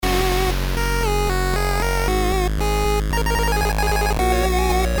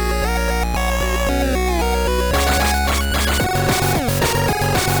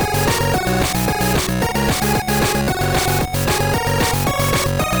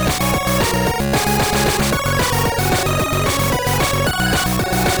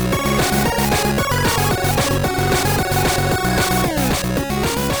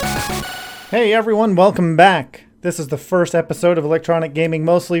Hey everyone, welcome back. This is the first episode of Electronic Gaming,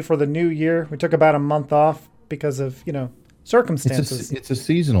 mostly for the new year. We took about a month off because of, circumstances. It's a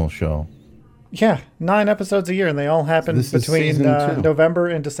seasonal show. Yeah, 9 episodes a year, and they all happen This is between season 2. November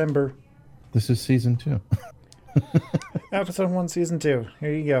and December. This is season 2. Episode 1, season 2.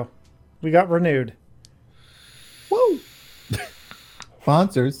 Here you go. We got renewed. Woo!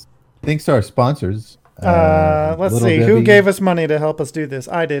 Sponsors. Thanks to our sponsors. Let's Little see. Debbie, Who gave us money to help us do this?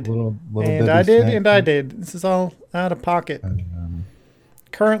 I did. Little And Debbie I did, snack and I food. did. This is all out of pocket.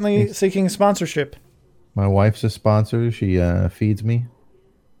 Currently seeking sponsorship. My wife's a sponsor. She feeds me.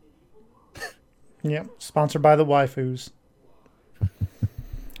 Yep, sponsored by the waifus.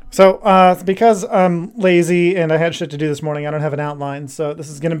 So, because I'm lazy and I had shit to do this morning, I don't have an outline. So this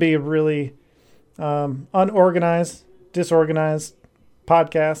is going to be a really unorganized, disorganized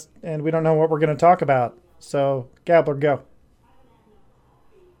podcast, and we don't know what we're going to talk about. So, Gabler, go.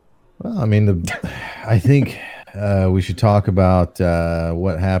 Well, I mean, I think we should talk about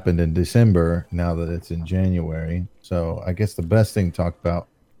what happened in December now that it's in January. So I guess the best thing to talk about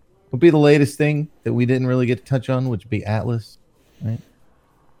would be the latest thing that we didn't really get to touch on, which would be Atlas, right?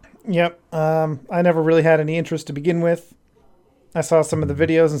 Yep. I never really had any interest to begin with. I saw some of the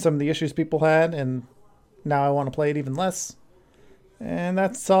videos and some of the issues people had, and now I want to play it even less. And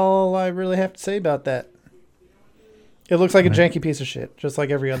that's all I really have to say about that. It looks like a janky piece of shit, just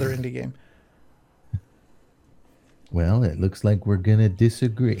like every other indie game. Well, it looks like we're going to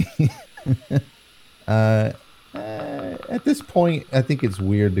disagree. At this point, I think it's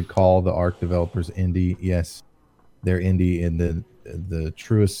weird to call the Ark developers indie. Yes, they're indie in the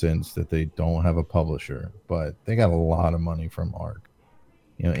truest sense that they don't have a publisher, but they got a lot of money from Ark.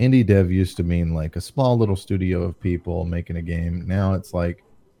 You know, indie dev used to mean like a small little studio of people making a game. Now it's like,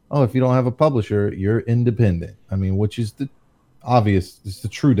 oh, if you don't have a publisher, you're independent. I mean, which is the obvious, it's the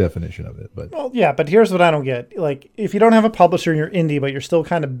true definition of it. But Well, yeah, but here's what I don't get. Like, if you don't have a publisher and you're indie, but you're still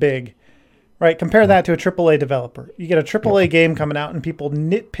kind of big, right? Compare that to a AAA developer. You get a AAA game coming out and people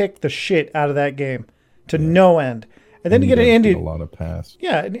nitpick the shit out of that game to no end. And then you get an devs indie. get a lot of pass.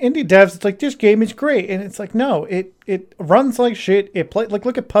 Yeah, an indie devs, it's like, this game is great. And it's like, no, it runs like shit. It play like,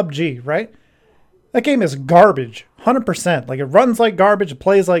 look at PUBG, right? That game is garbage, 100%. Like, it runs like garbage, it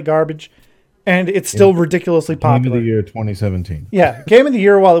plays like garbage, and it's still ridiculously Game popular. of the year 2017. Yeah, Game of the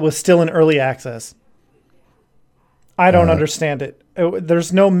Year while it was still in early access. I don't understand it.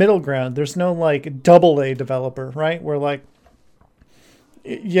 There's no middle ground. There's no, like, AA developer, right? Where, like,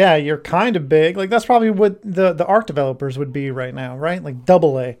 yeah, you're kind of big. Like, that's probably what the Ark developers would be right now, right? Like,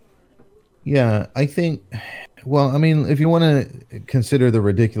 AA. Yeah, I think. Well, I mean, if you want to consider the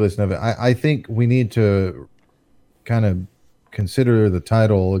ridiculousness of it, I think we need to kind of consider the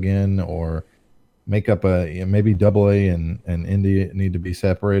title again, or make up maybe AA and indie need to be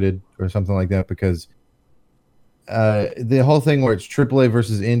separated or something like that, because the whole thing where it's AAA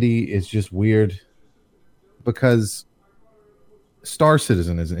versus indie is just weird, because Star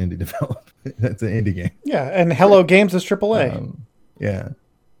Citizen is an indie development. That's an indie game. Yeah, and Hello Games is AAA. Yeah.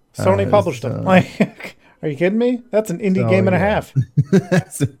 Sony published them. Like, are you kidding me? That's an indie game and a half.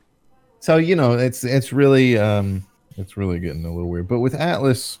 So, you know, it's really getting a little weird. But with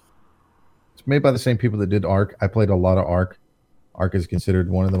Atlas, it's made by the same people that did Ark. I played a lot of Ark. Ark is considered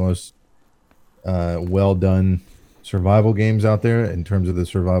one of the most well done survival games out there in terms of the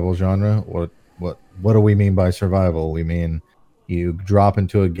survival genre. What do we mean by survival? We mean you drop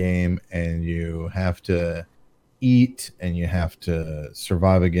into a game and you have to eat and you have to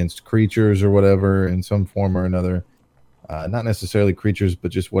survive against creatures or whatever in some form or another. Not necessarily creatures,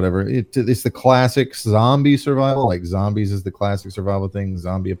 but just whatever. It's the classic zombie survival. Like, zombies is the classic survival thing.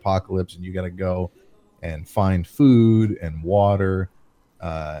 Zombie apocalypse, and you got to go and find food and water,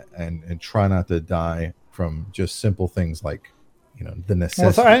 and try not to die from just simple things like, you know, the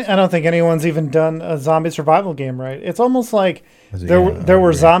necessities. Well, I don't think anyone's even done a zombie survival game, right? It's almost like there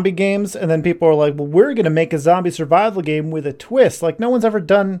were zombie games, and then people are like, well, we're going to make a zombie survival game with a twist. Like, no one's ever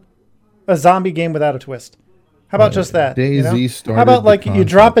done a zombie game without a twist. How about just that? DayZ started. How about, like, the you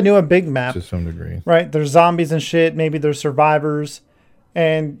drop into a big map, to some degree, right? There's zombies and shit. Maybe there's survivors,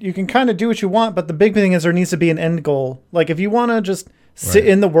 and you can kind of do what you want. But the big thing is there needs to be an end goal. Like, if you want to just sit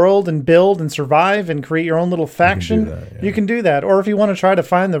in the world and build and survive and create your own little faction, you can do that. Or if you want to try to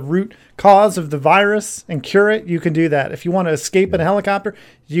find the root cause of the virus and cure it, you can do that. If you want to escape in a helicopter,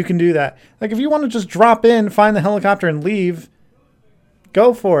 you can do that. Like, if you want to just drop in, find the helicopter and leave,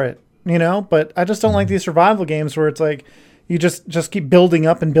 go for it, you know? But I just don't like these survival games where it's like you just keep building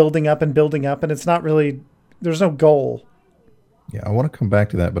up and building up and building up, and it's not really, there's no goal. Yeah, I want to come back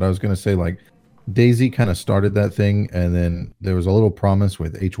to that, but I was going to say, like, DayZ kind of started that thing, and then there was a little promise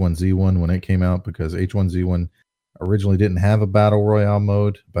with H1Z1 when it came out, because H1Z1 originally didn't have a battle royale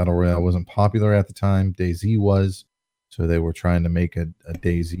mode. Battle royale wasn't popular at the time. DayZ was, so they were trying to make a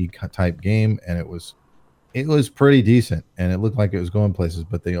DayZ type game, and it was pretty decent, and it looked like it was going places.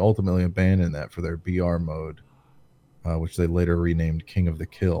 But they ultimately abandoned that for their BR mode, which they later renamed King of the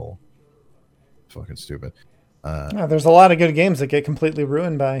Kill. Fucking stupid. There's a lot of good games that get completely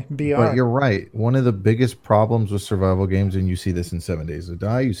ruined by BR. But you're right. One of the biggest problems with survival games, and you see this in 7 Days to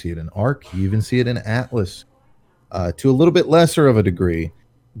Die, you see it in Ark, you even see it in Atlas, to a little bit lesser of a degree,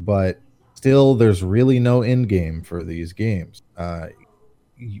 but still there's really no end game for these games.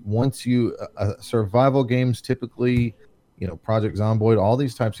 Survival games typically, Project Zomboid, all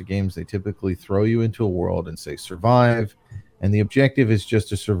these types of games, they typically throw you into a world and say survive, and the objective is just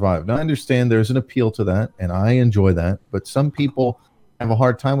to survive. Now, I understand there's an appeal to that, and I enjoy that, but some people have a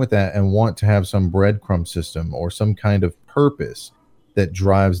hard time with that and want to have some breadcrumb system or some kind of purpose that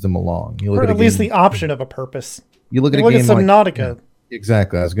drives them along. Or at least the option of a purpose. You look at a game like Subnautica.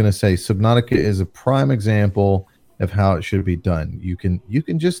 Exactly. I was going to say Subnautica is a prime example of how it should be done. You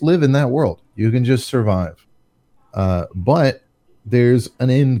can just live in that world. You can just survive. But there's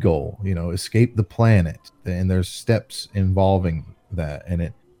an end goal, escape the planet, and there's steps involving that, and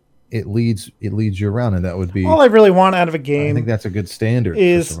it leads you around, and that would be all I really want out of a game. I think that's a good standard.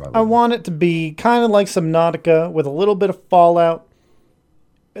 Is I want it to be kind of like Subnautica with a little bit of Fallout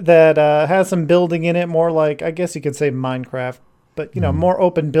that has some building in it, more like, I guess you could say Minecraft, but more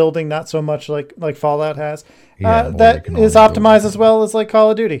open building, not so much like Fallout has. That is optimized as well as like Call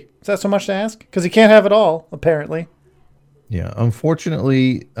of Duty. Is that so much to ask? Because you can't have it all, apparently. Yeah,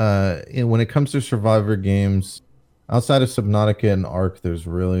 unfortunately, when it comes to survivor games, outside of Subnautica and Ark, there's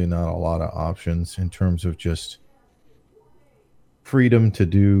really not a lot of options in terms of just freedom to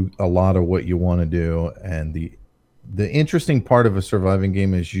do a lot of what you want to do. And the interesting part of a surviving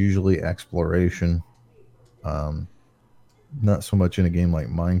game is usually exploration. Not so much in a game like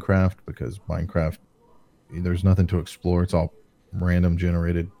Minecraft, because Minecraft, there's nothing to explore. It's all random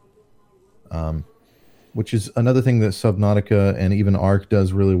generated. Which is another thing that Subnautica and even Ark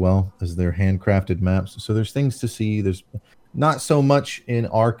does really well, is their handcrafted maps. So there's things to see. There's not so much in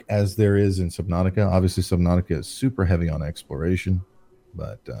Ark as there is in Subnautica. Obviously, Subnautica is super heavy on exploration,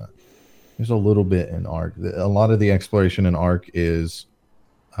 but there's a little bit in Ark. A lot of the exploration in Ark is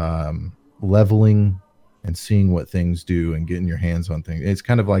leveling and seeing what things do and getting your hands on things. It's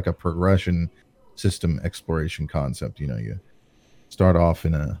kind of like a progression system exploration concept. You start off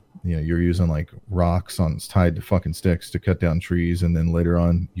in you're using like rocks tied to fucking sticks to cut down trees, and then later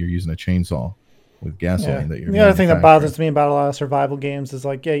on you're using a chainsaw with gasoline that you're. The other thing that bothers me about a lot of survival games is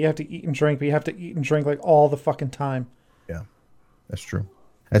like, you have to eat and drink, but you have to eat and drink like all the fucking time. Yeah, that's true.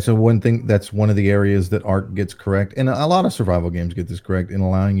 That's one thing. That's one of the areas that Ark gets correct, and a lot of survival games get this correct in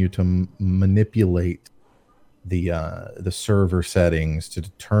allowing you to manipulate the server settings to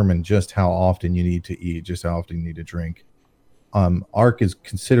determine just how often you need to eat, just how often you need to drink. Ark is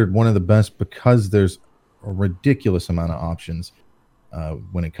considered one of the best because there's a ridiculous amount of options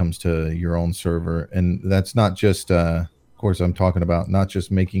when it comes to your own server. And that's not just, of course, I'm talking about not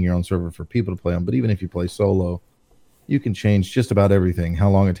just making your own server for people to play on, but even if you play solo, you can change just about everything. How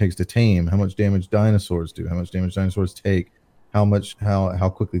long it takes to tame, how much damage dinosaurs do, how much damage dinosaurs take, how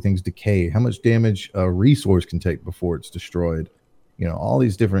quickly things decay, how much damage a resource can take before it's destroyed. All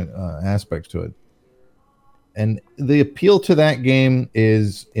these different aspects to it. And the appeal to that game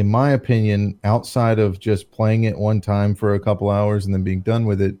is, in my opinion, outside of just playing it one time for a couple hours and then being done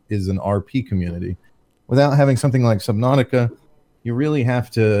with it, is an RP community. Without having something like Subnautica, you really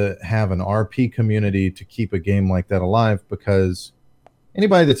have to have an RP community to keep a game like that alive, because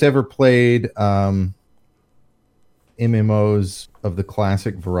anybody that's ever played MMOs of the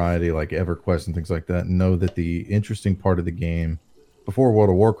classic variety, like EverQuest and things like that, know that the interesting part of the game, before World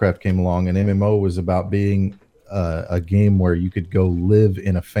of Warcraft came along, an MMO was about being a game where you could go live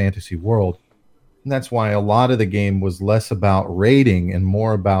in a fantasy world. And that's why a lot of the game was less about raiding and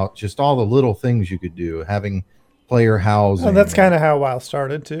more about just all the little things you could do, having player housing. And that's kind of how WoW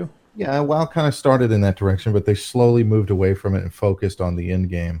started too. Yeah, WoW kind of started in that direction, but they slowly moved away from it and focused on the end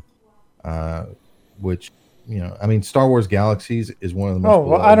game, which, Star Wars Galaxies is one of the most. Oh,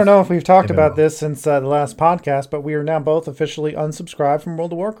 well, I don't know if we've talked about this since the last podcast, but we are now both officially unsubscribed from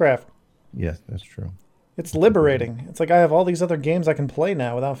World of Warcraft. Yes, that's true. It's liberating. It's like I have all these other games I can play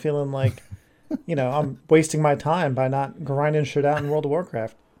now without feeling like, I'm wasting my time by not grinding shit out in World of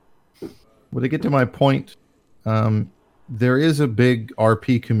Warcraft. Well, to get to my point, there is a big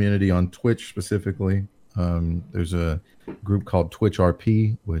RP community on Twitch specifically. There's a group called Twitch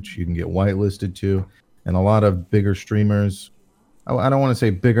RP, which you can get whitelisted to, and a lot of bigger streamers. I don't want to say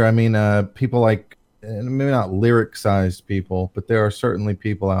bigger. I mean, people like maybe not lyric-sized people, but there are certainly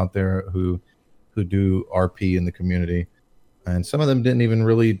people out there who do RP in the community, and some of them didn't even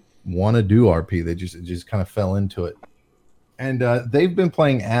really want to do RP. They just kind of fell into it, and they've been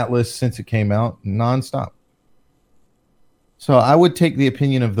playing Atlas since it came out nonstop. So I would take the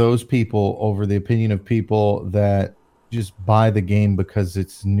opinion of those people over the opinion of people that just buy the game because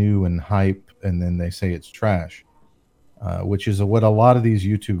it's new and hype, and then they say it's trash, which is what a lot of these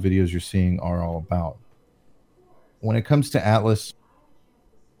YouTube videos you're seeing are all about. When it comes to Atlas,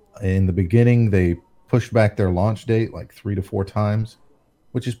 in the beginning, they pushed back their launch date like 3 to 4 times,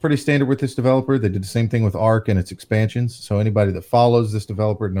 which is pretty standard with this developer. They did the same thing with Ark and its expansions. So anybody that follows this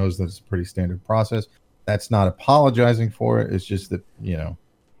developer knows that it's a pretty standard process. That's not apologizing for it. It's just that,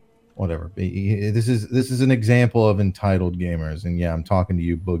 whatever. This is an example of entitled gamers. And yeah, I'm talking to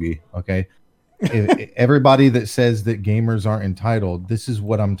you, Boogie. Okay. Everybody that says that gamers aren't entitled, this is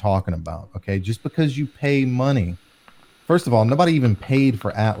what I'm talking about. Okay. Just because you pay money. First of all, nobody even paid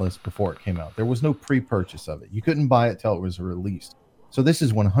for Atlas before it came out. There was no pre-purchase of it. You couldn't buy it till it was released. So this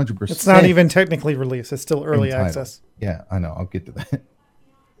is 100%. It's not even technically released. It's still early access. Yeah, I know. I'll get to that.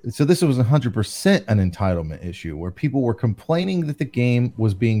 So this was 100% an entitlement issue where people were complaining that the game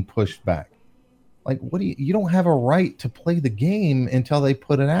was being pushed back. Like, you don't have a right to play the game until they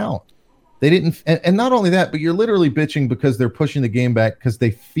put it out. They didn't, and not only that, but you're literally bitching because they're pushing the game back because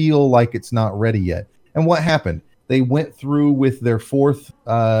they feel like it's not ready yet. And what happened? They went through with their 4th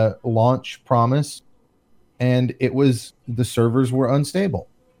launch promise, and it was the servers were unstable.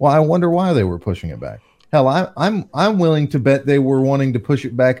 Well, I wonder why they were pushing it back. Hell, I'm willing to bet they were wanting to push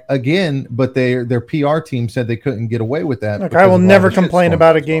it back again, but their PR team said they couldn't get away with that. Look, I will never complain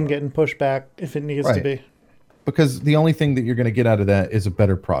about a game getting pushed back if it needs to be. Because the only thing that you're going to get out of that is a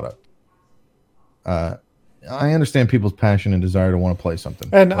better product. I understand people's passion and desire to want to play something.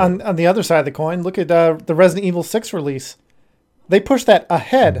 And on the other side of the coin, look at the Resident Evil 6 release. They pushed that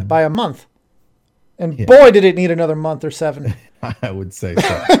ahead by a month. And boy, did it need another month or 7. I would say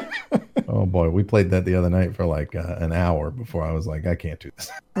so. Oh boy, we played that the other night for like an hour before I was like, I can't do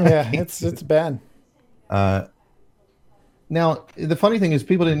this. Yeah, it's bad. Now, the funny thing is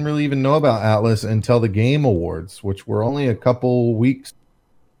people didn't really even know about Atlas until the Game Awards, which were only a couple weeks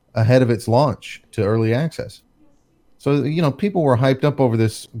ahead of its launch to early access. So, people were hyped up over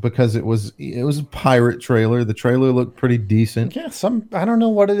this because it was a pirate trailer. The trailer looked pretty decent. Yeah, I don't know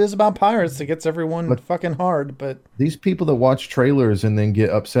what it is about pirates that gets everyone fucking hard, but these people that watch trailers and then get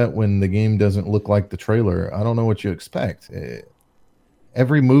upset when the game doesn't look like the trailer, I don't know what you expect.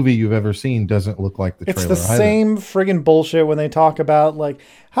 Every movie you've ever seen doesn't look like the trailer. It's the same friggin' bullshit when they talk about, like,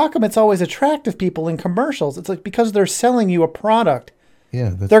 how come it's always attractive people in commercials? It's like, because they're selling you a product.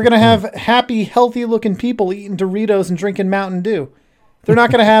 Yeah, they're going to have happy, healthy-looking people eating Doritos and drinking Mountain Dew. They're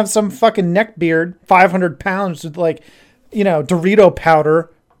not going to have some fucking neckbeard, 500 pounds, with, like, Dorito powder,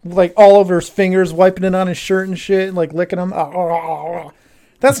 like, all over his fingers, wiping it on his shirt and shit, like, licking them.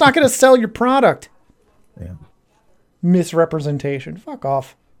 That's not going to sell your product. Yeah. Misrepresentation. Fuck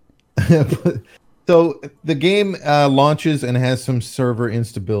off. So the game launches and has some server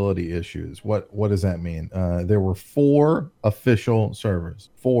instability issues. What does that mean? There were 4 official servers,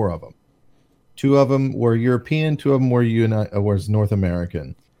 4 of them. 2 of them were European, 2 of them was North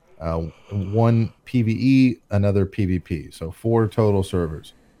American. 1 PvE, another PvP. So 4 total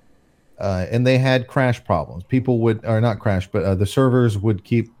servers. And they had crash problems. The servers would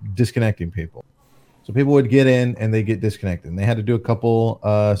keep disconnecting people. So people would get in and they get disconnected. And they had to do a couple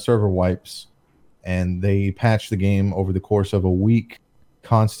server wipes. And they patched the game over the course of a week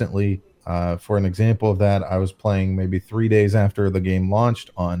constantly. For an example of that, I was playing maybe 3 days after the game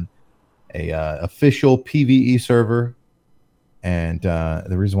launched on a official PvE server. And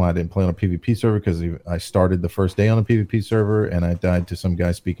the reason why I didn't play on a PvP server because I started the first day on a PvP server and I died to some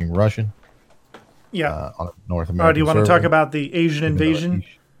guy speaking Russian. Yeah. On a North American do you want to talk about the Asian invasion?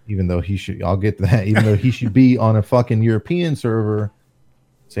 Even though he should, I'll get to that. Even though he should be on a fucking European server.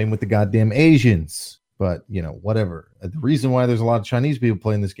 Same with the goddamn Asians. But, whatever. The reason why there's a lot of Chinese people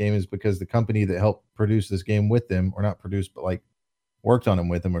playing this game is because the company that helped produce this game with them, or not produce, but like worked on them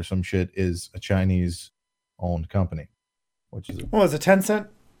with them or some shit, is a Chinese-owned company. Which is is it Tencent?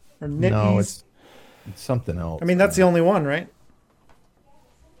 Or NetEase? No, it's something else. I mean, that's the only one, right?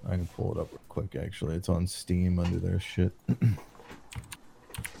 I can pull it up real quick, actually. It's on Steam under their shit.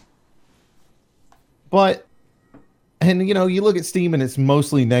 But... And, you look at Steam and it's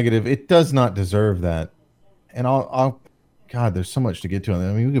mostly negative. It does not deserve that. And I'll God, there's so much to get to.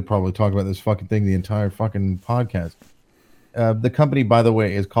 I mean, we could probably talk about this fucking thing the entire fucking podcast. The company, by the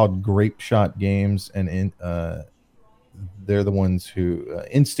way, is called Grape Shot Games, and they're the ones who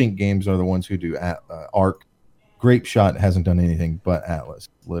Instinct Games are the ones who do Ark. Grape Shot hasn't done anything but Atlas,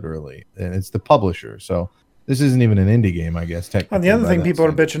 literally, and it's the publisher. So this isn't even an indie game, I guess. Technically, and the other thing people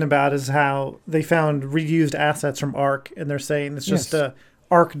are bitching about is how they found reused assets from Ark, and they're saying it's just a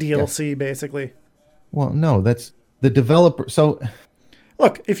Ark DLC, basically. Well, no, that's the developer. So,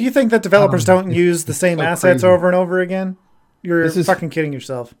 look, if you think that developers don't use the same assets over and over again, you're fucking kidding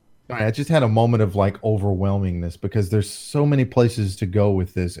yourself. I just had a moment of like overwhelmingness because there's so many places to go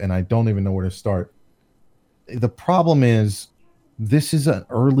with this, and I don't even know where to start. The problem is, this is an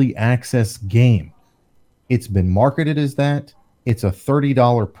early access game. It's been marketed as that. It's a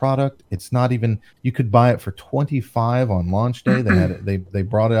 $30 product. It's not even. You could buy it for $25 on launch day. They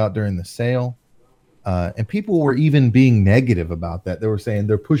brought it out during the sale, and people were even being negative about that. They were saying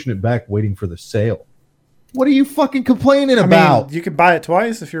they're pushing it back, waiting for the sale. What are you fucking complaining about? Mean, you could buy it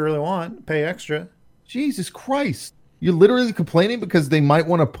twice if you really want. Pay extra. Jesus Christ! You're literally complaining because they might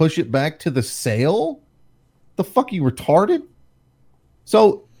want to push it back to the sale. The fuck, you retarded?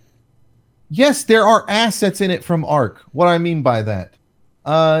 So, yes, there are assets in it from Ark. What I mean by that,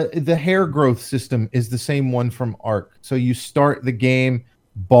 the hair growth system is the same one from Ark. So you start the game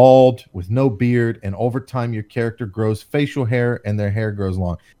bald with no beard, and over time your character grows facial hair and their hair grows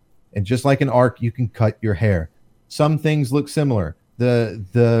long. And just like in Ark, you can cut your hair. Some things look similar.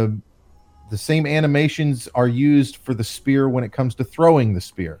 The same animations are used for the spear when it comes to throwing the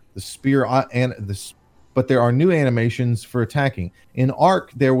spear. But there are new animations for attacking. In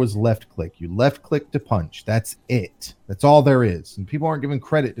Ark, there was left click. You left click to punch. That's it. That's all there is. And people aren't giving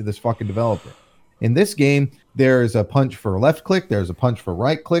credit to this fucking developer. In this game, there is a punch for left click. There's a punch for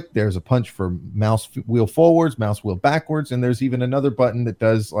right click. There's a punch for mouse wheel forwards, mouse wheel backwards. And there's even another button that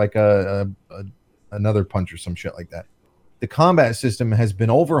does like another punch or some shit like that. The combat system has been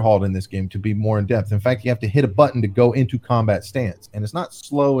overhauled in this game to be more in depth. In fact, you have to hit a button to go into combat stance. And it's not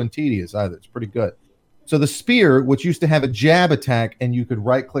slow and tedious either. It's pretty good. So the spear, which used to have a jab attack and you could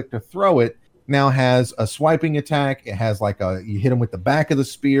right click to throw it, now has a swiping attack. It has like you hit them with the back of the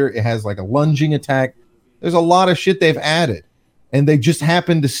spear. It has like a lunging attack. There's a lot of shit they've added. And they just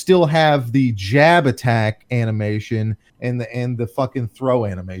happen to still have the jab attack animation and the fucking throw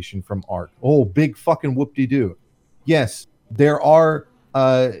animation from Ark. Oh, big fucking whoop-de-doo. Yes, there are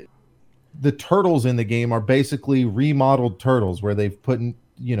the turtles in the game are basically remodeled turtles where they've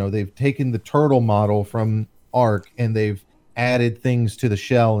they've taken the turtle model from Ark and they've added things to the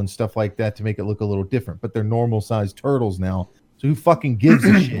shell and stuff like that to make it look a little different, but they're normal sized turtles now. So who fucking gives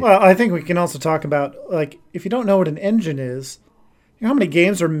a shit? Well, I think we can also talk about, like, if you don't know what an engine is, you know how many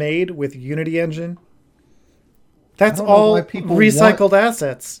games are made with Unity engine? That's all recycled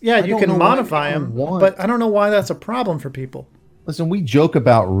assets. Yeah, you can modify them, but I don't know why that's a problem for people. Listen, we joke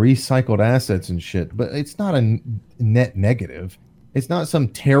about recycled assets and shit, but it's not a net negative. It's not some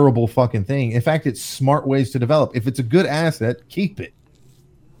terrible fucking thing. In fact, it's smart ways to develop. If it's a good asset, keep it.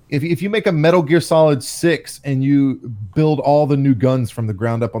 If you make a Metal Gear Solid 6 and you build all the new guns from the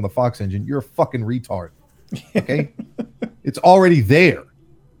ground up on the Fox engine, you're a fucking retard. Okay? It's already there.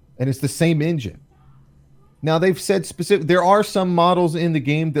 And it's the same engine. Now, they've said there are some models in the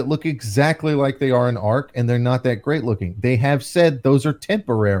game that look exactly like they are in Ark, and they're not that great looking. They have said those are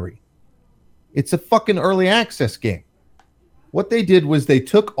temporary. It's a fucking early access game. What they did was they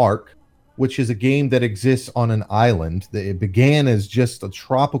took Ark, which is a game that exists on an island. It began as just a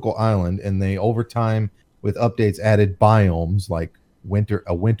tropical island, and they, over time, with updates, added biomes like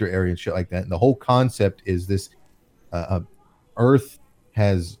a winter area and shit like that. And the whole concept is this: Earth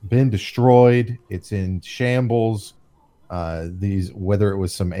has been destroyed. It's in shambles. Whether it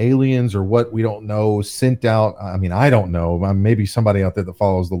was some aliens or what, we don't know, sent out. I mean, I don't know. Maybe somebody out there that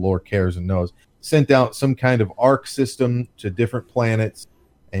follows the lore cares and knows. Sent out some kind of Ark system to different planets,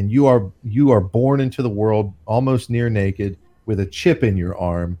 and you are born into the world almost near naked with a chip in your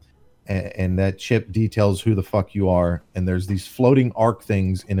arm, and that chip details who the fuck you are. And there's these floating Ark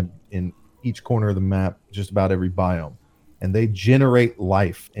things in each corner of the map, just about every biome, and they generate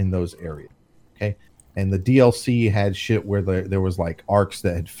life in those areas. Okay, and the DLC had shit where there was like arcs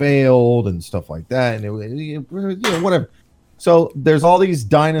that had failed and stuff like that, and whatever. So there's all these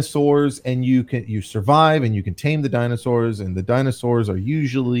dinosaurs, and you survive, and you can tame the dinosaurs, and the dinosaurs are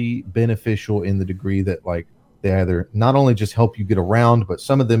usually beneficial in the degree that, like, they either not only just help you get around, but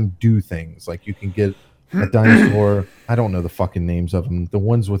some of them do things. Like, you can get a dinosaur, I don't know the fucking names of them, the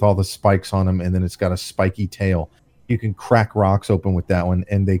ones with all the spikes on them, and then it's got a spiky tail. You can crack rocks open with that one,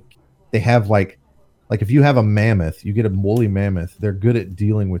 and they have like Like if you have a mammoth, you get a woolly mammoth, they're good at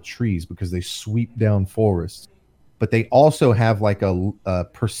dealing with trees because they sweep down forests. But they also have like a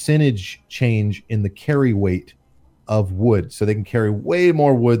percentage change in the carry weight of wood. So they can carry way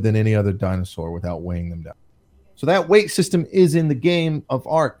more wood than any other dinosaur without weighing them down. So that weight system is in the game of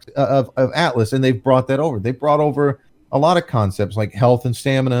Ark of Atlas, and they've brought that over. They brought over a lot of concepts like health and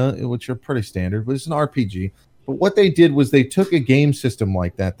stamina, which are pretty standard, but it's an RPG. But what they did was they took a game system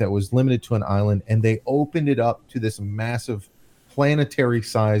like that was limited to an island, and they opened it up to this massive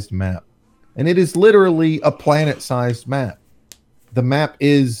planetary-sized map. And it is literally a planet-sized map. The map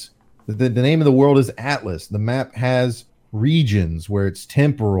is, the name of the world is Atlas. The map has regions where it's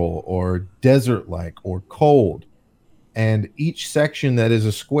temporal or desert-like or cold. And each section that is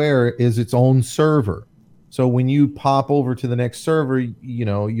a square is its own server. So when you pop over to the next server, you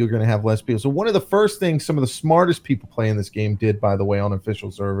know, you're going to have less people. So one of the first things some of the smartest people playing this game did, by the way, on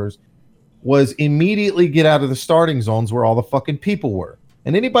official servers, was immediately get out of the starting zones where all the fucking people were.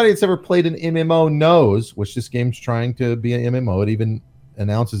 And anybody that's ever played an MMO knows, which this game's trying to be an MMO. It even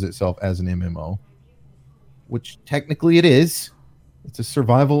announces itself as an MMO, which technically it is. It's a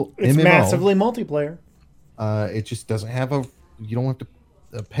survival MMO. It's massively multiplayer. It just doesn't have you don't have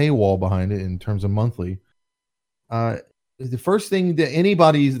a paywall behind it in terms of monthly. The first thing that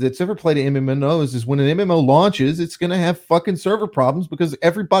anybody that's ever played an MMO knows is when an MMO launches, it's going to have fucking server problems because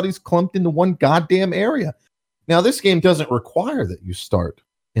everybody's clumped into one goddamn area. Now, this game doesn't require that you start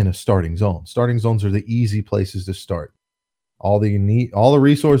in a starting zone. Starting zones are the easy places to start. All the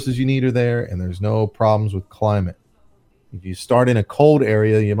resources you need are there, and there's no problems with climate. If you start in a cold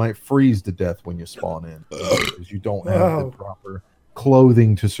area, you might freeze to death when you spawn in because you don't have the proper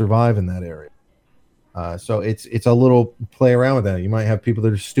clothing to survive in that area. So it's a little play around with that. You might have people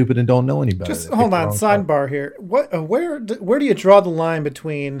that are stupid and don't know any better. Just hold on, sidebar here. Where do you draw the line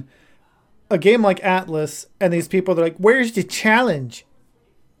between a game like Atlas and these people that are like, where's the challenge?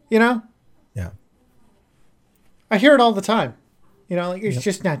 You know? Yeah. I hear it all the time. You know, like it's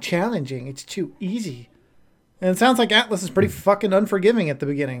just not challenging. It's too easy. And it sounds like Atlas is pretty fucking unforgiving at the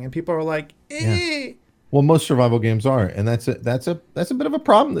beginning, and people are like, eh. Yeah. Well, most survival games are, and that's a bit of a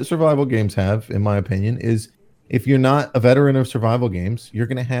problem that survival games have, in my opinion, is if you're not a veteran of survival games, you're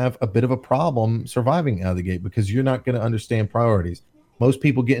going to have a bit of a problem surviving out of the gate because you're not going to understand priorities. Most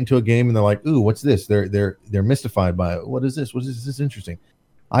people get into a game and they're like, "Ooh, what's this?" They're mystified by it. What is this? What is this? This is interesting.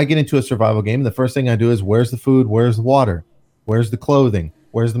 I get into a survival game, and the first thing I do is, where's the food? Where's the water? Where's the clothing?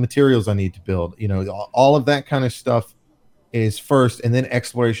 Where's the materials I need to build? You know, all of that kind of stuff is first, and then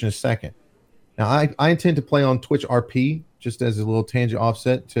exploration is second. Now, I intend to play on Twitch RP, just as a little tangent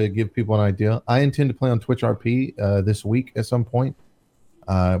offset to give people an idea. I intend to play on Twitch RP this week at some point.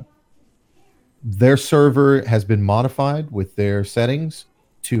 Their server has been modified with their settings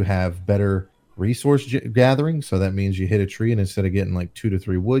to have better resource gathering. So that means you hit a tree, and instead of getting like 2 to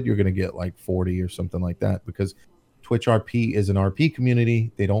 3 wood, you're going to get like 40 or something like that, because Twitch RP is an RP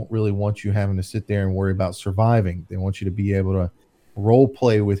community. They don't really want you having to sit there and worry about surviving. They want you to be able to role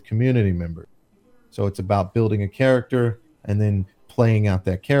play with community members. So it's about building a character and then playing out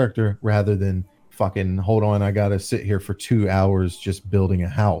that character rather than fucking, hold on, I got to sit here for 2 hours just building a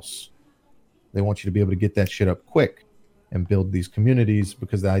house. They want you to be able to get that shit up quick and build these communities,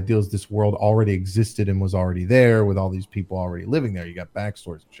 because the idea is this world already existed and was already there with all these people already living there. You got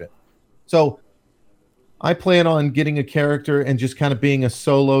backstories and shit. So I plan on getting a character and just kind of being a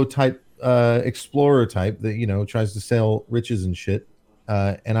solo type explorer type that, you know, tries to sell riches and shit.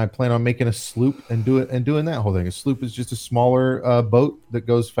 And I plan on making a sloop and doing that whole thing. A sloop is just a smaller boat that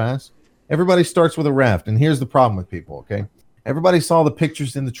goes fast. Everybody starts with a raft, and here's the problem with people. Okay, everybody saw the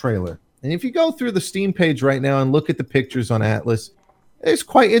pictures in the trailer, and if you go through the Steam page right now and look at the pictures on Atlas, it's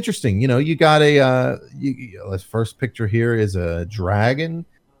quite interesting. You know, you got the first picture here is a dragon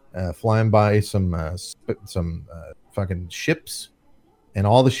flying by some fucking ships. And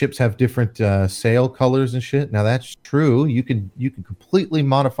all the ships have different sail colors and shit. Now that's true. You can completely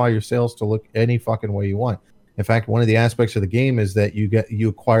modify your sails to look any fucking way you want. In fact, one of the aspects of the game is that you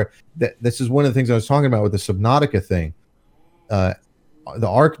acquire that. This is one of the things I was talking about with the Subnautica thing. The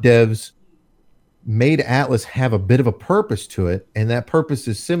Ark devs made Atlas have a bit of a purpose to it, and that purpose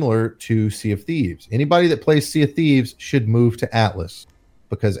is similar to Sea of Thieves. Anybody that plays Sea of Thieves should move to Atlas,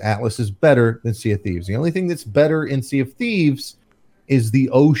 because Atlas is better than Sea of Thieves. The only thing that's better in Sea of Thieves is the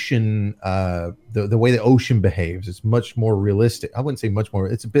ocean, the way the ocean behaves. It's much more realistic. I wouldn't say much more.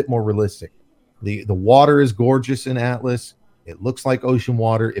 It's a bit more realistic. The water is gorgeous in Atlas. It looks like ocean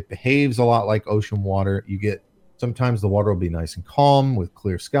water. It behaves a lot like ocean water. Sometimes the water will be nice and calm with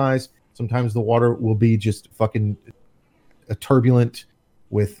clear skies. Sometimes the water will be just fucking turbulent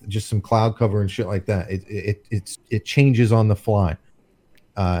with just some cloud cover and shit like that. It changes on the fly.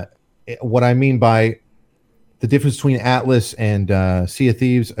 What I mean by the difference between Atlas and Sea of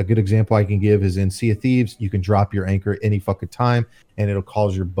Thieves, a good example I can give is in Sea of Thieves, you can drop your anchor any fucking time, and it'll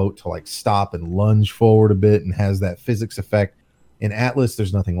cause your boat to like stop and lunge forward a bit, and has that physics effect. In Atlas,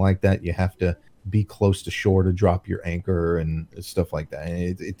 there's nothing like that. You have to be close to shore to drop your anchor and stuff like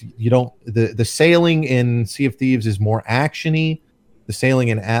that. You don't. The sailing in Sea of Thieves is more actiony. The sailing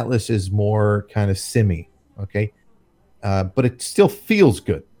in Atlas is more kind of simmy. Okay, but it still feels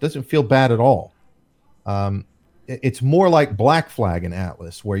good. Doesn't feel bad at all. It's more like Black Flag in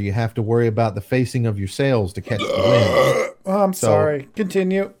Atlas, where you have to worry about the facing of your sails to catch the wind. Oh, I'm sorry.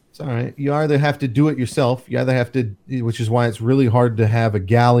 Continue. It's all right. You either have to do it yourself, you either have to, which is why it's really hard to have a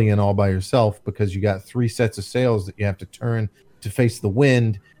galleon all by yourself, because you got 3 sets of sails that you have to turn to face the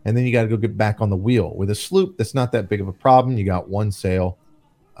wind, and then you got to go get back on the wheel. With a sloop, that's not that big of a problem. You got 1 sail.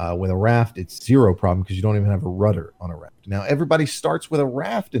 With a raft, it's 0 problem because you don't even have a rudder on a raft. Now, everybody starts with a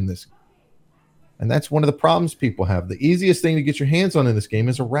raft in this. And that's one of the problems people have. The easiest thing to get your hands on in this game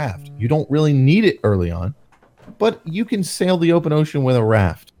is a raft. You don't really need it early on, but you can sail the open ocean with a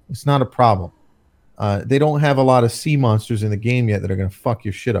raft. It's not a problem. They don't have a lot of sea monsters in the game yet that are going to fuck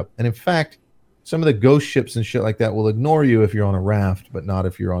your shit up. And in fact, some of the ghost ships and shit like that will ignore you if you're on a raft, but not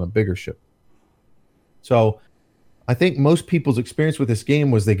if you're on a bigger ship. So I think most people's experience with this game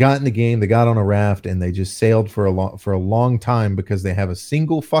was they got in the game, they got on a raft, and they just sailed for a long time because they have a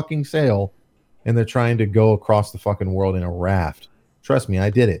single fucking sail and they're trying to go across the fucking world in a raft. Trust me,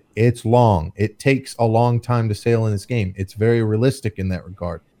 I did it. It's long. It takes a long time to sail in this game. It's very realistic in that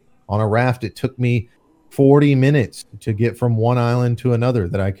regard. On a raft, it took me 40 minutes to get from one island to another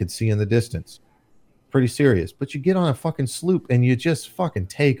that I could see in the distance. Pretty serious. But you get on a fucking sloop and you just fucking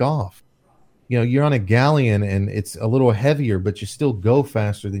take off. You know, you're on a galleon and it's a little heavier, but you still go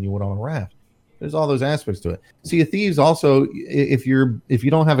faster than you would on a raft. There's all those aspects to it. Sea of Thieves also, if you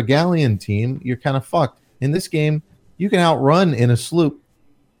don't have a galleon team, you're kind of fucked. In this game, you can outrun in a sloop.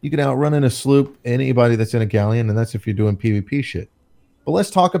 You can outrun in a sloop anybody that's in a galleon, and that's if you're doing PvP shit. But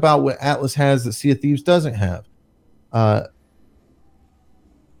let's talk about what Atlas has that Sea of Thieves doesn't have. And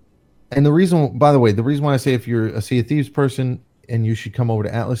the reason, by the way, the reason why I say if you're a Sea of Thieves person and you should come over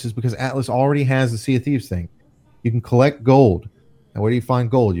to Atlas is because Atlas already has the Sea of Thieves thing. You can collect gold. And where do you find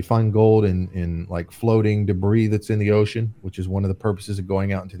gold? You find gold in like floating debris that's in the ocean, which is one of the purposes of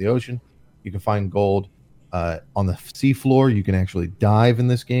going out into the ocean. You can find gold on the seafloor. You can actually dive in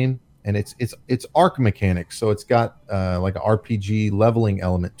this game, and it's Ark mechanics, so it's got like an RPG leveling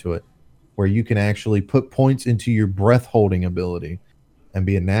element to it, where you can actually put points into your breath holding ability and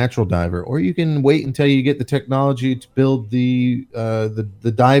be a natural diver, or you can wait until you get the technology to build the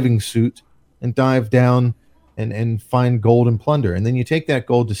diving suit and dive down and find gold and plunder. And then you take that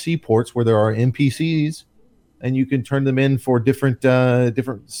gold to seaports where there are NPCs, and you can turn them in for different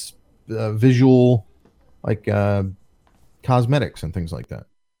visual, like cosmetics and things like that.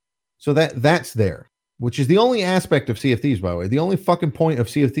 So that's there, which is the only aspect of Sea of Thieves, by the way. The only fucking point of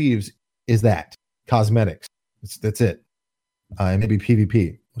Sea of Thieves is that cosmetics. That's it. And maybe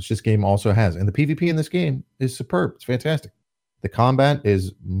PvP, which this game also has. And the PvP in this game is superb. It's fantastic. The combat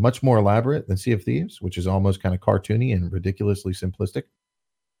is much more elaborate than Sea of Thieves, which is almost kind of cartoony and ridiculously simplistic.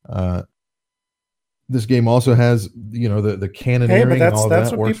 This game also has, you know, the cannoneering. Hey, but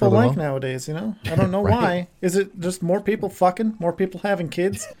that's what people like nowadays, you know? I don't know right. Why. Is it just more people fucking, more people having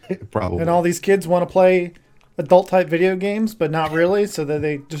kids? Probably. And all these kids want to play adult-type video games, but not really, so that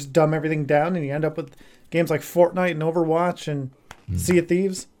they just dumb everything down, and you end up with games like Fortnite and Overwatch and Sea of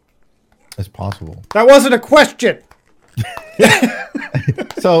Thieves? It's possible. That wasn't a question!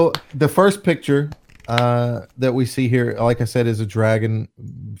 So the first picture that we see here, like I said, is a dragon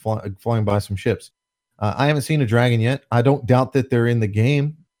flying by some ships. I haven't seen a dragon yet. I don't doubt that they're in the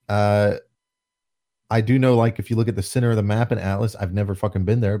game. I do know, like, if you look at the center of the map in Atlas, I've never fucking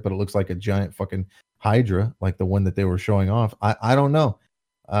been there, but it looks like a giant fucking Hydra, like the one that they were showing off. I don't know.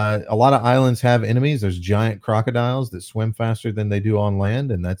 A lot of islands have enemies. There's giant crocodiles that swim faster than they do on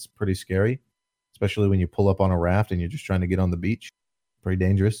land, and that's pretty scary, especially when you pull up on a raft and you're just trying to get on the beach. Pretty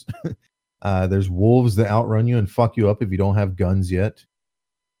dangerous. There's wolves that outrun you and fuck you up if you don't have guns yet.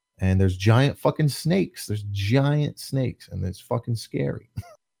 And there's giant fucking snakes. There's giant snakes, and it's fucking scary.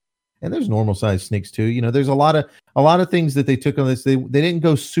 And there's normal sized snakes too. You know, there's a lot of things that they took on this. They didn't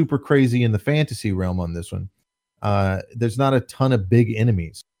go super crazy in the fantasy realm on this one. There's not a ton of big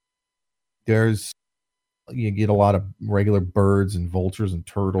enemies. You get a lot of regular birds and vultures and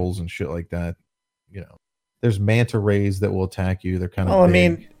turtles and shit like that. You know, There's manta rays that will attack you. They're kind of Well, I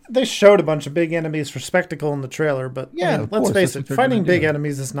big. mean, they showed a bunch of big enemies for spectacle in the trailer, but Yeah, I mean, of let's course, face that's it, what they're fighting gonna big do.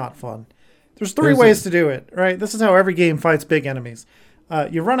 enemies is not fun. There's three There's ways to do it, right? This is how every game fights big enemies.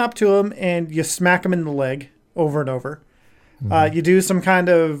 You run up to them and you smack them in the leg over and over. You do some kind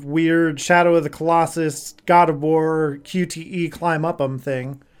of weird Shadow of the Colossus, God of War, QTE climb up them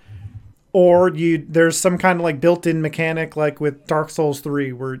thing. Or there's some kind of like built-in mechanic like with Dark Souls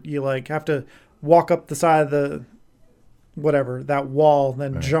 3 where you like have to walk up the side of the whatever, that wall,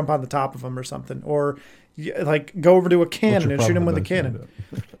 then jump on the top of them or something. Or you, like go over to a cannon and shoot him with a cannon.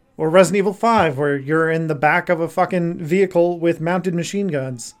 Or Resident Evil 5 where you're in the back of a fucking vehicle with mounted machine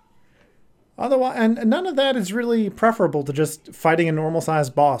guns. Otherwise, and none of that is really preferable to just fighting a normal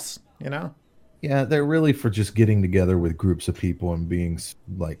sized boss, you know? Yeah, they're really for just getting together with groups of people and being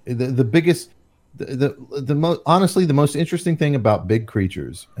like the biggest, the most honestly the most interesting thing about big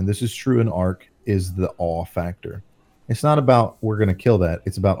creatures, and this is true in Ark, is the awe factor. It's not about we're gonna kill that.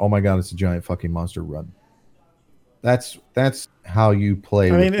 It's about, oh my god, it's a giant fucking monster. Run. That's how you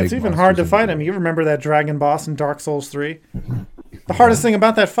play. I mean, it's even hard to fight him. You remember that dragon boss in Dark Souls 3? The hardest thing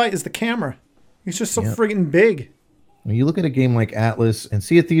about that fight is the camera. He's just so friggin' big. When you look at a game like Atlas, and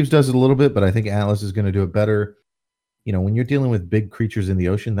Sea of Thieves does it a little bit, but I think Atlas is going to do it better. You know, when you're dealing with big creatures in the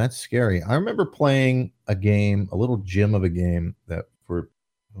ocean, that's scary. I remember playing a game, a little gem of a game that, for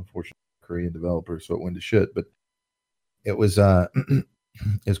unfortunately Korean developers, so it went to shit. But it was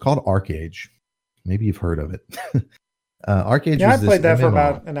it's called ArcAge. Maybe you've heard of it. ArcAge. Yeah, I was played that MMO. for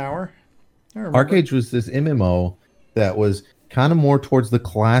about an hour. ArcAge was this MMO that was kind of more towards the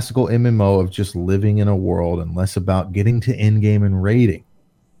classical MMO of just living in a world and less about getting to end game and raiding.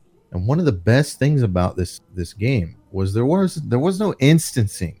 And one of the best things about this game was there was no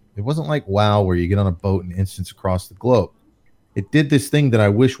instancing. It wasn't like WoW where you get on a boat and instance across the globe. It did this thing that I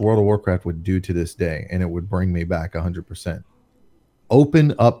wish World of Warcraft would do to this day, and it would bring me back 100%.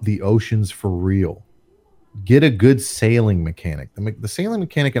 Open up the oceans for real. Get a good sailing mechanic. The sailing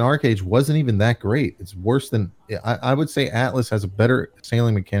mechanic in ArcAge wasn't even that great. It's worse than I would say. Atlas has a better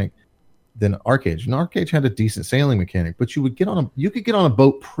sailing mechanic than ArcAge. And ArcAge had a decent sailing mechanic, but you could get on a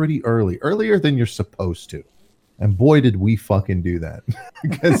boat pretty earlier than you're supposed to. And boy, did we fucking do that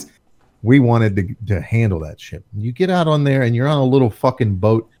because we wanted to handle that shit. You get out on there and you're on a little fucking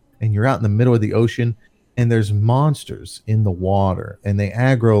boat and you're out in the middle of the ocean and there's monsters in the water and they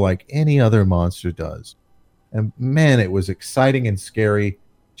aggro like any other monster does. And man, it was exciting and scary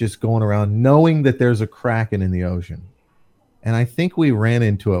just going around knowing that there's a kraken in the ocean. And I think we ran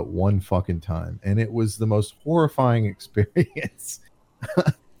into it one fucking time, and it was the most horrifying experience.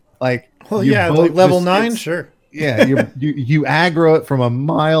 Like, well, yeah, like level 9, sure. Yeah, you aggro it from a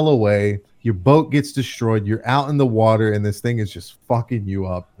mile away. Your boat gets destroyed. You're out in the water, and this thing is just fucking you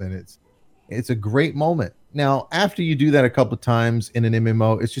up. And it's a great moment. Now, after you do that a couple of times in an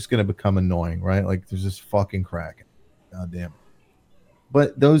MMO, it's just going to become annoying, right? Like there's this fucking kraken. God damn it.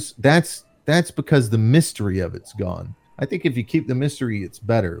 But that's because the mystery of it's gone. I think if you keep the mystery, it's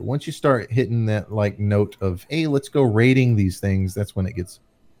better. Once you start hitting that like note of, hey, let's go raiding these things, that's when it gets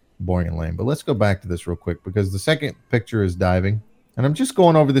boring and lame. But let's go back to this real quick because the second picture is diving. And I'm just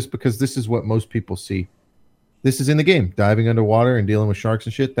going over this because this is what most people see. This is in the game. Diving underwater and dealing with sharks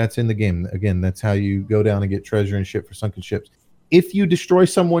and shit, that's in the game. Again, that's how you go down and get treasure and shit for sunken ships. If you destroy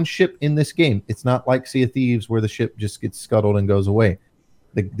someone's ship in this game, it's not like Sea of Thieves where the ship just gets scuttled and goes away.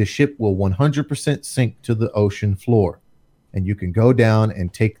 The ship will 100% sink to the ocean floor. And you can go down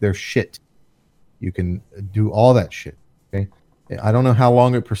and take their shit. You can do all that shit. Okay. I don't know how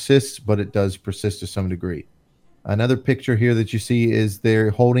long it persists, but it does persist to some degree. Another picture here that you see is they're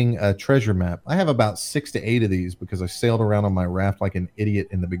holding a treasure map. I have about 6 to 8 of these because I sailed around on my raft like an idiot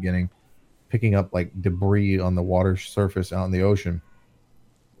in the beginning, picking up like debris on the water surface out in the ocean.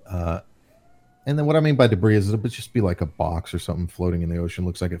 And then what I mean by debris is it'll just be like a box or something floating in the ocean.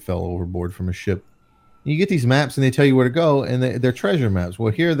 Looks like it fell overboard from a ship. You get these maps and they tell you where to go, and they're treasure maps.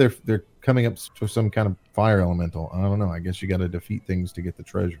 Well, here they're coming up to some kind of fire elemental. I don't know. I guess you got to defeat things to get the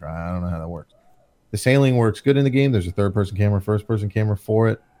treasure. I don't know how that works. The sailing works good in the game. There's a third-person camera, first-person camera for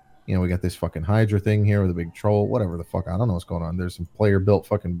it. You know, we got this fucking Hydra thing here with a big troll, whatever the fuck. I don't know what's going on. There's some player-built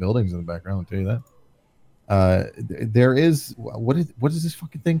fucking buildings in the background, I'll tell you that. There is, what is this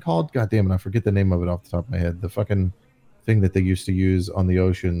fucking thing called? God damn it, I forget the name of it off the top of my head. The fucking thing that they used to use on the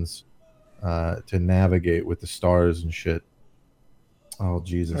oceans to navigate with the stars and shit. Oh,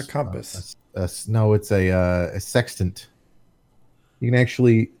 Jesus. A compass. No, it's a sextant. You can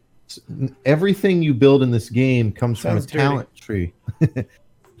actually... Everything you build in this game comes from a talent tree.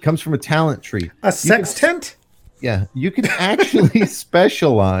 Comes from a talent tree. A sextant? Yeah, you can actually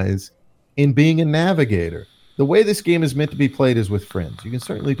specialize in being a navigator. The way this game is meant to be played is with friends. You can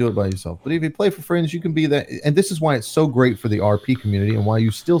certainly do it by yourself, but if you play for friends, you can be that. And this is why it's so great for the RP community, and why you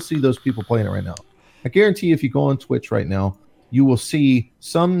still see those people playing it right now. I guarantee you, if you go on Twitch right now, you will see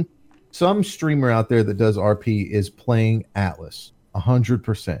some streamer out there that does RP is playing Atlas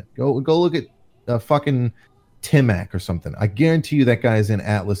 100%. Go look at fucking Timac or something. I guarantee you that guy is in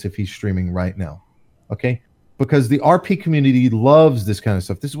Atlas if he's streaming right now. Okay, because the RP community loves this kind of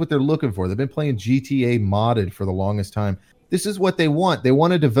stuff. This is what they're looking for. They've been playing GTA modded for the longest time. This is what they want. They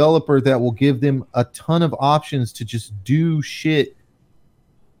want a developer that will give them a ton of options to just do shit.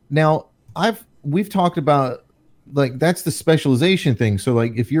 Now, we've talked about, like, that's the specialization thing. So,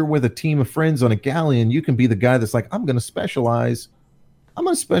 like, if you're with a team of friends on a galleon, you can be the guy that's like, I'm going to specialize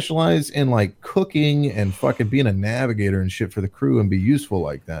in like cooking and fucking being a navigator and shit for the crew and be useful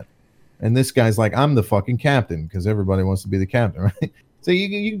like that. And this guy's like, I'm the fucking captain, because everybody wants to be the captain, right? So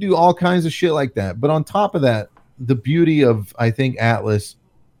you can do all kinds of shit like that. But on top of that, the beauty of, I think, Atlas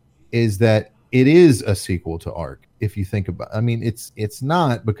is that it is a sequel to Ark. If you think about, I mean, it's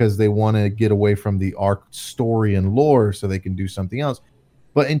not, because they want to get away from the Ark story and lore so they can do something else.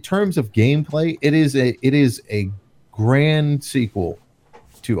 But in terms of gameplay, it is a grand sequel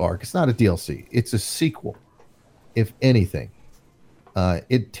to Ark. It's not a DLC. It's a sequel, if anything.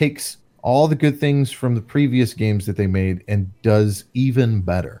 It takes all the good things from the previous games that they made and does even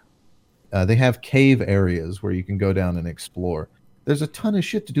better. They have cave areas where you can go down and explore. There's a ton of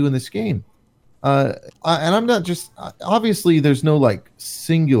shit to do in this game. And I'm not just, obviously there's no like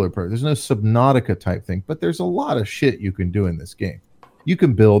singular there's no Subnautica type thing, but there's a lot of shit you can do in this game. You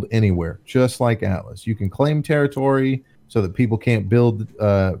can build anywhere, just like Atlas. You can claim territory so that people can't build,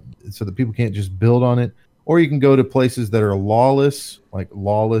 so that people can't just build on it. Or you can go to places that are lawless,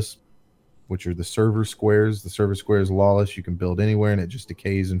 which are the server squares. The server square is lawless. You can build anywhere, and it just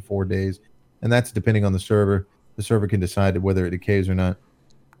decays in 4 days. And that's depending on the server. The server can decide whether it decays or not.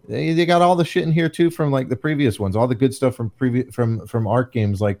 They got all the shit in here too from like the previous ones. All the good stuff from Ark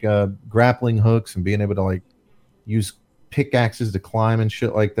games, like grappling hooks and being able to like use pickaxes to climb and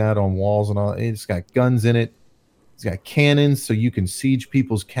shit like that on walls and all. It's got guns in it. It's got cannons, so you can siege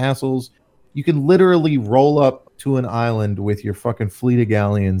people's castles. You can literally roll up to an island with your fucking fleet of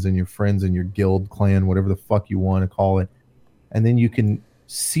galleons and your friends and your guild clan, whatever the fuck you want to call it. And then you can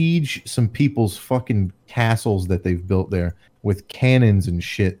siege some people's fucking castles that they've built there with cannons and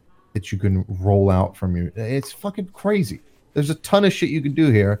shit that you can roll out from your... It's fucking crazy. There's a ton of shit you can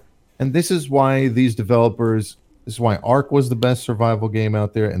do here. And this is why these developers... This is why Ark was the best survival game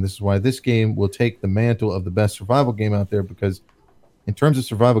out there. And this is why this game will take the mantle of the best survival game out there, because in terms of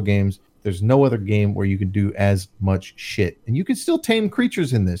survival games, there's no other game where you can do as much shit. And you can still tame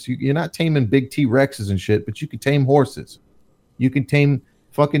creatures in this. You're not taming big T-Rexes and shit, but you can tame horses. You can tame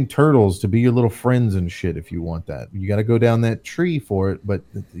fucking turtles to be your little friends and shit if you want that. You got to go down that tree for it, but,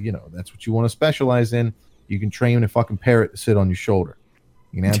 you know, that's what you want to specialize in. You can train a fucking parrot to sit on your shoulder.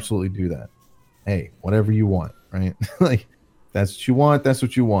 You can absolutely do that. Hey, whatever you want, right? Like, that's what you want. That's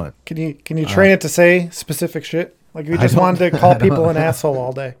what you want. Can you train it to say specific shit? Like, if you just wanted to call people an asshole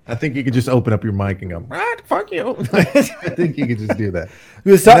all day. I think you could just open up your mic and go, right, fuck you. I think you could just do that.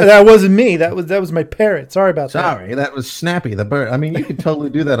 That wasn't me. That was my parrot. Sorry about that. Sorry, that was Snappy the bird. I mean, you could totally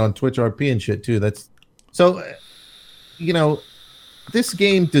do that on Twitch RP and shit too. That's so, you know, this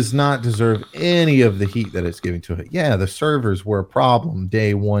game does not deserve any of the heat that it's giving to it. Yeah, the servers were a problem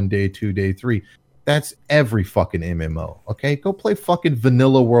day 1, day 2, day 3. That's every fucking MMO. Okay, go play fucking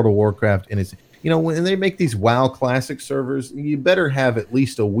vanilla World of Warcraft, and it's, you know, when they make these WoW Classic servers, you better have at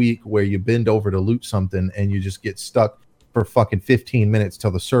least a week where you bend over to loot something and you just get stuck for fucking 15 minutes till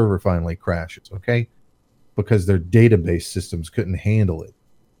the server finally crashes, okay? Because their database systems couldn't handle it.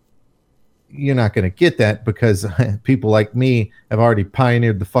 You're not going to get that because people like me have already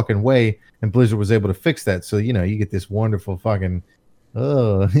pioneered the fucking way, and Blizzard was able to fix that. So, you know, you get this wonderful fucking,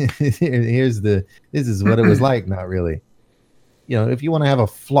 oh, this is what it was like. Not really. You know, if you want to have a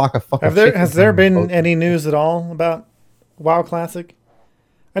flock of fucking... Has there been any news at all about WoW Classic?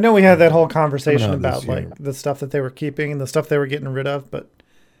 I know we had that whole conversation about like the stuff that they were keeping and the stuff they were getting rid of, but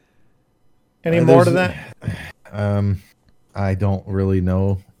any more to that? I don't really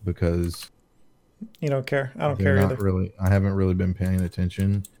know because... You don't care. I don't care either. Really, I haven't really been paying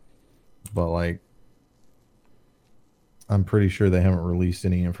attention, but like, I'm pretty sure they haven't released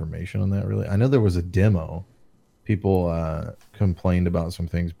any information on that. Really, I know there was a demo. People complained about some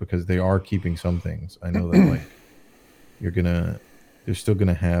things because they are keeping some things. I know that like they're still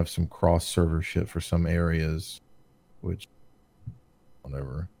gonna have some cross server shit for some areas, which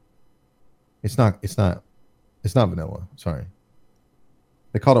whatever. It's not vanilla. Sorry.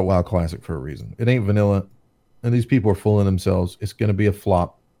 They called it WoW Classic for a reason. It ain't vanilla. And these people are fooling themselves. It's going to be a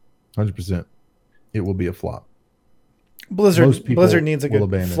flop. 100%. It will be a flop. Blizzard needs a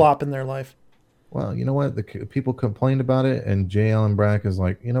good flop in their life. Well, you know what? The people complained about it, and J. Allen Brack is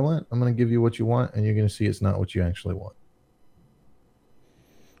like, you know what? I'm going to give you what you want, and you're going to see it's not what you actually want.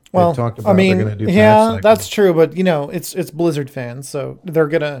 Well, I mean, yeah, that's true, but you know, it's Blizzard fans, so they're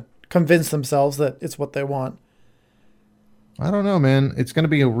going to convince themselves that it's what they want. I don't know, man. It's going to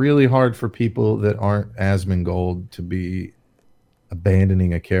be really hard for people that aren't Asmongold to be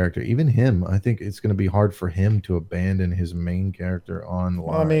abandoning a character. Even him, I think it's going to be hard for him to abandon his main character online.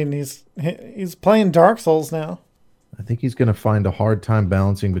 Well, I mean, he's playing Dark Souls now. I think he's going to find a hard time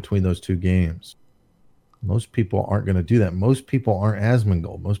balancing between those two games. Most people aren't going to do that. Most people aren't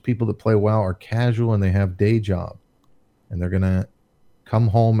Asmongold. Most people that play WoW are casual and they have day job. And they're going to come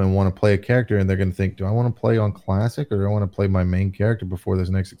home and want to play a character, and they're going to think, do I want to play on Classic, or do I want to play my main character before this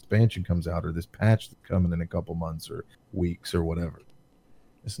next expansion comes out, or this patch that's coming in a couple months or weeks or whatever?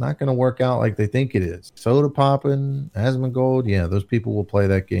 It's not going to work out like they think it is. Soda popping, Asmongold, yeah, those people will play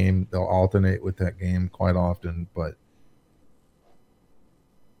that game. They'll alternate with that game quite often, but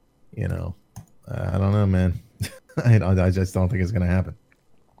you know, I don't know, man. I just don't think it's going to happen.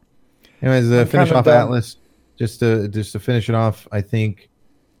 Anyways, finish off Atlas. Just to finish it off, I think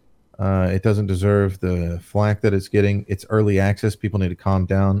it doesn't deserve the flack that it's getting. It's early access. People need to calm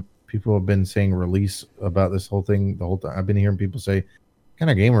down. People have been saying release about this whole thing the whole time. I've been hearing people say, what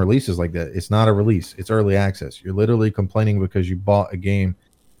kind of game releases like that? It's not a release. It's early access. You're literally complaining because you bought a game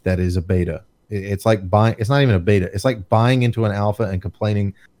that is a beta. It's like buying. It's not even a beta. It's like buying into an alpha and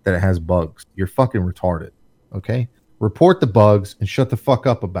complaining that it has bugs. You're fucking retarded. Okay? Report the bugs and shut the fuck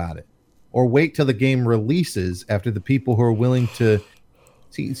up about it. Or wait till the game releases after the people who are willing to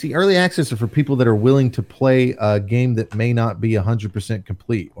see early access are for people that are willing to play a game that may not be 100%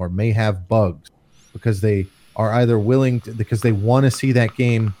 complete or may have bugs, because they are either willing to, because they want to see that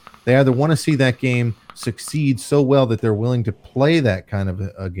game. They either want to see that game succeed so well that they're willing to play that kind of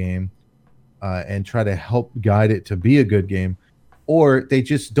a game and try to help guide it to be a good game, or they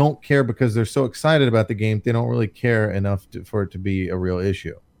just don't care because they're so excited about the game. They don't really care enough for it to be a real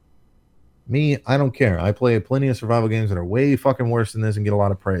issue. Me, I don't care. I play plenty of survival games that are way fucking worse than this and get a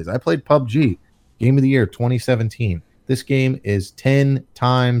lot of praise. I played PUBG, Game of the Year 2017. This game is 10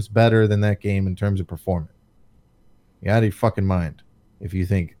 times better than that game in terms of performance. You're out of your fucking mind if you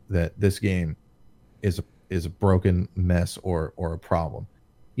think that this game is a broken mess or a problem.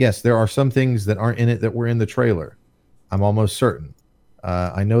 Yes, there are some things that aren't in it that were in the trailer. I'm almost certain.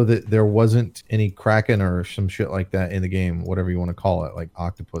 I know that there wasn't any Kraken or some shit like that in the game, whatever you want to call it, like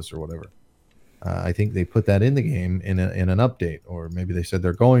octopus or whatever. I think they put that in the game in an update, or maybe they said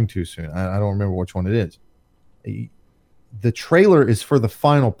they're going to soon. I don't remember which one it is. The trailer is for the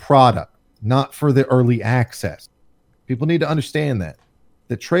final product, not for the early access. People need to understand that.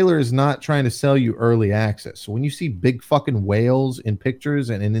 The trailer is not trying to sell you early access. So when you see big fucking whales in pictures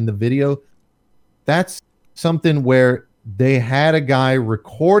and in the video, that's something where they had a guy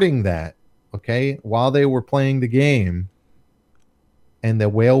recording that, okay, while they were playing the game. And the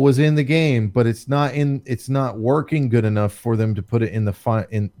whale was in the game, but it's not working good enough for them to put it in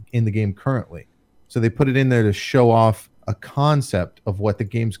the game currently. So they put it in there to show off a concept of what the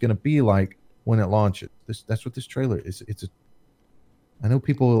game's going to be like when it launches. That's what this trailer is. I know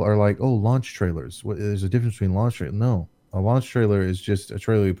people are like, oh, launch trailers. There's a difference between launch trailers. No, a launch trailer is just a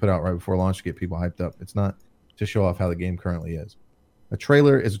trailer you put out right before launch to get people hyped up. It's not to show off how the game currently is. A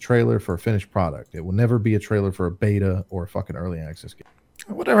trailer is a trailer for a finished product. It will never be a trailer for a beta or a fucking early access game.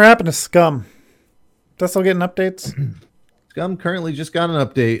 Whatever happened to Scum? That's still getting updates? Scum currently just got an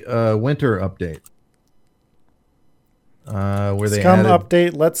update, winter update. Where they Scum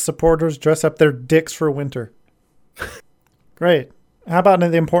update lets supporters dress up their dicks for winter. Great. How about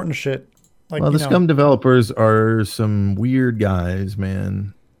the important shit? Like, well, the Scum developers are some weird guys,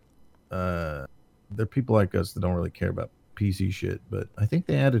 man. They're people like us that don't really care about PC shit, but I think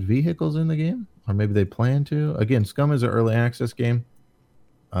they added vehicles in the game, or maybe they plan to. Again, Scum is an early access game.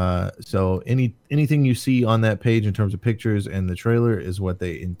 So anything you see on that page in terms of pictures and the trailer is what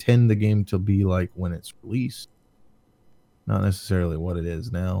they intend the game to be like when it's released. Not necessarily what it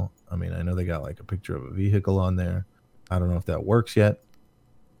is now. I mean, I know they got like a picture of a vehicle on there. I don't know if that works yet.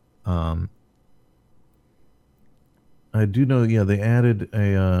 I do know, yeah, they added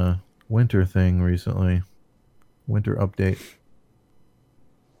a winter thing recently. Winter update.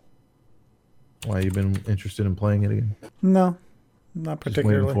 Why, you been interested in playing it again? No, not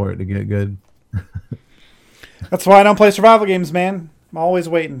particularly. Just waiting for it to get good. That's why I don't play survival games, man. I'm always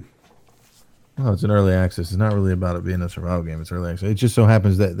waiting. Well, it's an early access. It's not really about it being a survival game. It's early access. It just so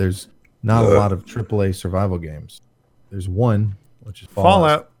happens that there's not a lot of AAA survival games. There's one, which is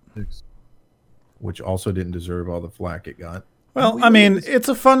Fallout. 6, which also didn't deserve all the flack it got. Well, I mean, it's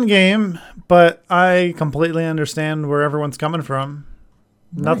a fun game, but I completely understand where everyone's coming from.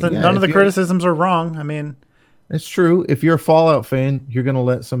 None of the criticisms are wrong. I mean, it's true. If you're a Fallout fan, you're going to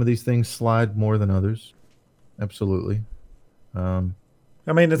let some of these things slide more than others. Absolutely. I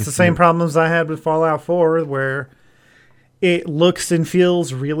mean, it's the same problems I had with Fallout 4, where it looks and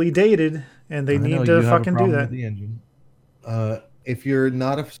feels really dated, and they need to fucking do that. The engine. If you're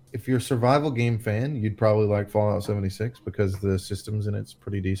a survival game fan, you'd probably like Fallout 76 because the systems in it's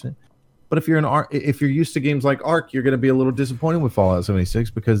pretty decent. But if you're used to games like Ark, you're going to be a little disappointed with Fallout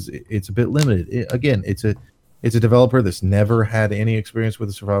 76 because it's a bit limited. It's a developer that's never had any experience with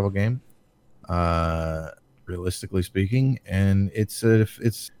a survival game, realistically speaking, and it's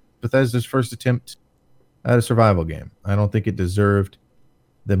Bethesda's first attempt at a survival game. I don't think it deserved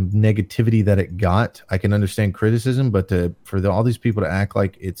the negativity that it got. I can understand criticism, but all these people to act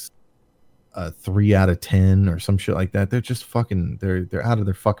like it's a 3 out of 10 or some shit like that, they're just fucking they're out of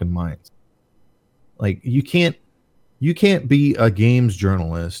their fucking minds. Like you can't be a games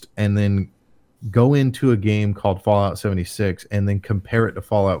journalist and then go into a game called Fallout 76 and then compare it to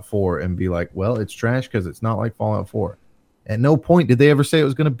Fallout 4 and be like, well, it's trash because it's not like Fallout 4. At no point did they ever say it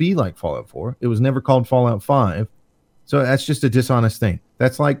was going to be like Fallout 4. It was never called Fallout 5. So that's just a dishonest thing.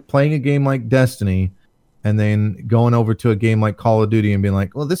 That's like playing a game like Destiny and then going over to a game like Call of Duty and being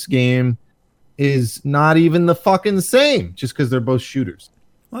like, well, this game is not even the fucking same just because they're both shooters.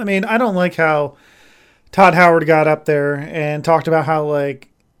 I mean, I don't like how Todd Howard got up there and talked about how, like,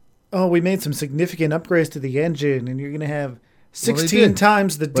 oh, we made some significant upgrades to the engine and you're going to have 16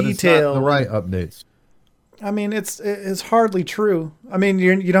 times the detail. It's not the right updates. I mean, it's hardly true. I mean,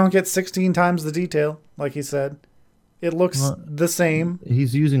 you don't get 16 times the detail, like he said. It looks the same.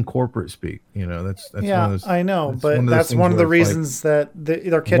 He's using corporate speak. You know, that's yeah, one of those, I know, but that's one of the reasons that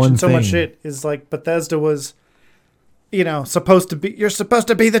they're catching so much shit is like Bethesda was, supposed to be. You're supposed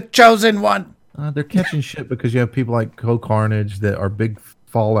to be the chosen one. They're catching shit because you have people like Carnage that are big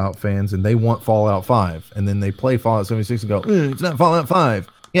Fallout fans and they want Fallout 5, and then they play Fallout 76 and go, it's not Fallout 5.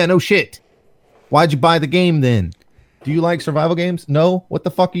 Yeah, no shit. Why'd you buy the game then? Do you like survival games? No. What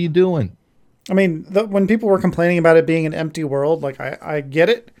the fuck are you doing? I mean, when people were complaining about it being an empty world, like I get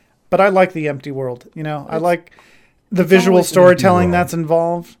it, but I like the empty world. I like the visual storytelling that's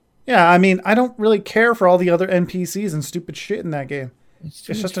involved. Yeah, I mean, I don't really care for all the other NPCs and stupid shit in that game. It's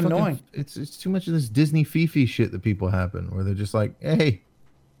just annoying. It's too much of this Disney Fifi shit that people happen where they're just like, hey,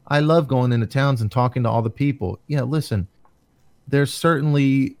 I love going into towns and talking to all the people. Yeah, listen, there's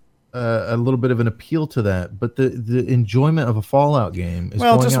certainly a little bit of an appeal to that, but the enjoyment of a Fallout game is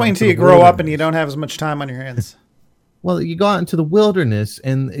just wait until you grow up and you don't have as much time on your hands. Well, you go out into the wilderness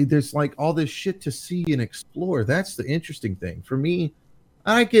and there's like all this shit to see and explore. That's the interesting thing. For me,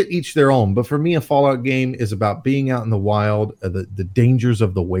 I get each their own, but for me, a Fallout game is about being out in the wild. The dangers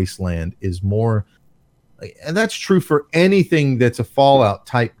of the wasteland is more, and that's true for anything that's a Fallout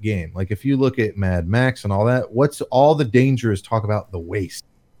type game. Like if you look at Mad Max and all that, what's all the danger is talk about the waste.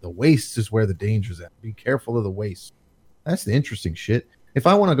 The waste is where the danger's at. Be careful of the waste. That's the interesting shit. If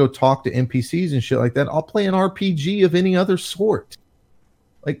I want to go talk to NPCs and shit like that, I'll play an RPG of any other sort.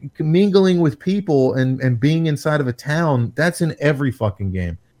 Like mingling with people and being inside of a town, that's in every fucking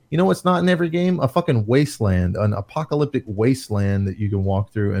game. You know what's not in every game? A fucking wasteland, an apocalyptic wasteland that you can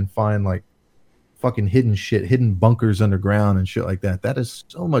walk through and find like fucking hidden shit, hidden bunkers underground and shit like that. That is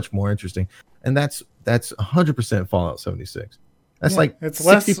so much more interesting. And that's 100% Fallout 76. That's like it's 60%.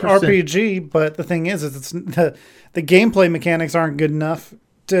 Less RPG, but the thing is it's the gameplay mechanics aren't good enough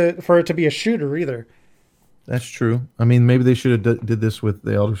for it to be a shooter either. That's true. I mean, maybe they should have did this with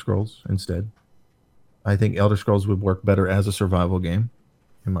the Elder Scrolls instead. I think Elder Scrolls would work better as a survival game,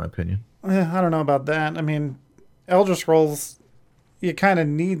 in my opinion. I don't know about that. I mean, Elder Scrolls, you kind of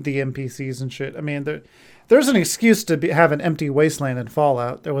need the NPCs and shit. I mean, there's an excuse to have an empty wasteland in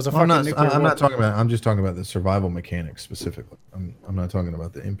Fallout. There was a fucking nuclear war. I'm not talking about. I'm just talking about the survival mechanics specifically. I'm not talking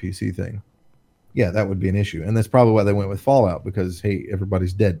about the NPC thing. Yeah, that would be an issue, and that's probably why they went with Fallout because hey,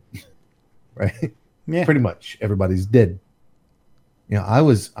 everybody's dead, right? Yeah, pretty much everybody's dead. I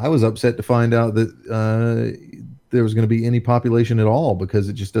was upset to find out that there was going to be any population at all because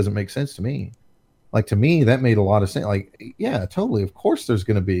it just doesn't make sense to me. Like to me, that made a lot of sense. Like, yeah, totally. Of course, there's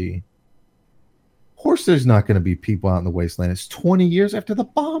going to be. Of course, there's not going to be people out in the wasteland. It's 20 years after the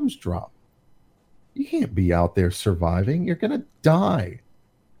bombs drop. You can't be out there surviving. You're going to die.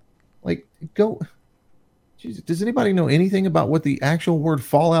 Like, go. Jesus, does anybody know anything about what the actual word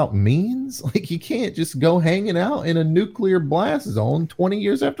Fallout means? Like, you can't just go hanging out in a nuclear blast zone 20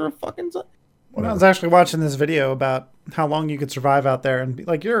 years after a fucking. When I was actually watching this video about how long you could survive out there, and be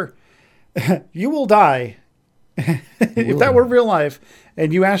like, you will die if that were real life,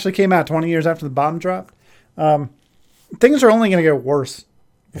 and you actually came out 20 years after the bomb dropped. Things are only going to get worse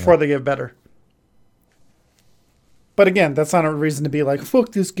before they get better. But again, that's not a reason to be like,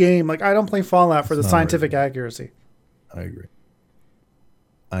 fuck this game. Like, I don't play Fallout for the scientific accuracy. I agree.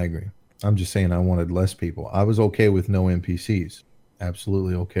 I'm just saying I wanted less people. I was okay with no NPCs.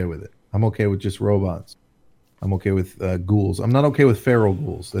 Absolutely okay with it. I'm okay with just robots. I'm okay with ghouls. I'm not okay with feral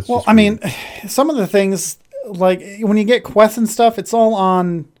ghouls. That's well, I mean, some of the things, like when you get quests and stuff, it's all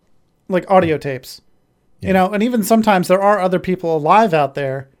on like audio tapes. Yeah. You know, and even sometimes there are other people alive out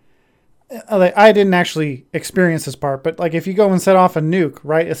there. Like, I didn't actually experience this part, but like if you go and set off a nuke,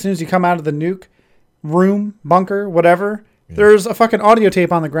 right? As soon as you come out of the nuke room, bunker, whatever, there's a fucking audio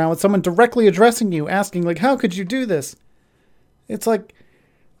tape on the ground with someone directly addressing you, asking like, how could you do this? It's like,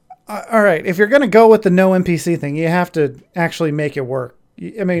 all right, if you're going to go with the no NPC thing, you have to actually make it work.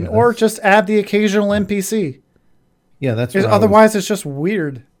 I mean, or just add the occasional NPC. Yeah, that's otherwise it's just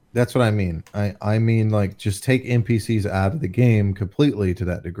weird. That's what I mean. I mean, like, just take NPCs out of the game completely to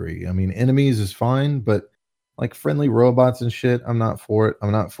that degree. I mean, enemies is fine, but like friendly robots and shit, I'm not for it.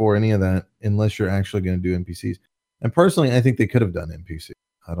 I'm not for any of that unless you're actually going to do NPCs. And personally, I think they could have done NPC.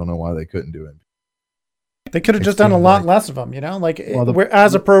 I don't know why they couldn't do it. They could have just done a lot less of them, you know, like we're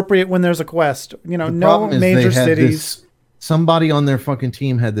as appropriate when there's a quest, you know, no major cities. Somebody on their fucking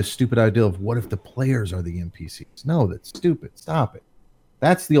team had this stupid idea of what if the players are the NPCs? No, that's stupid. Stop it.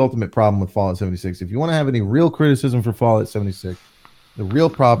 That's the ultimate problem with Fallout 76. If you want to have any real criticism for Fallout 76, the real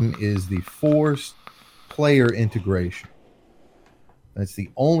problem is the forced player integration. That's the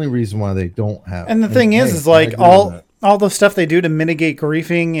only reason why they don't have. And the thing is like all the stuff they do to mitigate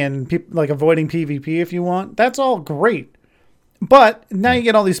griefing and like avoiding PvP if you want, that's all great. But now you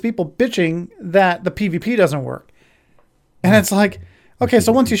get all these people bitching that the PvP doesn't work. And it's like, okay,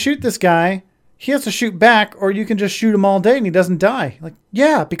 so once you shoot this guy, he has to shoot back, or you can just shoot him all day and he doesn't die. Like,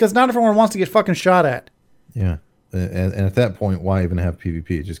 yeah, because not everyone wants to get fucking shot at. Yeah. And at that point, why even have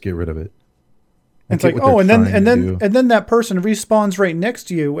PvP? Just get rid of it. It's like, oh, and then that person respawns right next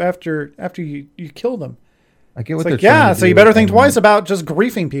to you after you kill them. I get what they're trying to do. So you better think twice about just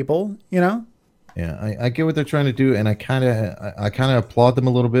griefing people, you know? Yeah, I get what they're trying to do, and I kind of applaud them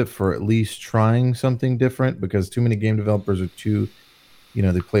a little bit for at least trying something different, because too many game developers are too, you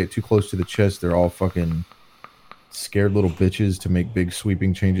know, they play it too close to the chest. They're all fucking scared little bitches to make big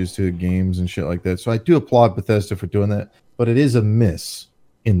sweeping changes to games and shit like that. So I do applaud Bethesda for doing that, but it is a miss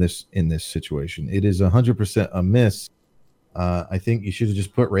in this situation. It is 100% a miss. I think you should have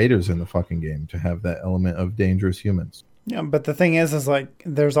just put raiders in the fucking game to have that element of dangerous humans. Yeah, but the thing is like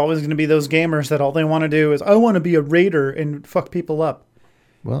there's always going to be those gamers that all they want to do is, I want to be a raider and fuck people up.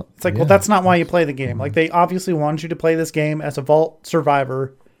 Well, it's like, well, that's not why you play the game. Like, they obviously want you to play this game as a vault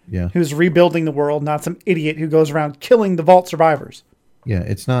survivor who's rebuilding the world, not some idiot who goes around killing the vault survivors. Yeah,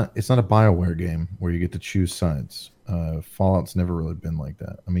 it's not a BioWare game where you get to choose sides. Fallout's never really been like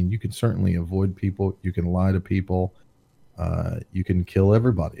that. I mean, you can certainly avoid people. You can lie to people. You can kill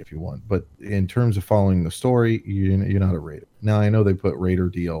everybody if you want. But in terms of following the story, you're not a raider. Now, I know they put Raider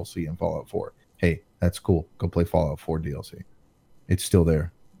DLC in Fallout 4. Hey, that's cool. Go play Fallout 4 DLC. It's still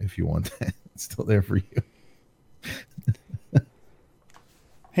there if you want that. It's still there for you.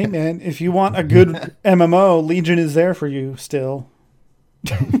 Hey, man, if you want a good MMO, Legion is there for you still.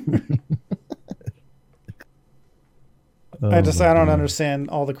 I don't understand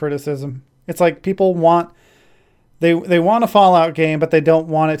all the criticism. It's like people want... They want a Fallout game, but they don't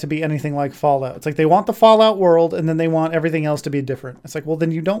want it to be anything like Fallout. It's like they want the Fallout world, and then they want everything else to be different. It's like, well,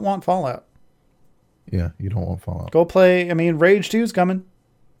 then you don't want Fallout. Yeah, you don't want Fallout. Go play. I mean, Rage 2's coming.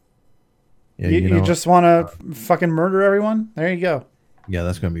 Yeah, you just want to fucking murder everyone? There you go. Yeah,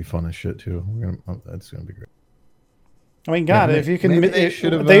 that's going to be fun as shit, too. That's going to be great. I mean, God, if you can...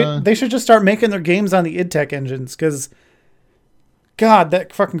 They should just start making their games on the id Tech engines, because... God,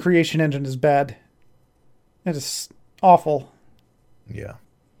 that fucking creation engine is bad. It is awful. Yeah.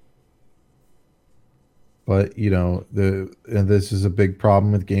 But, you know, this is a big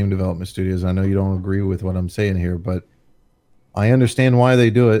problem with game development studios. I know you don't agree with what I'm saying here, but I understand why they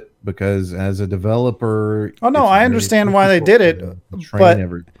do it, because as a developer... Oh, no, I understand why they did it. Train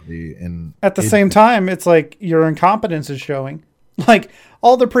everybody. And at the same time, it's like your incompetence is showing. Like,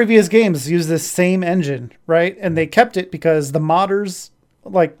 all the previous games use this same engine, right? And they kept it because the modders,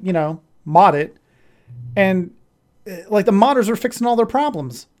 like, you know, mod it. And, like, the modders were fixing all their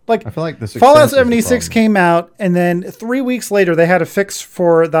problems. Like, I feel like the Fallout 76 came out, and then 3 weeks later, they had a fix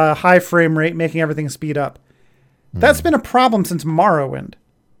for the high frame rate, making everything speed up. That's been a problem since Morrowind.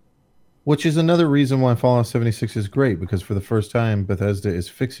 Which is another reason why Fallout 76 is great, because for the first time, Bethesda is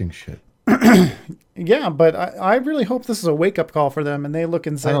fixing shit. Yeah, but I really hope this is a wake-up call for them, and they look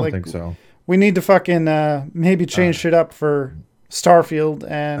and say, I don't like, think so. we need to fucking maybe change shit up for Starfield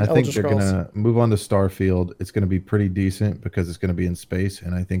and I think Elder they're Scrolls. going to move on to Starfield. It's going to be pretty decent because it's going to be in space,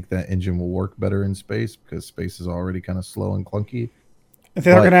 and I think that engine will work better in space because space is already kind of slow and clunky. If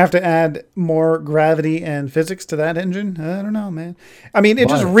they're going to have to add more gravity and physics to that engine, I don't know, man. I mean, it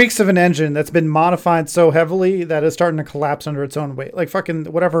just reeks of an engine that's been modified so heavily that it's starting to collapse under its own weight. Like fucking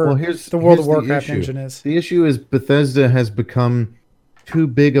whatever the World of Warcraft engine is. The issue is Bethesda has become too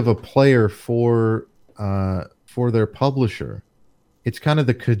big of a player for their publisher. It's kind of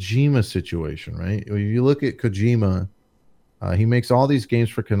the Kojima situation, right? When you look at Kojima, he makes all these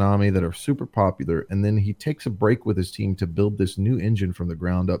games for Konami that are super popular, and then he takes a break with his team to build this new engine from the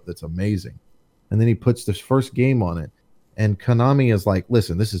ground up that's amazing. And then he puts this first game on it, and Konami is like,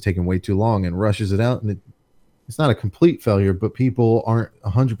 listen, this is taking way too long, and rushes it out, and it's not a complete failure, but people aren't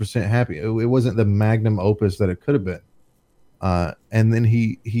 100% happy. It wasn't the magnum opus that it could have been. And then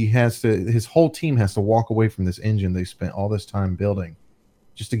his whole team has to walk away from this engine they spent all this time building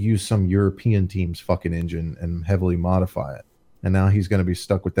just to use some European team's fucking engine and heavily modify it. And now he's going to be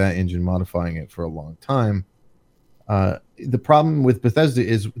stuck with that engine, modifying it for a long time. The problem with Bethesda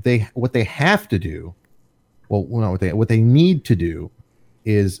is what they have to do. Well, not what they need to do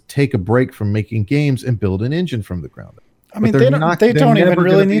is take a break from making games and build an engine from the ground up. I mean, they don't even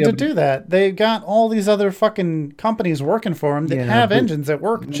really need to do that. They got all these other fucking companies working for them that have engines that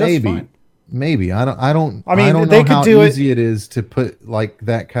work just fine. Maybe I don't they know could how do easy it is to put like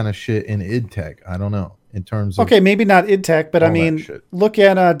that kind of shit in id Tech. I don't know in terms of maybe not id Tech, but I mean, look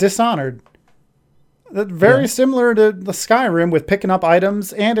at Dishonored. That's very similar to the Skyrim with picking up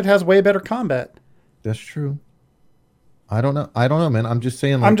items, and it has way better combat. That's true. I don't know, man. I'm just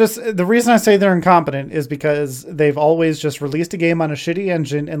saying. The reason I say they're incompetent is because they've always just released a game on a shitty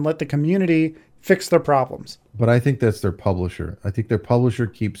engine and let the community fix their problems. But I think that's their publisher. I think their publisher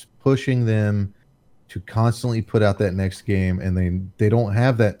keeps pushing them to constantly put out that next game, and they don't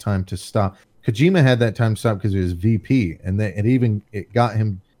have that time to stop. Kojima had that time to stop because he was VP, and it got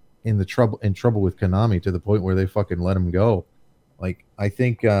him in trouble with Konami to the point where they fucking let him go. Like I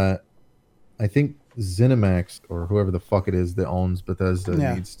think ZeniMax or whoever the fuck it is that owns Bethesda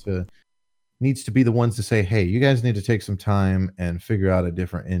needs to be the ones to say, hey, you guys need to take some time and figure out a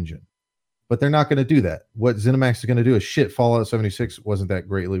different engine. But they're not going to do that. What ZeniMax is going to do is shit. Fallout 76 wasn't that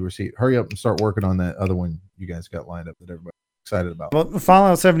greatly received. Hurry up and start working on that other one you guys got lined up that everybody's excited about. Well,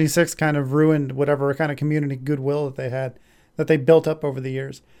 Fallout 76 kind of ruined whatever kind of community goodwill that they had, that they built up over the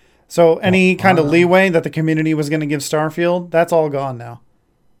years. So any kind of leeway that the community was going to give Starfield, that's all gone now.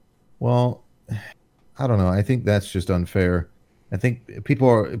 Well, I don't know. I think that's just unfair. I think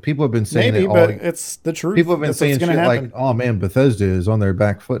people have been saying but it's the truth. People have been saying shit like, "Oh man, Bethesda is on their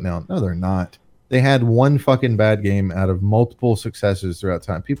back foot now." No, they're not. They had one fucking bad game out of multiple successes throughout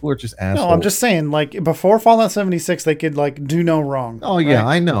time. People are just assholes. No, I'm just saying, like before Fallout 76, they could like do no wrong. Oh yeah,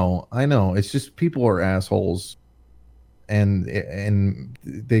 right? I know. It's just people are assholes, and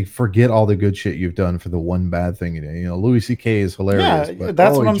they forget all the good shit you've done for the one bad thing you do. You know, Louis C.K. is hilarious. Yeah, but,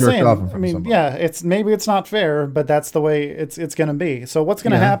 that's what I'm saying. I mean, somebody. Yeah, it's not fair, but that's the way it's going to be. So what's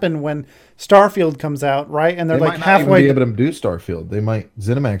going to happen when Starfield comes out, right? And they're like halfway. They might not even be able to do Starfield.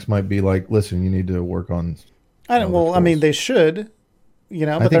 ZeniMax might be like, listen, you need to work on. I mean, they should,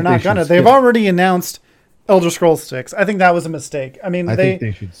 but they're not gonna. They've already announced Elder Scrolls 6. I think that was a mistake. I mean, I think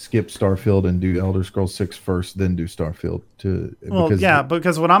they should skip Starfield and do Elder Scrolls 6 first, then do Starfield.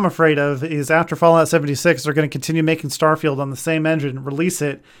 Because what I'm afraid of is after Fallout 76, they're going to continue making Starfield on the same engine, release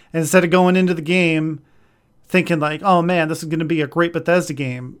it, and instead of going into the game thinking like, oh man, this is going to be a great Bethesda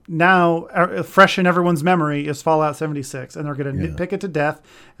game, now fresh in everyone's memory is Fallout 76, and they're going to nitpick it to death.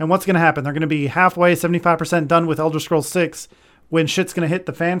 And what's going to happen? They're going to be halfway, 75% done with Elder Scrolls 6 when shit's going to hit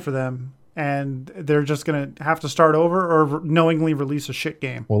the fan for them. And they're just going to have to start over or knowingly release a shit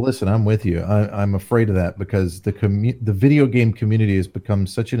game. Well, listen, I'm with you. I'm afraid of that because the video game community has become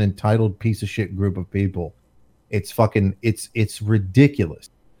such an entitled piece of shit group of people. It's ridiculous.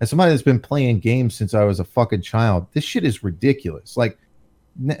 As somebody that's been playing games since I was a fucking child, this shit is ridiculous. Like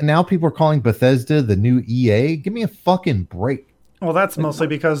now people are calling Bethesda the new EA. Give me a fucking break. Well, that's mostly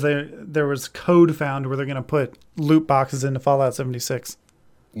because there was code found where they're going to put loot boxes into Fallout 76.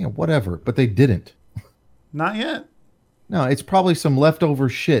 Whatever, but they didn't. Not yet. No, it's probably some leftover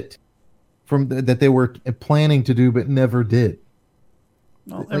shit from that they were planning to do but never did.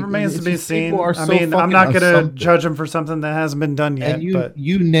 Well, it Like, remains to it's be just people seen. are I so mean, I'm fucking not going to assumptive. judge him for something that hasn't been done yet. And But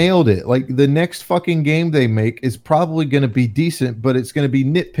you nailed it. Like the next fucking game they make is probably going to be decent, but it's going to be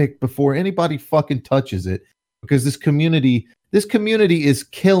nitpicked before anybody fucking touches it because this community is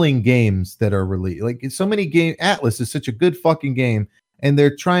killing games that are released. Like so many game Atlas is such a good fucking game, and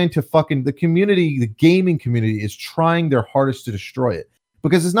they're trying to fucking the gaming community is trying their hardest to destroy it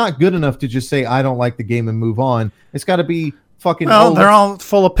because it's not good enough to just say I don't like the game and move on. It's got to be fucking. well, they're all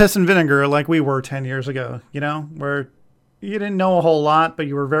full of piss and vinegar like we were 10 years ago, where you didn't know a whole lot, but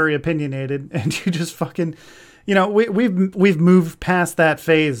you were very opinionated and you just fucking, we've moved past that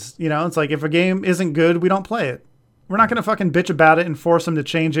phase. It's like if a game isn't good, we don't play it. We're not going to fucking bitch about it and force them to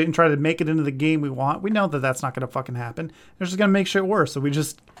change it and try to make it into the game we want. We know that that's not going to fucking happen. They're just going to make shit worse. So we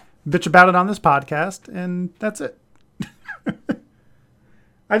just bitch about it on this podcast and that's it.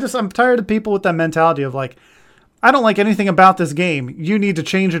 I'm tired of people with that mentality of like, I don't like anything about this game. You need to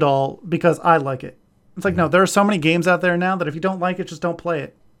change it all because I like it. It's like, no, there are so many games out there now that if you don't like it, just don't play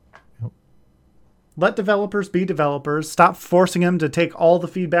it. Yep. Let developers be developers. Stop forcing them to take all the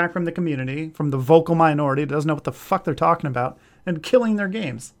feedback from the community, from the vocal minority that doesn't know what the fuck they're talking about, and killing their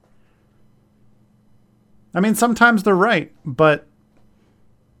games. I mean, sometimes they're right, but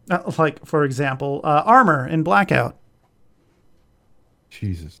like, for example, Armor in Blackout.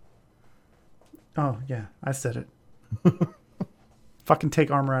 Jesus. Oh, yeah, I said it. Fucking take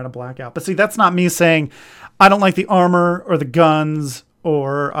Armor out of Blackout. But see, that's not me saying I don't like the armor or the guns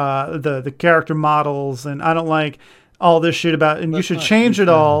or the character models, and I don't like all this shit about, and you should change it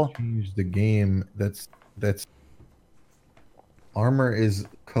all. Change the game. That's Armor is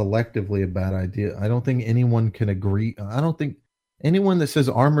collectively a bad idea. I don't think anyone can agree. I don't think anyone that says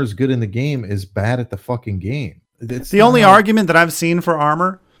Armor is good in the game is bad at the fucking game. It's the only argument that I've seen for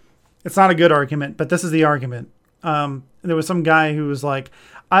Armor, it's not a good argument, but this is the argument. There was some guy who was like,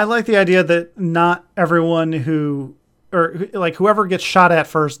 I like the idea that not everyone whoever gets shot at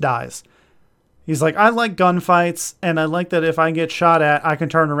first dies. He's like, I like gunfights, and I like that if I get shot at, I can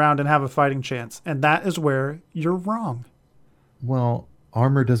turn around and have a fighting chance. And that is where you're wrong. Well,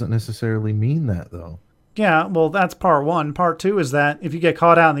 Armor doesn't necessarily mean that, though. Yeah, well, that's part one. Part two is that if you get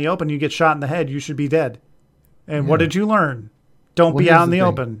caught out in the open, you get shot in the head, you should be dead. And what did you learn? Don't be out in the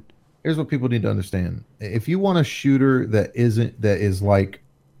open. Here's what people need to understand. If you want a shooter that is like,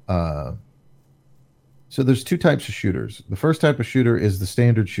 so there's two types of shooters. The first type of shooter is the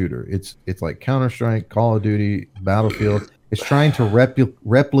standard shooter. It's like Counter-Strike, Call of Duty, Battlefield. It's trying to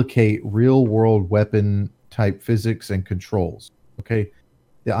replicate real world weapon type physics and controls. Okay.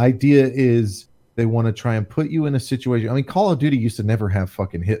 The idea is they want to try and put you in a situation. I mean, Call of Duty used to never have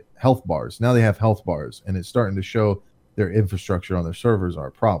fucking health bars. Now they have health bars, and it's starting to show their infrastructure on their servers are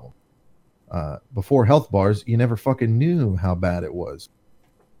a problem. Before health bars, you never fucking knew how bad it was.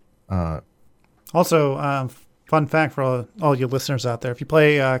 Also, fun fact for all you listeners out there, if you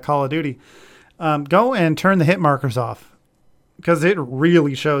play Call of Duty, go and turn the hit markers off because it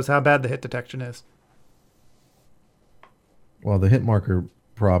really shows how bad the hit detection is. Well, the hit marker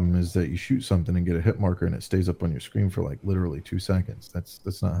problem is that you shoot something and get a hit marker and it stays up on your screen for like literally 2 seconds.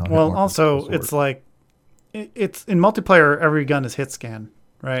 That's not how. Well, also it's like it's in multiplayer. Every gun is hit scan,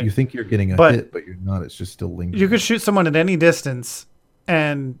 right? You think you're getting a hit, but you're not. It's just still lingering. You could shoot someone at any distance,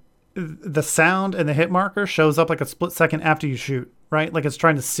 and the sound and the hit marker shows up like a split second after you shoot, right? Like it's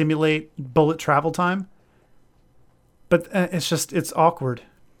trying to simulate bullet travel time. But it's awkward.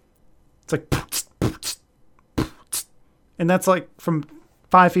 It's like, and that's like from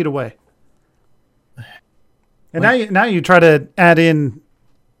 5 feet away. And now you try to add in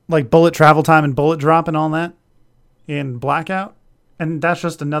like bullet travel time and bullet drop and all that in Blackout, and that's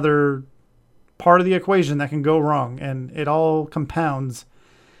just another part of the equation that can go wrong, and it all compounds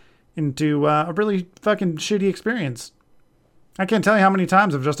into a really fucking shitty experience. I can't tell you how many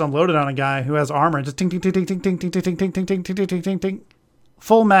times I've just unloaded on a guy who has armor and just ting ting ting ting ting ting ting ting ting ting ting ting ting ting ting ting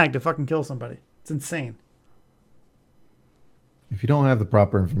full mag to fucking kill somebody. It's insane. If you don't have the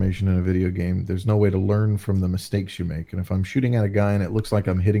proper information in a video game, there's no way to learn from the mistakes you make. And if I'm shooting at a guy and it looks like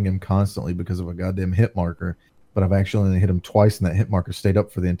I'm hitting him constantly because of a goddamn hit marker, but I've actually only hit him twice and that hit marker stayed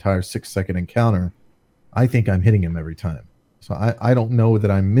up for the entire 6-second encounter, I think I'm hitting him every time. So I don't know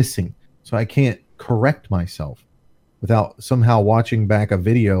that I'm missing. So I can't correct myself without somehow watching back a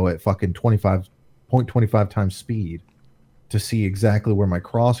video at fucking 0.25 times speed to see exactly where my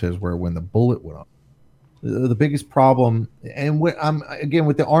crosshairs were when the bullet went off. The biggest problem, and I'm again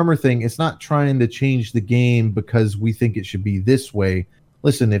with the armor thing, it's not trying to change the game because we think it should be this way.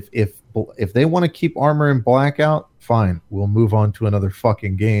 Listen, if they want to keep armor in Blackout, fine. We'll move on to another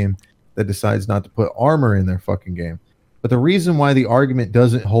fucking game that decides not to put armor in their fucking game. But the reason why the argument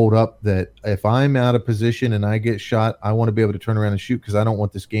doesn't hold up that if I'm out of position and I get shot, I want to be able to turn around and shoot because I don't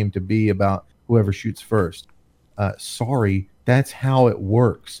want this game to be about whoever shoots first. Sorry, that's how it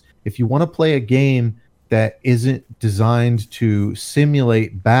works. If you want to play a game that isn't designed to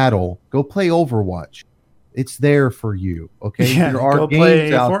simulate battle, go play Overwatch. It's there for you, okay? Yeah, there are go games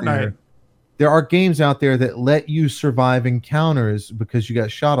play out Fortnite. there. There are games out there that let you survive encounters because you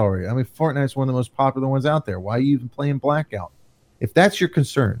got shot already. I mean, Fortnite's one of the most popular ones out there. Why are you even playing Blackout? If that's your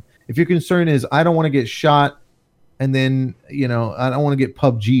concern, if your concern is I don't want to get shot and then, I don't want to get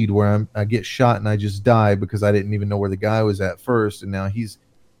PUBG'd where I get shot and I just die because I didn't even know where the guy was at first. And now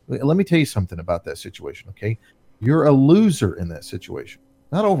let me tell you something about that situation, okay? You're a loser in that situation.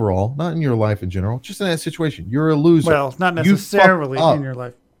 Not overall, not in your life in general, just in that situation. You're a loser. Well, not necessarily in your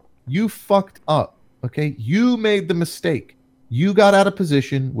life. You fucked up, okay? You made the mistake. You got out of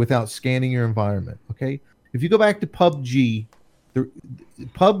position without scanning your environment, okay? If you go back to PUBG,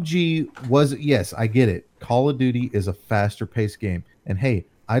 PUBG was, yes, I get it. Call of Duty is a faster paced game. And hey,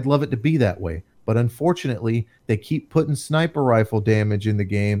 I'd love it to be that way. But unfortunately, they keep putting sniper rifle damage in the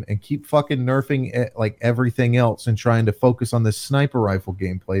game and keep fucking nerfing like everything else and trying to focus on this sniper rifle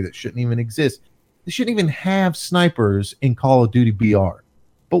gameplay that shouldn't even exist. They shouldn't even have snipers in Call of Duty BR.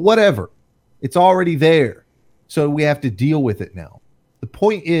 But whatever, it's already there. So we have to deal with it now. The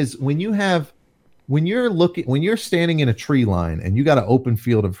point is when you're standing in a tree line and you got an open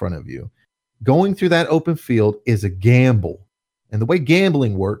field in front of you, going through that open field is a gamble. And the way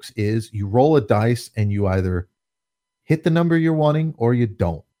gambling works is you roll a dice and you either hit the number you're wanting or you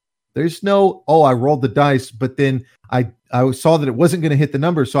don't. There's no, I rolled the dice, but then I saw that it wasn't going to hit the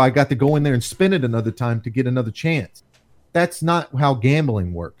number, so I got to go in there and spin it another time to get another chance. That's not how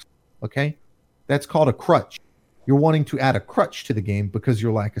gambling works, okay? That's called a crutch. You're wanting to add a crutch to the game because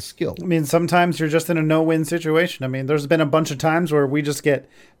you lack a skill. I mean, sometimes you're just in a no-win situation. I mean, there's been a bunch of times where we just get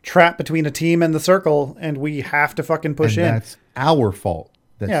trapped between a team and the circle, and we have to fucking push in. That's our fault.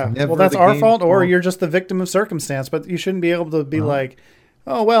 That's our fault, or you're just the victim of circumstance. But you shouldn't be able to be like,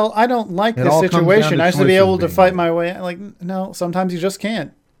 oh, well, I don't like this situation. I should be able to fight my way. Like, no, sometimes you just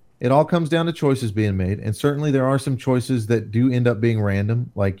can't. It all comes down to choices being made. And certainly there are some choices that do end up being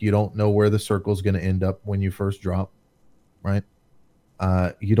random. Like you don't know where the circle is going to end up when you first drop, right?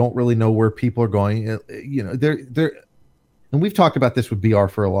 You don't really know where people are going. And we've talked about this with BR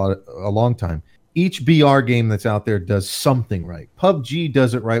for a long time. Each BR game that's out there does something right. PUBG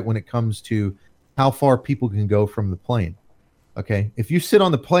does it right when it comes to how far people can go from the plane. Okay? If you sit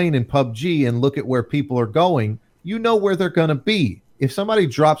on the plane in PUBG and look at where people are going, you know where they're going to be. If somebody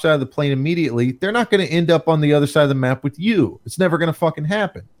drops out of the plane immediately, they're not going to end up on the other side of the map with you. It's never going to fucking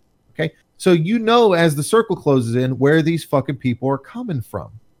happen. Okay? So you know as the circle closes in where these fucking people are coming from.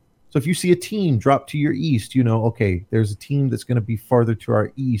 So if you see a team drop to your east, you know, okay, there's a team that's going to be farther to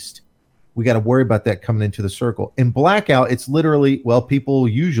our east. We got to worry about that coming into the circle. In Blackout, it's literally, well, people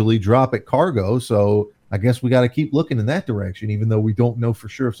usually drop at cargo, so I guess we got to keep looking in that direction, even though we don't know for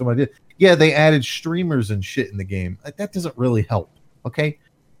sure if somebody did. Yeah, they added streamers and shit in the game. That doesn't really help. Okay,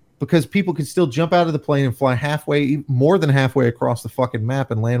 because people can still jump out of the plane and fly more than halfway across the fucking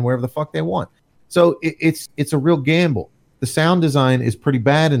map and land wherever the fuck they want. So it's a real gamble. The sound design is pretty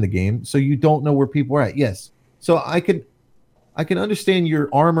bad in the game, so you don't know where people are at. Yes, so I can understand your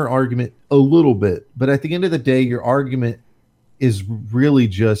armor argument a little bit, but at the end of the day, your argument is really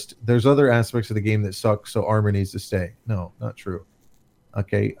just there's other aspects of the game that suck, so armor needs to stay. No, not true.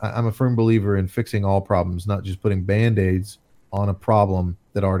 Okay, I'm a firm believer in fixing all problems, not just putting band-aids on a problem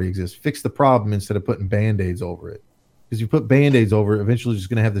that already exists. Fix the problem instead of putting band-aids over it. Because you put band-aids over it, eventually you're just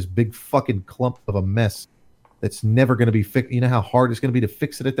going to have this big fucking clump of a mess that's never going to be fixed. You know how hard it's going to be to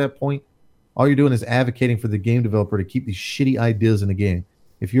fix it at that point? All you're doing is advocating for the game developer to keep these shitty ideas in the game.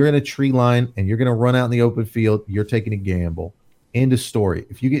 If you're in a tree line and you're going to run out in the open field, you're taking a gamble. End of story.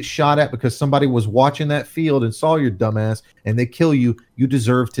 If you get shot at because somebody was watching that field and saw your dumbass and they kill you, you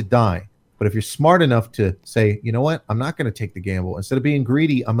deserve to die. But if you're smart enough to say, you know what, I'm not going to take the gamble. Instead of being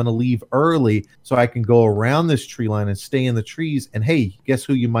greedy, I'm going to leave early so I can go around this tree line and stay in the trees. And hey, guess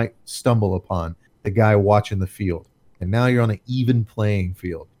who you might stumble upon? The guy watching the field. And now you're on an even playing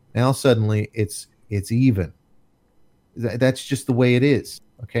field. Now suddenly it's even. That's just the way it is.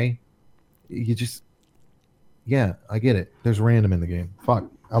 Okay? Yeah, I get it. There's random in the game. Fuck.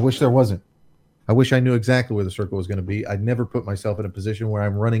 I wish there wasn't. I wish I knew exactly where the circle was going to be. I'd never put myself in a position where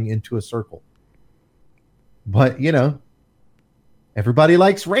I'm running into a circle. But, everybody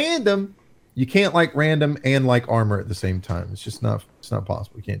likes random. You can't like random and like armor at the same time. It's just not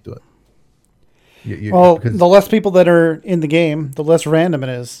possible. You can't do it. The less people that are in the game, the less random it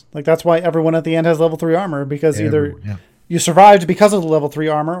is. Like, that's why everyone at the end has level 3 armor, because You survived because of the level 3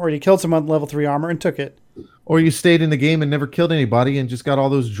 armor, or you killed someone with level 3 armor and took it. Or you stayed in the game and never killed anybody and just got all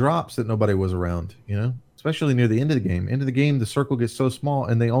those drops that nobody was around, you know? Especially near the end of the game. End of the game, the circle gets so small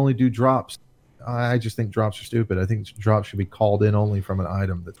and they only do drops. I just think drops are stupid. I think drops should be called in only from an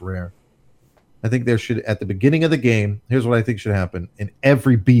item that's rare. I think there should, at the beginning of the game, here's what I think should happen in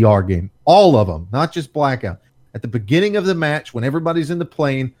every BR game. All of them, not just Blackout. At the beginning of the match, when everybody's in the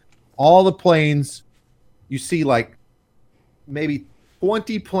plane, all the planes, you see like maybe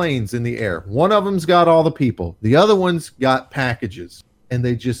 20 planes in the air. One of them's got all the people. The other one's got packages. And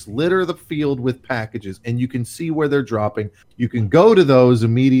they just litter the field with packages. And you can see where they're dropping. You can go to those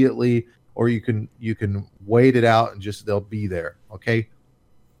immediately, or you can wait it out and just they'll be there. Okay.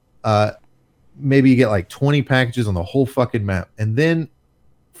 Maybe you get like 20 packages on the whole fucking map. And then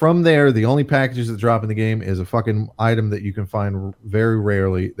from there, the only packages that drop in the game is a fucking item that you can find very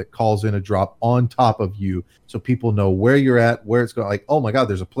rarely that calls in a drop on top of you. So people know where you're at, where it's going. Like, oh my God,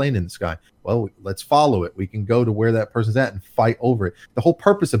 there's a plane in the sky. Well, let's follow it. We can go to where that person's at and fight over it. The whole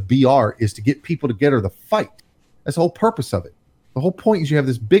purpose of BR is to get people together to fight. That's the whole purpose of it. The whole point is you have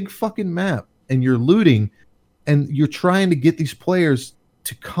this big fucking map and you're looting and you're trying to get these players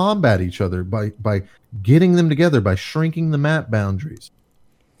to combat each other by getting them together, by shrinking the map boundaries.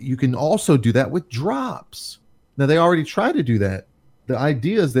 You can also do that with drops. Now, they already try to do that. The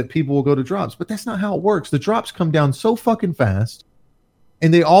idea is that people will go to drops, but that's not how it works. The drops come down so fucking fast,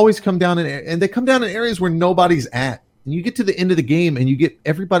 and they always come down and they come down in areas where nobody's at. And you get to the end of the game, and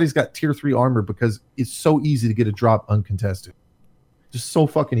everybody's got tier 3 armor because it's so easy to get a drop uncontested. Just so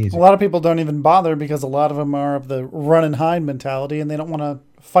fucking easy. A lot of people don't even bother because a lot of them are of the run and hide mentality, and they don't want to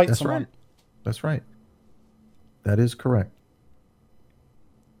fight someone. Right. That's right. That is correct.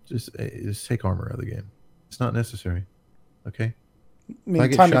 Just take armor out of the game. It's not necessary. Okay? I mean,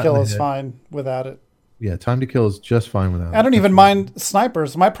 time to kill is fine without it. Yeah, time to kill is just fine without it. I don't even mind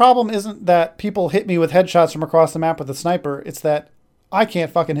snipers. My problem isn't that people hit me with headshots from across the map with a sniper. It's that I can't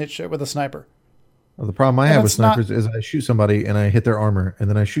fucking hit shit with a sniper. Well, the problem I have with snipers is I shoot somebody and I hit their armor, and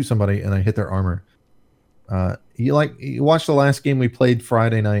then I shoot somebody and I hit their armor. You watched the last game we played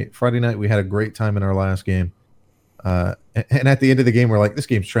Friday night. Friday night we had a great time in our last game. And at the end of the game, we're like, this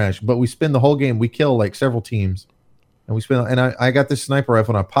game's trash. But we spend the whole game, we kill like several teams. And I got this sniper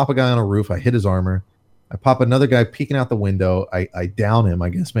rifle, and I pop a guy on a roof, I hit his armor. I pop another guy peeking out the window, I down him, I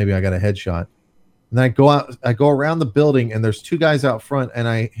guess maybe I got a headshot. And then I go around the building, and there's 2 guys out front, and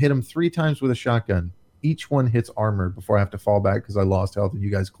I hit them 3 times with a shotgun. Each one hits armor before I have to fall back because I lost health, and you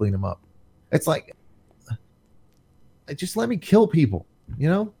guys clean them up. It's like, just let me kill people, you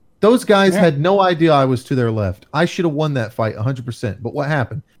know? Those guys had no idea I was to their left. I should have won that fight 100%. But what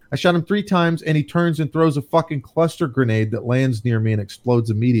happened? I shot him 3 times, and he turns and throws a fucking cluster grenade that lands near me and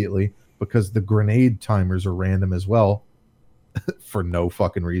explodes immediately because the grenade timers are random as well for no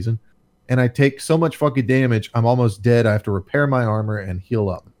fucking reason. And I take so much fucking damage, I'm almost dead. I have to repair my armor and heal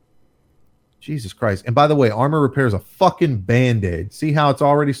up. Jesus Christ. And by the way, armor repair is a fucking Band-Aid. See how it's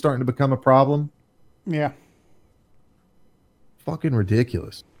already starting to become a problem? Yeah. Fucking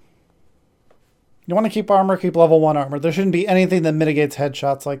ridiculous. You want to keep armor, keep level 1 armor. There shouldn't be anything that mitigates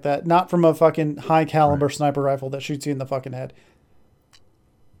headshots like that. Not from a fucking high caliber sniper rifle that shoots you in the fucking head.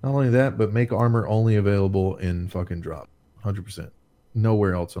 Not only that, but make armor only available in fucking drop. 100%.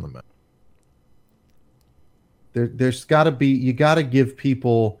 Nowhere else on the map. There's got to be, you got to give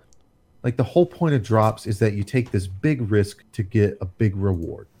people, like the whole point of drops is that you take this big risk to get a big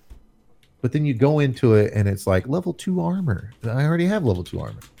reward. But then you go into it and it's like level 2 armor. I already have level 2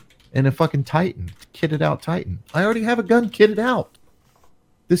 armor. And a fucking Titan, kitted out Titan. I already have a gun kitted out.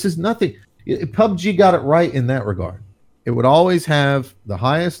 This is nothing. PUBG got it right in that regard. It would always have the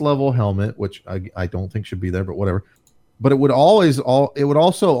highest level helmet, which I don't think should be there, but whatever. But it would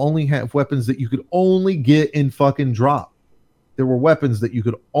also only have weapons that you could only get in fucking drop. There were weapons that you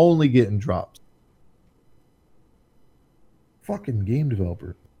could only get in drops. Fucking game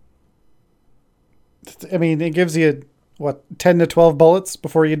developer. I mean, it gives you, 10 to 12 bullets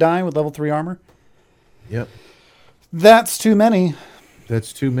before you die with level 3 armor? Yep. That's too many.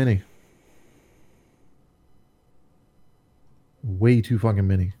 That's too many. Way too fucking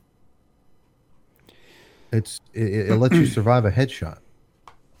many. It lets you survive a headshot.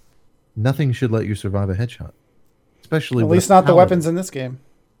 Nothing should let you survive a headshot. Especially at least not the weapons in this game.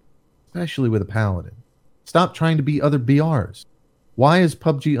 Especially with a paladin. Stop trying to be other BRs. Why is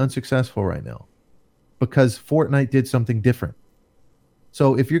PUBG unsuccessful right now? Because Fortnite did something different.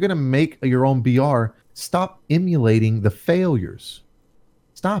 So if you're going to make your own BR, stop emulating the failures.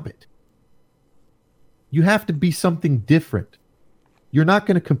 Stop it. You have to be something different. You're not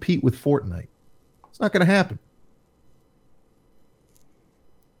going to compete with Fortnite. It's not going to happen.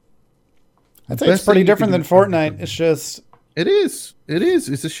 I'd say it's pretty different than Fortnite. It's just... It is.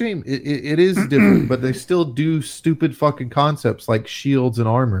 It's a shame. It is different, but they still do stupid fucking concepts like shields and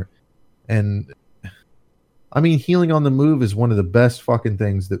armor. And I mean, healing on the move is one of the best fucking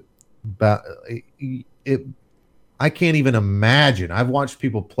things that I can't even imagine. I've watched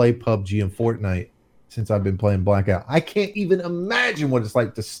people play PUBG and Fortnite since I've been playing Blackout. I can't even imagine what it's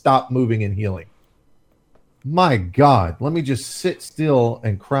like to stop moving and healing. My God, let me just sit still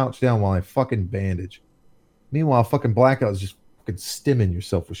and crouch down while I fucking bandage. Meanwhile, fucking Blackout is just fucking stimming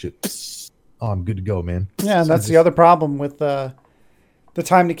yourself with shit. Oh, I'm good to go, man. Yeah, and that's the other problem with the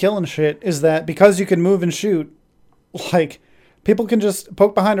time to kill and shit is that because you can move and shoot, like, people can just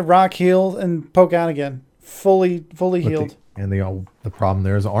poke behind a rock, heal, and poke out again. Fully healed. The problem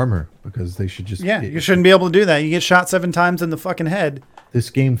there is armor, because they should just... Yeah, you shouldn't be able to do that. You get shot 7 times in the fucking head. This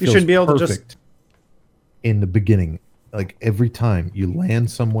game feels shouldn't be able perfect to just... in the beginning. Like, every time you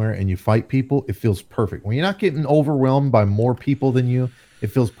land somewhere and you fight people, it feels perfect. When you're not getting overwhelmed by more people than you, it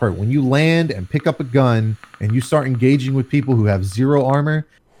feels perfect. When you land and pick up a gun and you start engaging with people who have 0 armor,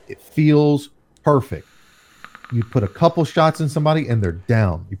 it feels perfect. You put a couple shots in somebody and they're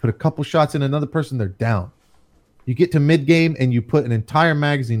down. You put a couple shots in another person, they're down. You get to mid-game and you put an entire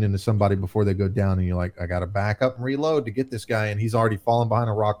magazine into somebody before they go down, and you're like, I got to back up and reload to get this guy, and he's already fallen behind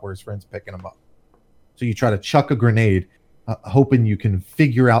a rock where his friend's picking him up. So you try to chuck a grenade, hoping you can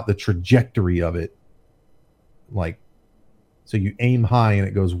figure out the trajectory of it. Like, so you aim high and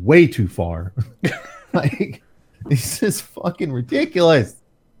it goes way too far. Like, this is fucking ridiculous.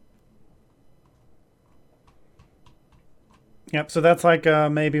 Yep, so that's like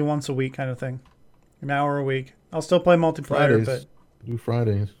maybe once a week kind of thing. An hour a week. I'll still play multiplayer, but... Do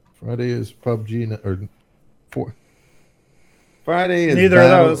Fridays. Friday is PUBG, Friday is neither of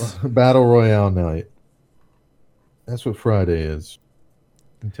those. Battle Royale night. That's what Friday is,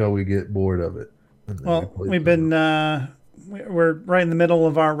 until we get bored of it. Well, we've been we're right in the middle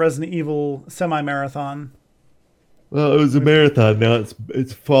of our Resident Evil semi-marathon. Well, it was a marathon. Now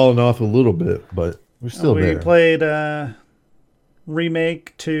it's fallen off a little bit, but we're still there. We played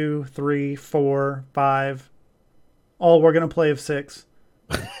Remake 2, 3, 4, 5. All we're gonna play of 6,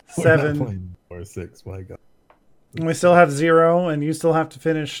 7, or 6. My God. And we still have 0, and you still have to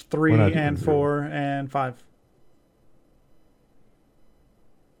finish 3 and 4 and 5.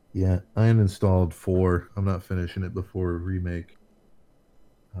 Yeah, I uninstalled 4. I'm not finishing it before Remake.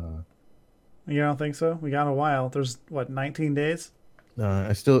 You don't think so? We got a while. There's what, 19 days?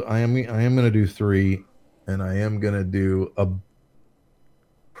 I am gonna do 3, and I am gonna do I'm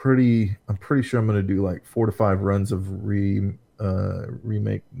pretty sure I'm gonna do like 4 to 5 runs of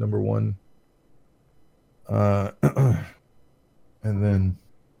Remake number 1.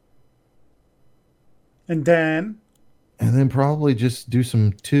 And then probably just do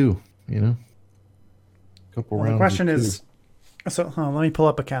some 2, a couple rounds. The question is, so let me pull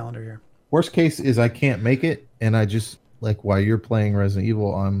up a calendar here. Worst case is I can't make it, and I just, like, while you're playing Resident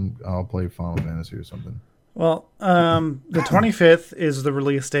Evil, I'll play Final Fantasy or something. Well, the 25th is the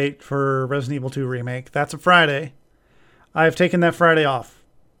release date for Resident Evil 2 Remake. That's a Friday. I've taken that Friday off.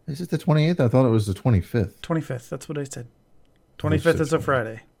 Is it the 28th? I thought it was the 25th. 25th, that's what I said. 25th is a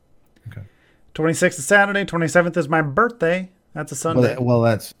Friday. Okay. 26th is Saturday. 27th is my birthday. That's a Sunday.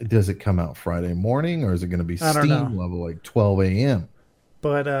 Does it come out Friday morning, or is it going to be Steam level, like 12 a.m.?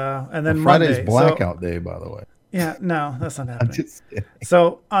 But, and then Friday's Monday. blackout day, by the way. Yeah, no, that's not happening.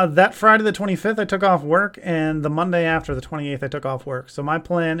 So that Friday the 25th, I took off work, and the Monday after the 28th, I took off work. So my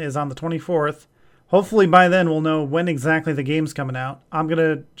plan is on the 24th. Hopefully by then we'll know when exactly the game's coming out. I'm going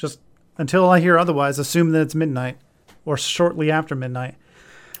to just, until I hear otherwise, assume that it's midnight or shortly after midnight.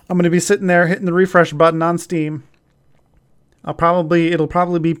 I'm going to be sitting there hitting the refresh button on Steam. It'll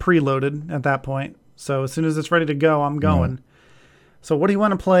probably be preloaded at that point. So as soon as it's ready to go, I'm going. Mm. So what do you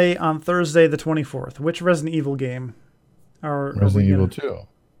want to play on Thursday the 24th? Which Resident Evil game? Resident Evil 2. You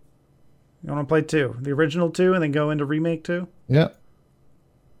want to play 2? The original 2 and then go into Remake 2? Yeah.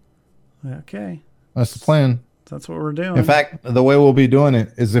 Okay. That's the plan. That's what we're doing. In fact, the way we'll be doing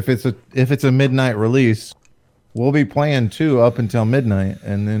it is if it's a midnight release, we'll be playing 2 up until midnight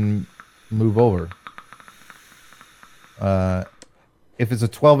and then move over. If it's a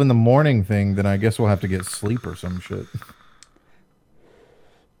 12 in the morning thing, then I guess we'll have to get sleep or some shit.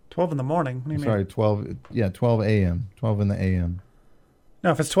 12 in the morning? What do you mean? Sorry, 12. Yeah, 12 a.m. 12 in the a.m.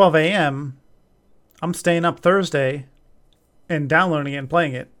 No, if it's 12 a.m., I'm staying up Thursday and downloading it and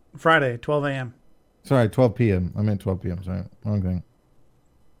playing it Friday, 12 a.m. Sorry, 12 p.m. I meant 12 p.m. Sorry, wrong thing.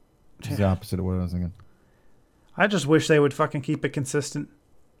 It's the opposite of what I was thinking. I just wish they would fucking keep it consistent.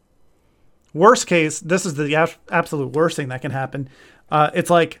 Worst case, this is the absolute worst thing that can happen. It's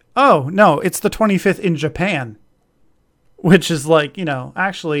like, oh, no, it's the 25th in Japan, which is like,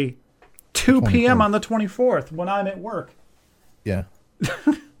 actually 2 p.m. on the 24th when I'm at work. Yeah.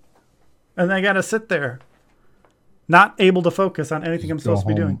 And I got to sit there, not able to focus on anything I'm supposed to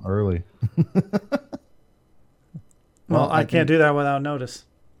be doing. Early. Well, I can't do that without notice.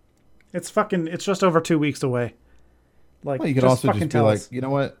 It's just over 2 weeks away. Like, well, you could also just be like, you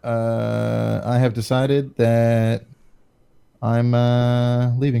know what? I have decided that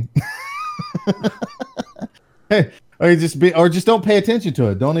I'm leaving. Hey, or just don't pay attention to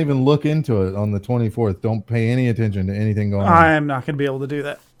it. Don't even look into it on the 24th. Don't pay any attention to anything going on. I am not going to be able to do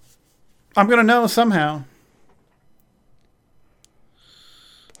that. I'm going to know somehow.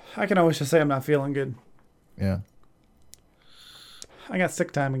 I can always just say I'm not feeling good. Yeah. I got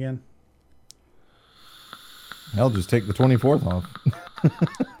sick time again. Hell, just take the 24th off.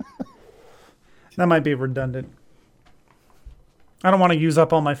 That might be redundant. I don't want to use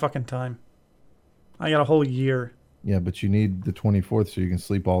up all my fucking time. I got a whole year. Yeah, but you need the 24th so you can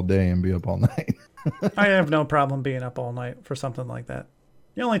sleep all day and be up all night. I have no problem being up all night for something like that.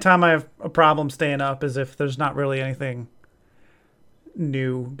 The only time I have a problem staying up is if there's not really anything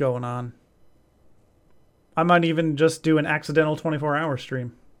new going on. I might even just do an accidental 24-hour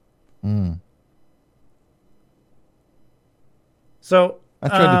stream. So I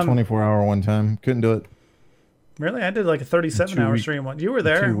tried the 24-hour one time. Couldn't do it. Really? I did like a 37-hour stream one. You were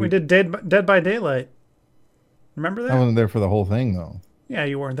there. We did Dead by Daylight. Remember that? I wasn't there for the whole thing, though. Yeah,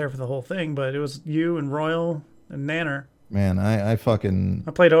 you weren't there for the whole thing, but it was you and Royal and Nanner. Man, I played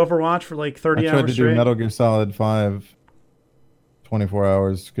Overwatch for like 30 hours straight. I tried to do Metal Gear Solid 5 24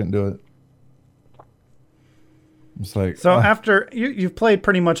 hours. Couldn't do it. It's like... So after... You've played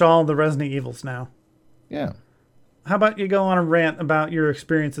pretty much all the Resident Evils now. Yeah. How about you go on a rant about your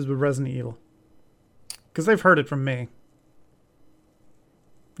experiences with Resident Evil? Because they've heard it from me.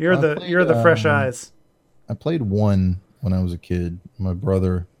 You're the fresh eyes. I played 1 when I was a kid. My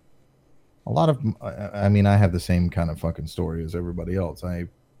brother... I mean, I have the same kind of fucking story as everybody else.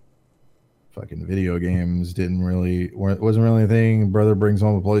 Fucking video games wasn't really a thing. Brother brings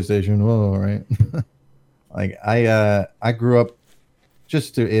home a PlayStation. Whoa, right? Like I grew up,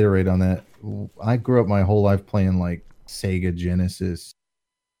 just to iterate on that, I grew up my whole life playing like Sega Genesis,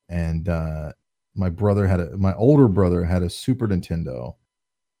 and my older brother had a Super Nintendo,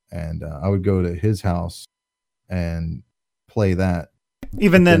 and I would go to his house and play that.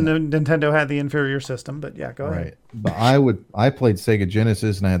 Even then, Nintendo had the inferior system, but yeah, go ahead. But I played Sega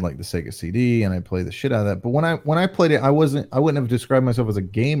Genesis, and I had like the Sega CD, and I played the shit out of that. But when I played it, I wouldn't have described myself as a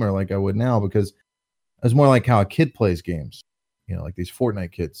gamer like I would now, because it was more like how a kid plays games, like these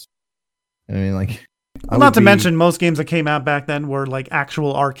Fortnite kids. I mean, like, not to mention most games that came out back then were like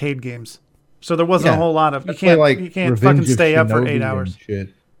actual arcade games, so there wasn't a whole lot of you can't fucking stay up for 8 hours. Shit.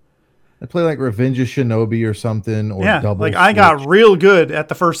 I'd play like Revenge of Shinobi or something, or Double like Switch. I got real good at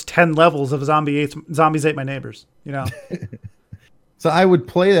the first 10 levels of Zombies Ate My Neighbors, So I would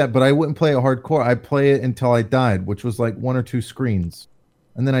play that, but I wouldn't play it hardcore. I'd play it until I died, which was like 1 or 2 screens.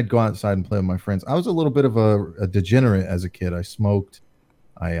 And then I'd go outside and play with my friends. I was a little bit of a degenerate as a kid. I smoked.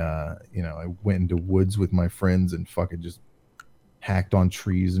 I went into woods with my friends and fucking just hacked on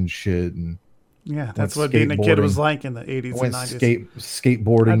trees and shit. And yeah, that's what being a kid was like in the 80s and 90s.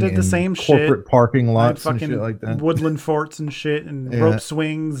 Skateboarding. I did the same corporate shit. Parking lots and shit like that. Woodland forts and shit and rope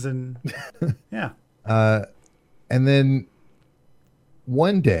swings and yeah. And then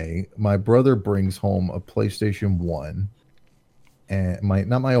one day my brother brings home a PlayStation 1, and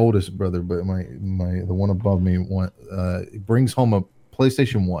not my oldest brother, but the one above me brings home a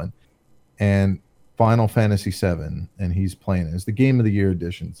PlayStation 1 and Final Fantasy VII, and he's playing it. It's the Game of the Year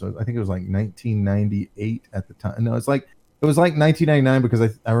edition. So I think it was like 1998 at the time. No, it was like 1999,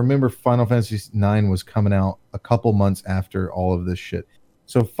 because I remember Final Fantasy IX was coming out a couple months after all of this shit.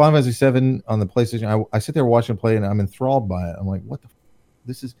 So Final Fantasy VII on the PlayStation, I sit there watching play, and I'm enthralled by it. I'm like, what the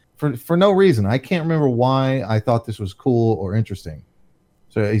this is for no reason. I can't remember why I thought this was cool or interesting.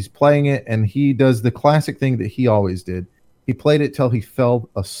 So he's playing it, and he does the classic thing that he always did. He played it till he fell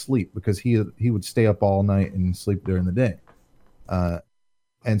asleep, because he would stay up all night and sleep during the day.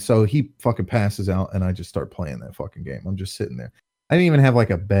 And so he fucking passes out, and I just start playing that fucking game. I'm just sitting there. I didn't even have like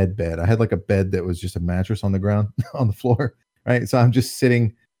a bed. I had like a bed that was just a mattress on the ground, on the floor, right? So I'm just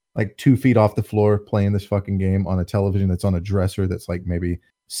sitting like 2 feet off the floor playing this fucking game on a television that's on a dresser that's like maybe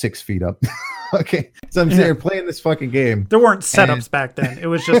 6 feet up. Okay, so I'm sitting there playing this fucking game. There weren't setups back then. It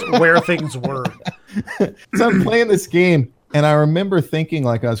was just where things were. So I'm playing this game, and I remember thinking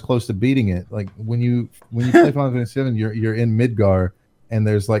like I was close to beating it. Like when you play Final Fantasy VII, you're in Midgar, and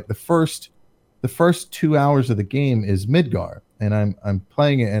there's like the first the first 2 hours of the game is Midgar, and I'm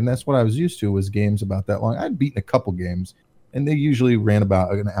playing it, and that's what I was used to was games about that long. I'd beaten a couple games, and they usually ran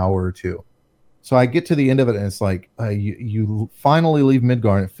about an hour or two. So I get to the end of it, and it's like you finally leave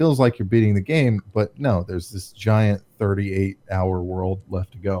Midgar, and it feels like you're beating the game, but no, there's this giant 38-hour world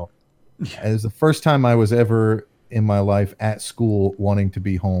left to go. And it was the first time I was ever in my life at school wanting to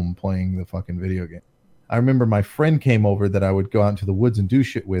be home playing the fucking video game. I remember my friend came over that I would go out into the woods and do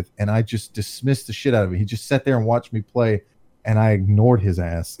shit with, and I just dismissed the shit out of it. He just sat there and watched me play, and I ignored his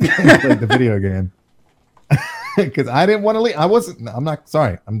ass and played the video game because I didn't want to leave. I'm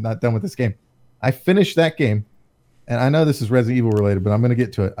not done with this game. I finished that game, and I know this is Resident Evil related, but I'm going to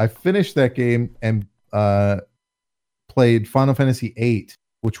get to it. I finished that game and played Final Fantasy VIII,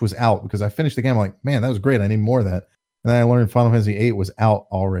 which was out because I finished the game. I'm like, man, that was great. I need more of that. And then I learned Final Fantasy VIII was out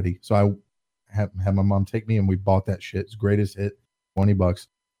already, so I had my mom take me and we bought that shit. It's greatest hit, $20.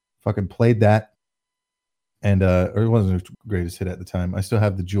 Fucking played that, and or it wasn't the greatest hit at the time. I still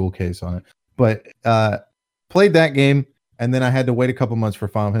have the jewel case on it, but played that game, and then I had to wait a couple months for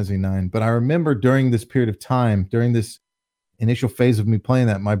Final Fantasy IX. But I remember during this period of time, during this initial phase of me playing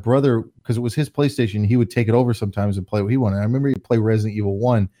that, my brother, because it was his PlayStation, he would take it over sometimes and play what he wanted. I remember he'd play Resident Evil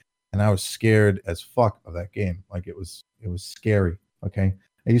 1, and I was scared as fuck of that game. Like it was scary. Okay,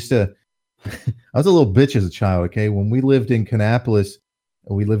 I was a little bitch as a child. Okay, when we lived in Kannapolis,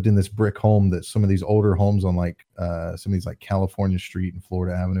 we lived in this brick home that some of these older homes on like some of these like California Street and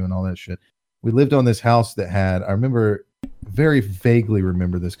Florida Avenue and all that shit. We lived on this house that had, I remember, very vaguely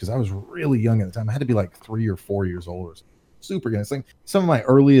remember this because I was really young at the time. I had to be like 3 or 4 years old or something. Super young. It's like some of my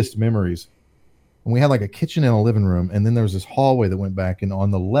earliest memories. And we had like a kitchen and a living room, and then there was this hallway that went back, and on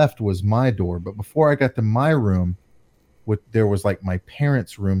the left was my door. But before I got to my room, there was like my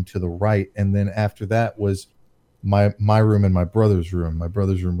parents' room to the right, and then after that was my room and my brother's room. My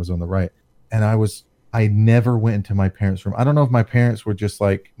brother's room was on the right, and I never went into my parents' room. I don't know if my parents were just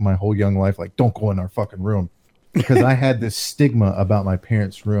like my whole young life, like, don't go in our fucking room, because I had this stigma about my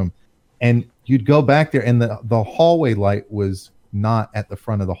parents' room. And you'd go back there, and the hallway light was not at the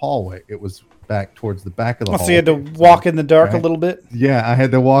front of the hallway. It was back towards the back of the hallway. So you had to walk in the dark a little bit? Yeah, I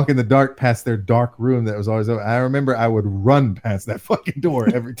had to walk in the dark past their dark room that was always open. I remember I would run past that fucking door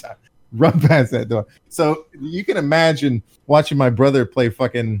every time. Run past that door. So you can imagine watching my brother play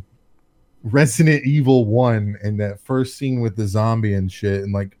fucking Resident Evil 1 and that first scene with the zombie and shit.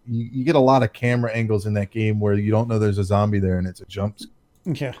 And like you get a lot of camera angles in that game where you don't know there's a zombie there and it's a jump.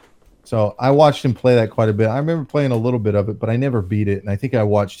 Yeah. So I watched him play that quite a bit. I remember playing a little bit of it, but I never beat it. And I think I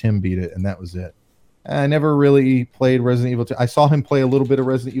watched him beat it, and that was it. I never really played Resident Evil 2. I saw him play a little bit of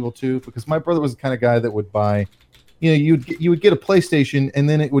Resident Evil 2 because my brother was the kind of guy that would buy, you would get a PlayStation, and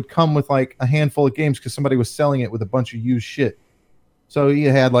then it would come with like a handful of games because somebody was selling it with a bunch of used shit. So he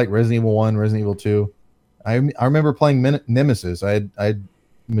had like Resident Evil 1, Resident Evil 2. I remember playing Nemesis. I'd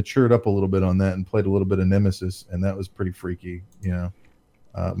matured up a little bit on that and played a little bit of Nemesis, and that was pretty freaky,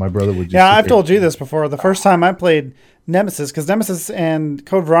 My brother would just I've told you this before. The first time I played Nemesis, because Nemesis and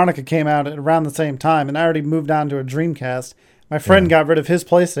Code Veronica came out at around the same time, and I already moved on to a Dreamcast. My friend got rid of his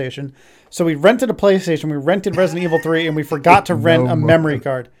PlayStation, so we rented a PlayStation, we rented Resident Evil 3, and we forgot to rent a memory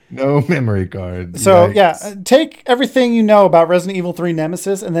card. No memory card. So, take everything you know about Resident Evil 3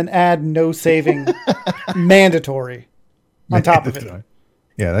 Nemesis, and then add no saving mandatory on top of it.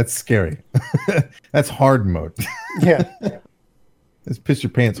 Yeah, that's scary. That's hard mode. Yeah. It's piss your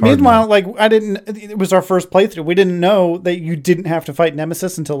pants hard. Meanwhile, it was our first playthrough. We didn't know that you didn't have to fight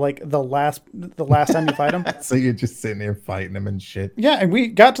Nemesis until like the last time you fight him. So you're just sitting there fighting him and shit. Yeah, and we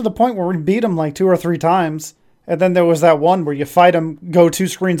got to the point where we beat him like 2 or 3 times, and then there was that one where you fight him, go 2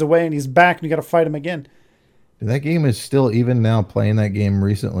 screens away, and he's back, and you got to fight him again. That game is still, even now playing that game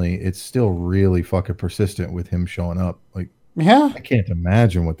recently, it's still really fucking persistent with him showing up. Like, yeah, I can't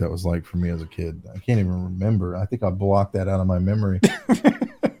imagine what that was like for me as a kid. I can't even remember. I think I blocked that out of my memory.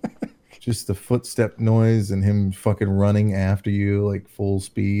 Just the footstep noise and him fucking running after you like full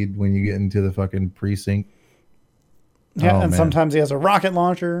speed when you get into the fucking precinct. Yeah, and sometimes he has a rocket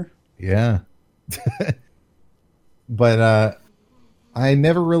launcher. Yeah. But I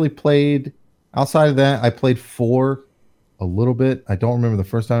never really played outside of that. I played 4 a little bit. I don't remember the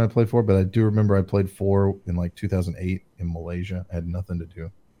first time I played 4, but I do remember I played 4 in like 2008 in Malaysia. I had nothing to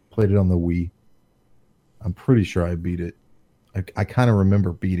do. Played it on the Wii. I'm pretty sure I beat it. I kind of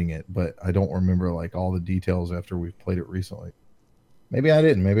remember beating it, but I don't remember like all the details after we've played it recently. Maybe I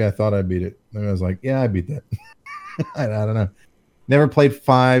didn't. Maybe I thought I beat it. Maybe I was like, yeah, I beat that. I don't know. Never played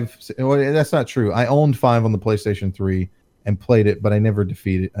 5. Well, that's not true. I owned 5 on the PlayStation 3 and played it, but I never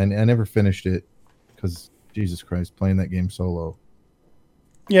defeated. I never finished it because Jesus Christ, playing that game solo.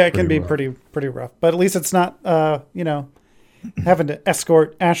 Yeah, it can be rough. pretty rough. But at least it's not, having to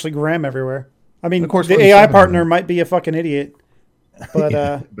escort Ashley Graham everywhere. I mean, Of course, the AI partner might be a fucking idiot, but,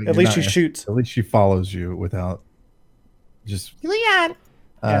 but at least she shoots. At least she follows you without just. Yeah,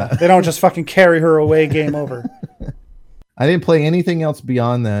 they don't just fucking carry her away. Game over. I didn't play anything else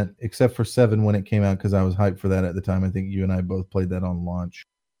beyond that except for 7 when it came out because I was hyped for that at the time. I think you and I both played that on launch.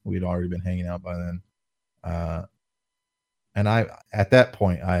 We'd already been hanging out by then. And at that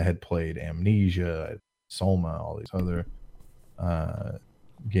point, I had played Amnesia, Soma, all these other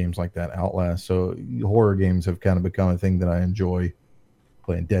games like that, Outlast. So horror games have kind of become a thing that I enjoy,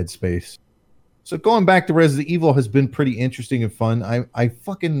 playing Dead Space. So going back to Resident Evil has been pretty interesting and fun.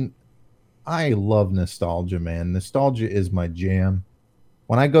 I love nostalgia, man. Nostalgia is my jam.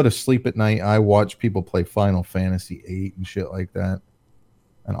 When I go to sleep at night, I watch people play Final Fantasy VIII and shit like that.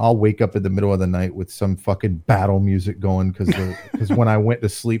 And I'll wake up in the middle of the night with some fucking battle music going because when I went to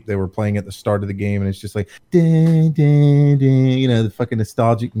sleep, they were playing at the start of the game, and it's just like, dun, dun, dun, the fucking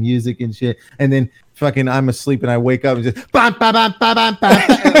nostalgic music and shit. And then fucking I'm asleep and I wake up and just, bam, bam, bam, bam, bam,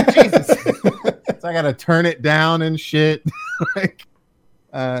 bam. Jesus. So I gotta turn it down and shit.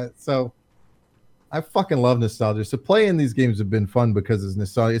 So I fucking love nostalgia. So playing these games have been fun because it's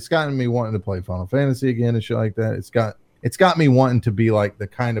nostalgia. It's gotten me wanting to play Final Fantasy again and shit like that. It's got me wanting to be like the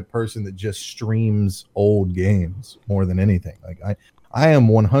kind of person that just streams old games more than anything. Like I am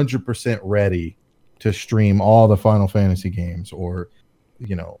 100% ready to stream all the Final Fantasy games, or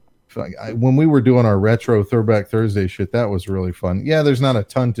when we were doing our retro Throwback Thursday shit, that was really fun. Yeah, there's not a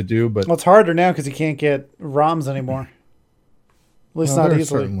ton to do, but it's harder now because you can't get ROMs anymore. At least not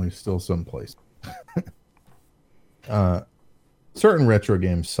easily. Certainly still some place. Certain retro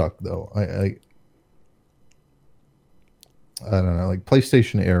games suck though. I don't know, like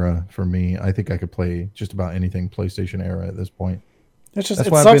PlayStation era for me. I think I could play just about anything PlayStation era at this point. It's just,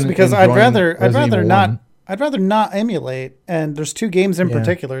 it sucks because I'd rather not emulate. And there's 2 games in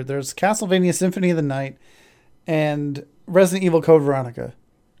particular. There's Castlevania Symphony of the Night and Resident Evil Code Veronica.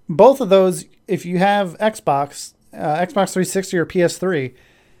 Both of those, if you have Xbox 360 or PS3,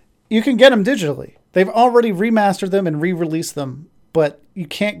 you can get them digitally. They've already remastered them and re-released them, but you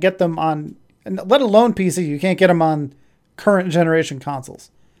can't get them on, let alone PC, you can't get them on current generation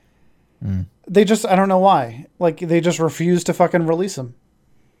consoles. They just, I don't know why. Like, they just refuse to fucking release them.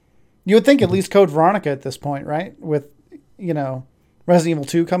 You would think at least Code Veronica at this point, right? With, Resident Evil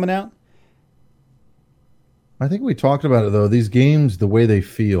 2 coming out. I think we talked about it though. These games, the way they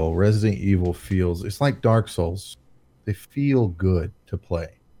feel, Resident Evil feels, it's like Dark Souls. They feel good to play.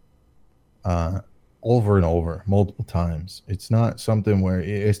 Over and over, multiple times. It's not something where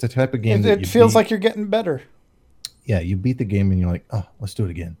it's the type of game it feels like you're getting better. Yeah, you beat the game and you're like, oh, let's do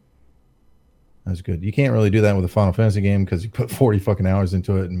it again. That's good. You can't really do that with a Final Fantasy game because you put 40 fucking hours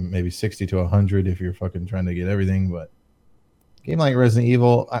into it and maybe 60 to 100 if you're fucking trying to get everything. But a game like Resident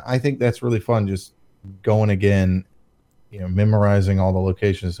Evil, I think that's really fun. Just going again, memorizing all the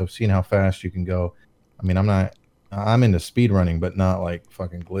locations, so seeing how fast you can go. I mean, I'm into speed running, but not like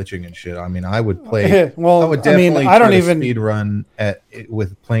fucking glitching and shit. I mean, I would play. Well, I would definitely I don't even speed run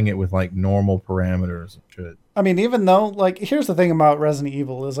with playing it with like normal parameters and shit. I mean, even though, like, here's the thing about Resident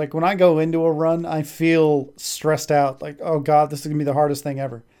Evil is, like, when I go into a run, I feel stressed out. Like, oh god, this is gonna be the hardest thing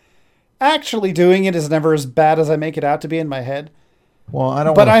ever. Actually doing it is never as bad as I make it out to be in my head. Well, I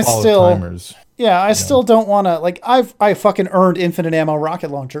don't want to follow timers. Yeah, I still don't want to, like, I fucking earned infinite ammo rocket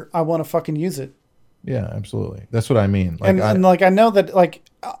launcher. I want to fucking use it. Yeah, absolutely. That's what I mean. Like, and I know that, like,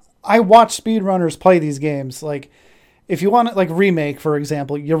 I watch speedrunners play these games. Like, if you want to, like, Remake, for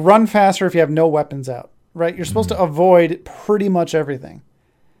example, you run faster if you have no weapons out, right? You're supposed to avoid pretty much everything.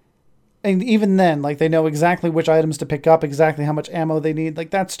 And even then, like, they know exactly which items to pick up, exactly how much ammo they need.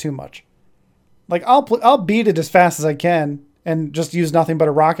 Like, that's too much. Like, I'll beat it as fast as I can and just use nothing but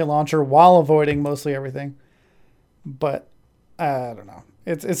a rocket launcher while avoiding mostly everything. But I don't know.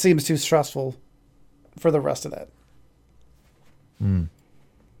 It seems too stressful for the rest of that.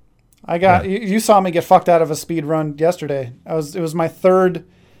 You saw me get fucked out of a speed run yesterday. It was my 3rd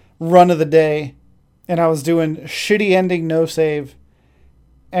run of the day, and I was doing shitty ending no save,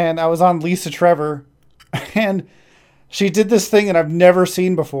 and I was on Lisa Trevor, and she did this thing that I've never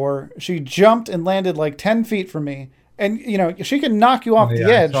seen before. She jumped and landed like 10 feet from me. And, she can knock you off the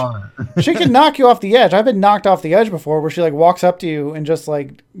edge. She can knock you off the edge. I've been knocked off the edge before where she, like, walks up to you and just,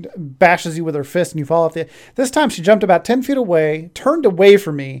 like, bashes you with her fist and you fall off the edge. This time she jumped about 10 feet away, turned away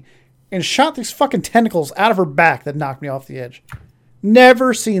from me, and shot these fucking tentacles out of her back that knocked me off the edge.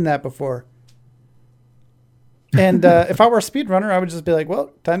 Never seen that before. And if I were a speedrunner, I would just be like,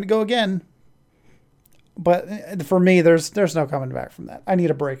 well, time to go again. But for me, there's no coming back from that. I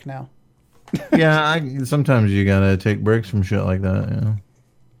need a break now. Yeah, sometimes you gotta take breaks from shit like that. Yeah.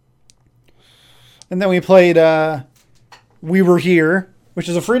 And then we played We Were Here, which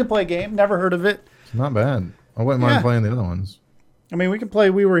is a free-to-play game. Never heard of it. It's not bad. I wouldn't mind playing the other ones. I mean, we can play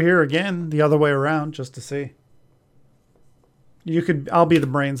We Were Here again, the other way around, just to see. I'll be the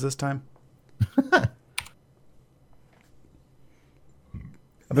brains this time. I've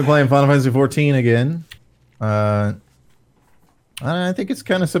been playing Final Fantasy 14 again. I think it's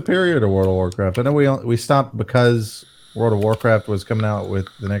kind of superior to World of Warcraft. I know we stopped because World of Warcraft was coming out with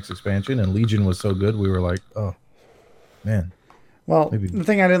the next expansion, and Legion was so good. We were like, oh, man. Well, the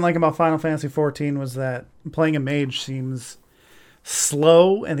thing I didn't like about Final Fantasy 14 was that playing a mage seems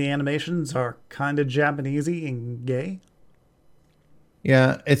slow, and the animations are kind of Japanesey and gay.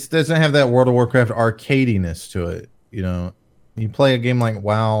 Yeah, it doesn't have that World of Warcraft arcadiness to it. You know, you play a game like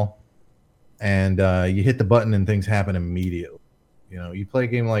WoW, and you hit the button and things happen immediately. You know, you play a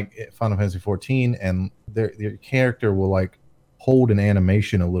game like Final Fantasy 14, and your character will like hold an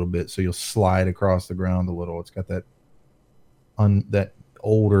animation a little bit, so you'll slide across the ground a little. It's got that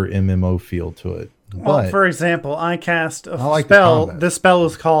older MMO feel to it. Well, for example, I cast a spell. This spell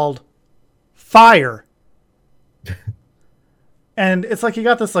is called Fire. And it's like you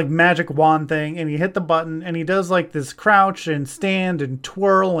got this like magic wand thing, and you hit the button, and he does like this crouch and stand and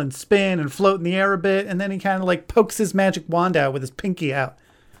twirl and spin and float in the air a bit, and then he kind of like pokes his magic wand out with his pinky out.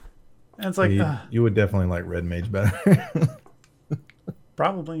 And it's like... You would definitely like Red Mage better.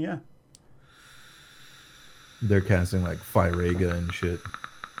 Probably, yeah. They're casting like Fyrega and shit.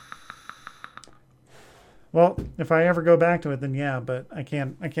 Well, if I ever go back to it, then yeah, but I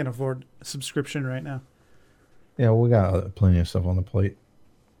can't afford a subscription right now. Yeah, we got plenty of stuff on the plate.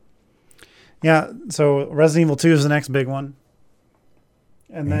 Yeah, so Resident Evil 2 is the next big one.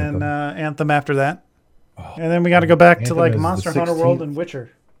 And then Anthem after that. Oh, and then we got to go back Anthem to like Monster Hunter World and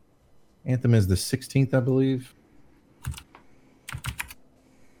Witcher. Anthem is the 16th, I believe.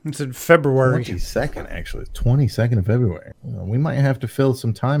 It's in February. 22nd, actually. 22nd of February. We might have to fill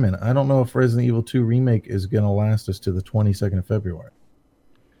some time in. I don't know if Resident Evil 2 Remake is going to last us to the 22nd of February.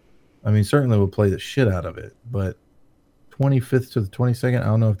 I mean, certainly we'll play the shit out of it, but 25th to the 22nd, I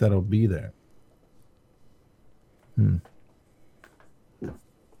don't know if that'll be there.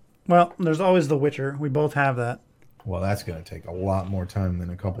 Well, there's always The Witcher. We both have that. Well, that's going to take a lot more time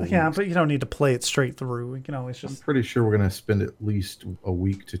than a couple of weeks. Yeah, but you don't need to play it straight through. We can always just... I'm pretty sure we're going to spend at least a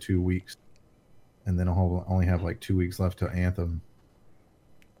week to 2 weeks. And then I'll only have like 2 weeks left to Anthem.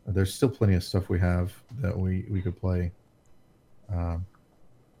 There's still plenty of stuff we have that we could play.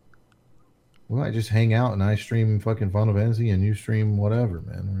 We might just hang out and I stream fucking Final Fantasy and you stream whatever,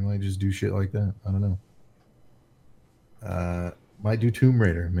 man. We might just do shit like that. I don't know. Might do Tomb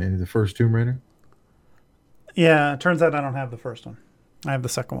Raider, maybe the first Tomb Raider. Yeah, it turns out I don't have the first one. I have the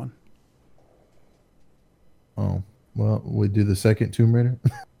second one. Oh, well, we do the second Tomb Raider.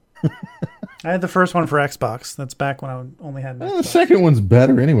 I had the first one for Xbox. That's back when I only had. The second one's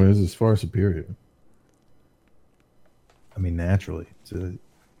better, anyways. It's far superior. I mean, naturally, it's a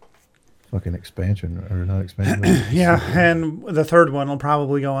fucking expansion or not expansion. Yeah, and the third one will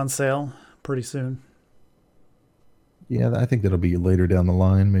probably go on sale pretty soon. Yeah, I think that'll be later down the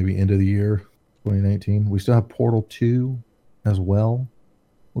line, maybe end of the year, 2019. We still have Portal 2 as well,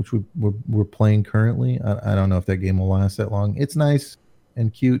 which we're playing currently. I don't know if that game will last that long. It's nice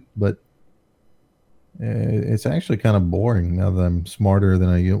and cute, but it's actually kind of boring now that I'm smarter than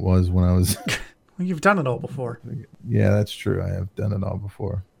I was when I was... Well, you've done it all before. Yeah, that's true. I have done it all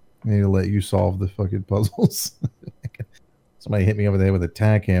before. I need to let you solve the fucking puzzles. Somebody hit me over the head with a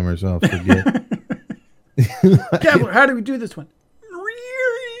tack hammer, so I'll forget. Gabler, how do we do this one?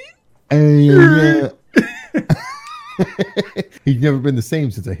 He's never been the same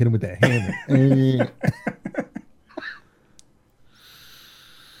since I hit him with that hammer.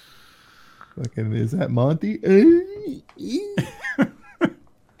 Fucking, is that Monty?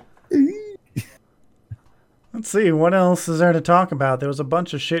 Let's see, what else is there to talk about? There was a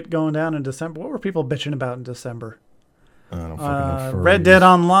bunch of shit going down in December. What were people bitching about in December? I don't fucking know. Red Dead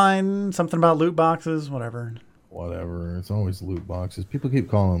Online, something about loot boxes, whatever. Whatever. It's always loot boxes. People keep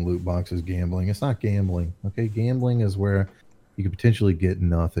calling loot boxes gambling. It's not gambling. Okay, gambling is where you could potentially get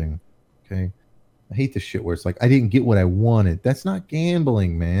nothing. Okay, I hate this shit where it's like I didn't get what I wanted. That's not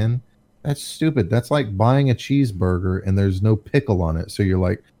gambling, man. That's stupid. That's like buying a cheeseburger and there's no pickle on it, so you're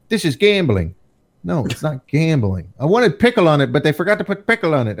like, this is gambling. No, it's not gambling. I wanted pickle on it, but they forgot to put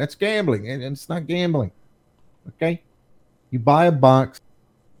pickle on it. That's gambling, and it's not gambling. Okay, you buy a box.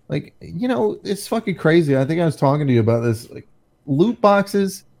 Like, you know, it's fucking crazy. I think I was talking to you about this. Like, loot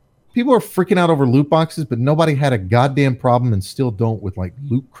boxes People are freaking out over loot boxes, but nobody had a goddamn problem and still don't with like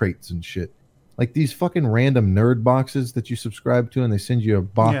loot crates and shit. Like these fucking random nerd boxes that you subscribe to, and they send you a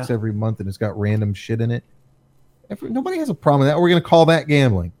box every month, and it's got random shit in it. Nobody has a problem with that. We're going to call that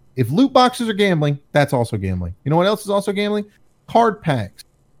gambling. If loot boxes are gambling, that's also gambling. You know what else is also gambling? Card packs.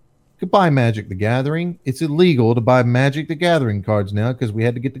 You could buy Magic the Gathering. It's illegal to buy Magic the Gathering cards now because we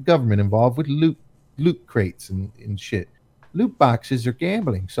had to get the government involved with loot crates and shit. Loot boxes are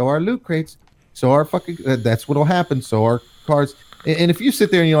gambling. So are loot crates. So are fucking... that's what'll happen. So are cards. And if you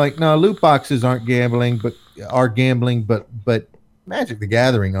sit there and you're like, no, loot boxes aren't gambling, but Magic the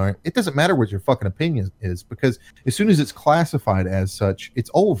Gathering aren't. It doesn't matter what your fucking opinion is, because as soon as it's classified as such, it's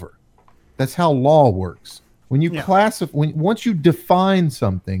over. That's how law works. When you once you define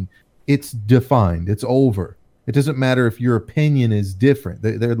something, it's defined. It's over. It doesn't matter if your opinion is different.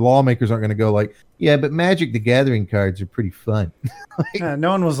 The lawmakers aren't going to go like, yeah, but Magic the Gathering cards are pretty fun.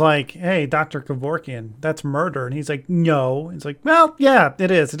 No one was like, hey, Dr. Kevorkian, that's murder. And he's like, no. It's like, well, yeah,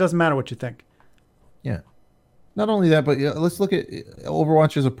 it is. It doesn't matter what you think. Yeah. Not only that, but let's look at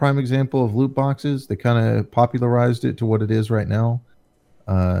Overwatch as a prime example of loot boxes. They kind of popularized it to what it is right now.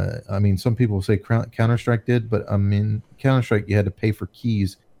 I mean, some people say Counter-Strike did, but I mean, Counter-Strike, you had to pay for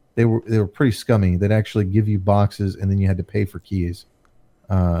keys. They were pretty scummy. They'd actually give you boxes, and then you had to pay for keys.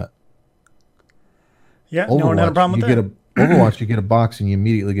 Yeah, Overwatch, no one had a problem with that. Overwatch, you get a box, and you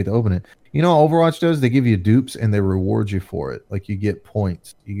immediately get to open it. You know what Overwatch does? They give you dupes, and they reward you for it. Like, you get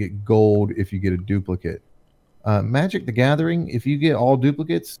points. You get gold if you get a duplicate. Magic the Gathering, if you get all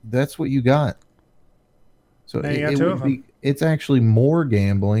duplicates, that's what you got. So it's actually more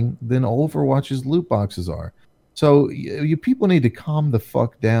gambling than Overwatch's loot boxes are. So you people need to calm the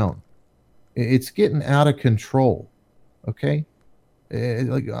fuck down. It's getting out of control. Okay?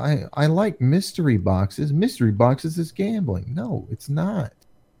 Like I like mystery boxes. Mystery boxes is gambling. No, it's not.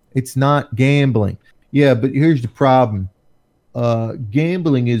 It's not gambling. Yeah, but here's the problem.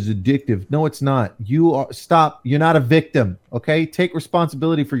 Gambling is addictive. No, it's not. Stop. You're not a victim. Okay? Take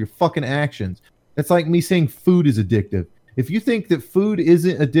responsibility for your fucking actions. It's like me saying food is addictive. If you think that food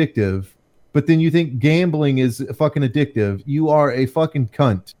isn't addictive, but then you think gambling is fucking addictive, you are a fucking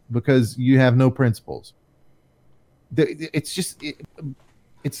cunt because you have no principles. It's just,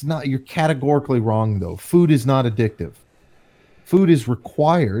 it's not, you're categorically wrong though. Food is not addictive. Food is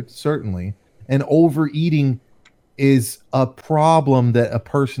required, certainly, and overeating is a problem that a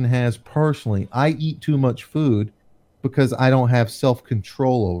person has personally. I eat too much food because I don't have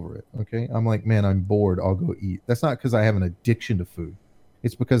self-control over it, okay? I'm like, man, I'm bored. I'll go eat. That's not because I have an addiction to food.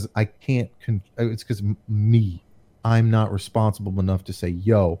 It's because I can't, it's because me. I'm not responsible enough to say,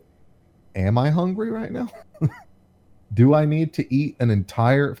 yo, am I hungry right now? Do I need to eat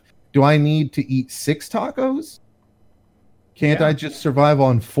do I need to eat 6 tacos? Can't I just survive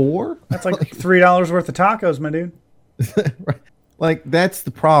on 4? That's like $3 worth of tacos, my dude. Right. Like, that's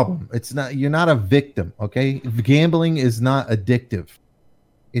the problem. It's not, you're not a victim, okay? Gambling is not addictive.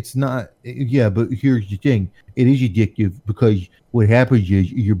 It's not, yeah, but here's the thing. It is addictive because what happens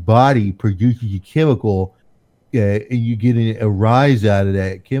is your body produces a chemical and you get a rise out of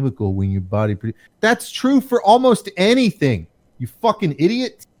that chemical when your body That's true for almost anything, you fucking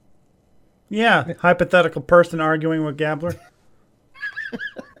idiot. Yeah, hypothetical person arguing with Gambler.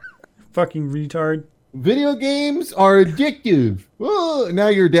 Fucking retard. Video games are addictive. Oh, now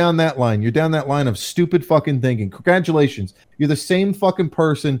you're down that line. You're down that line of stupid fucking thinking. Congratulations. You're the same fucking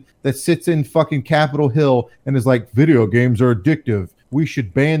person that sits in fucking Capitol Hill and is like, video games are addictive. We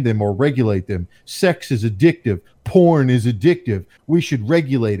should ban them or regulate them. Sex is addictive. Porn is addictive. We should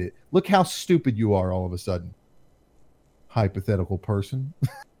regulate it. Look how stupid you are all of a sudden. Hypothetical person.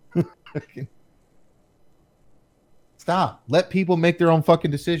 Stop. Let people make their own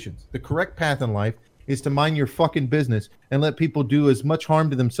fucking decisions. The correct path in life is to mind your fucking business and let people do as much harm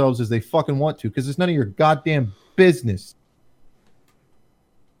to themselves as they fucking want to, because it's none of your goddamn business.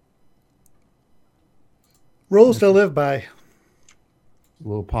 Rules to live by. A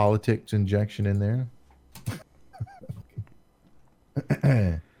little politics injection in there.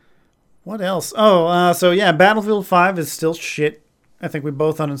 What else? Oh, so yeah, Battlefield 5 is still shit. I think we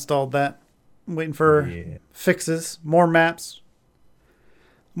both uninstalled that. I'm waiting for fixes, more maps,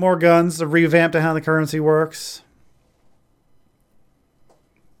 more guns, a revamp to how the currency works.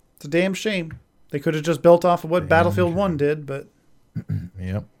 It's a damn shame. They could have just built off of what Battlefield 1 did, but...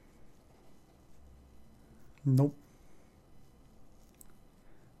 Yep. Nope.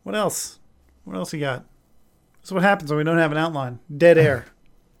 What else? What else you got? That's what happens when we don't have an outline. Dead air.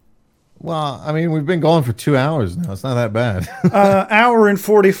 Well, I mean, we've been going for 2 hours now. It's not that bad. Hour and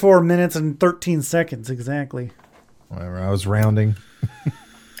 44 minutes and 13 seconds, exactly. Whatever, I was rounding.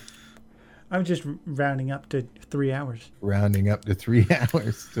 I'm just rounding up to 3 hours. Rounding up to 3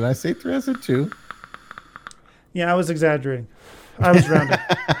 hours. Did I say 3? I said 2. Yeah, I was exaggerating. I was rounding.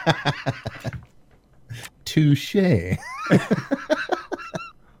 Touche.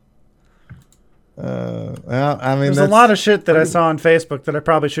 Well, I mean, there's a lot of shit that I saw on Facebook that I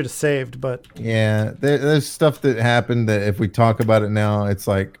probably should have saved, but yeah, there's stuff that happened that if we talk about it now, it's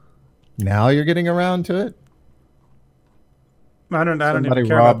like now you're getting around to it. I don't even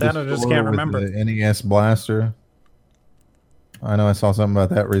care about that. I just can't remember. The NES blaster. I know I saw something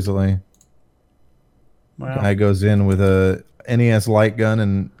about that recently. Wow. Guy goes in with a NES light gun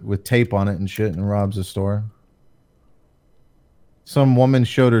and with tape on it and shit and robs a store. Some woman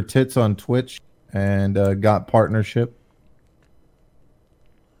showed her tits on Twitch and got partnership.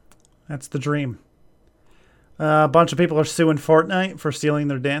 That's the dream. A bunch of people are suing Fortnite for stealing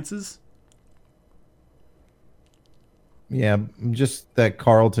their dances. Yeah, just that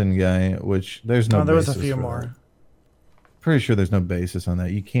Carlton guy, which there's no. There was a few more. That. Pretty sure there's no basis on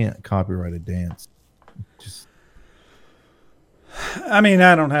that. You can't copyright a dance. I mean,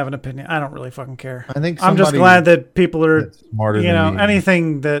 I don't have an opinion. I don't really fucking care. I think I'm just glad that people are smarter.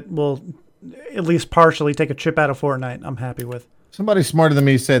 Anything that will at least partially take a chip out of Fortnite, I'm happy with. Somebody smarter than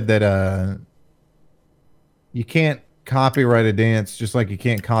me said that you can't copyright a dance just like you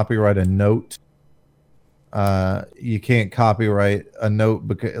can't copyright a note. You can't copyright a note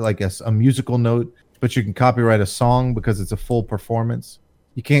because, like a musical note, but you can copyright a song because it's a full performance.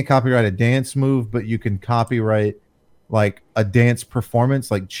 You can't copyright a dance move, but you can copyright like a dance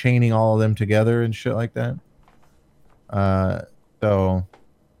performance, like chaining all of them together and shit like that. So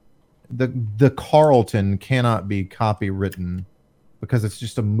the Carlton cannot be copywritten because it's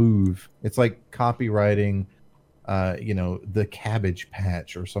just a move. It's like copywriting, the Cabbage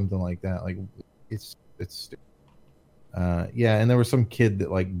Patch or something like that. Like it's yeah. And there was some kid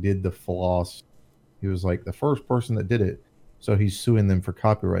that like did the floss. He was like the first person that did it. So he's suing them for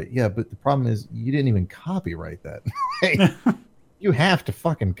copyright. Yeah, but the problem is you didn't even copyright that. You have to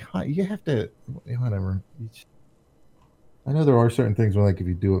fucking you have to whatever. I know there are certain things where like if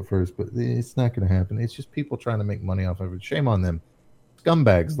you do it first, but it's not going to happen. It's just people trying to make money off of it. Shame on them.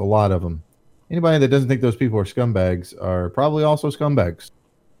 Scumbags, a lot of them. Anybody that doesn't think those people are scumbags are probably also scumbags.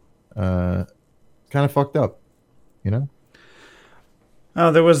 Kind of fucked up, you know?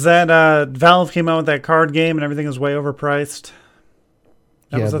 Oh, there was that Valve came out with that card game and everything was way overpriced.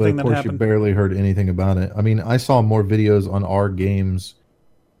 That was the thing that happened. You barely heard anything about it. I mean, I saw more videos on our games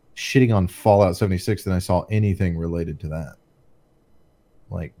shitting on Fallout 76 than I saw anything related to that.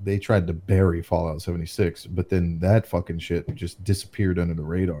 Like, they tried to bury Fallout 76, but then that fucking shit just disappeared under the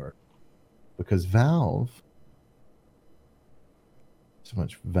radar. Because Valve... So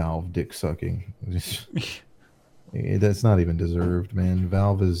much Valve dick sucking. That's not even deserved, man.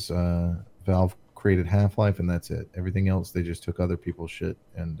 Valve created Half-Life and that's it. Everything else, they just took other people's shit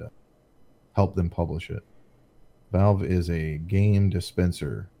and helped them publish it. Valve is a game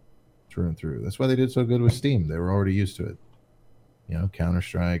dispenser through and through. That's why they did so good with Steam. They were already used to it. You know,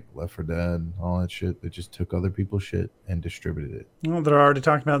 Counter-Strike, Left 4 Dead, all that shit. They just took other people's shit and distributed it. Well, they're already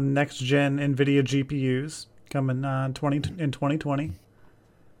talking about next-gen NVIDIA GPUs coming in 2020.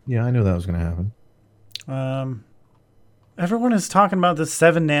 Yeah, I knew that was going to happen. Everyone is talking about the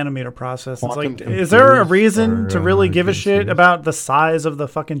 7-nanometer process. It's like, is there a reason to really give a shit about the size of the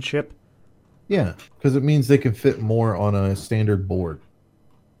fucking chip? Yeah, because it means they can fit more on a standard board.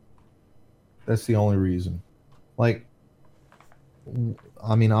 That's the only reason. Like,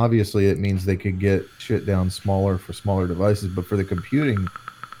 I mean, obviously it means they could get shit down smaller for smaller devices, but for the computing,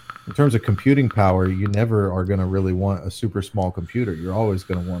 in terms of computing power, you never are going to really want a super small computer. You're always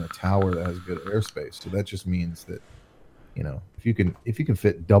going to want a tower that has good airspace. So that just means that, you know, if you can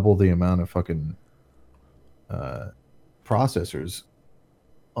fit double the amount of fucking processors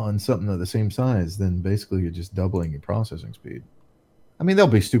on something of the same size, then basically you're just doubling your processing speed. I mean,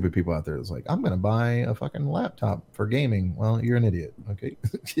 there'll be stupid people out there that's like, I'm going to buy a fucking laptop for gaming. Well, you're an idiot. Okay.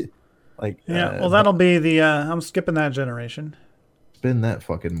 Like, yeah, well, that'll be the, I'm skipping that generation. Spend that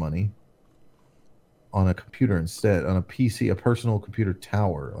fucking money on a computer instead, on a PC, a personal computer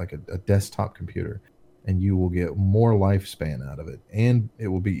tower, like a desktop computer, and you will get more lifespan out of it, and it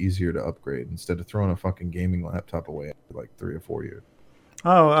will be easier to upgrade instead of throwing a fucking gaming laptop away after like 3 or 4 years.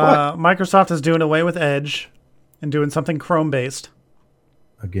 Oh, Microsoft is doing away with Edge and doing something Chrome-based.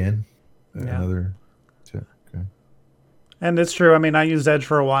 Again? Yeah. Another... Okay. And it's true. I mean, I used Edge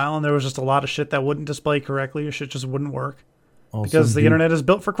for a while, and there was just a lot of shit that wouldn't display correctly. Shit just wouldn't work. Because the internet is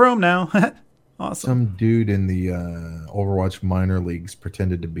built for Chrome now. Awesome. Some dude in the Overwatch minor leagues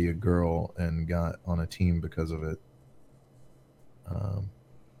pretended to be a girl and got on a team because of it.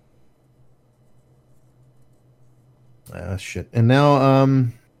 Shit. And now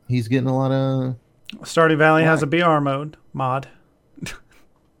he's getting a lot of Stardew Valley has a BR mod.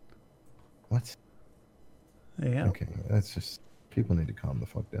 what? Yeah. Okay, that's just people need to calm the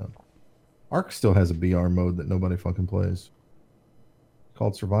fuck down. Ark still has a BR mode that nobody fucking plays. It's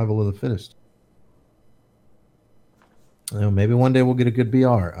called Survival of the Fittest. Maybe one day we'll get a good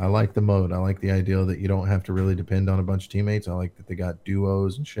BR. I like the mode. I like the idea that you don't have to really depend on a bunch of teammates. I like that they got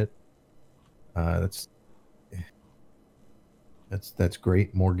duos and shit. That's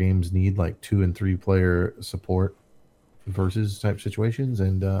great. More games need like 2 and 3 player support versus type situations,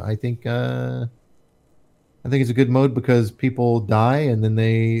 and I think it's a good mode because people die and then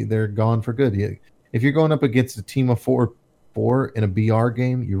they're gone for good. If you're going up against a team of four in a BR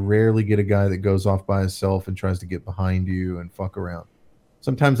game, you rarely get a guy that goes off by himself and tries to get behind you and fuck around.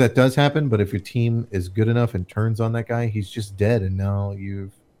 Sometimes that does happen, but if your team is good enough and turns on that guy, he's just dead, and now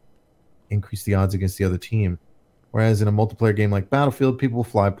you've increased the odds against the other team. Whereas in a multiplayer game like Battlefield, people will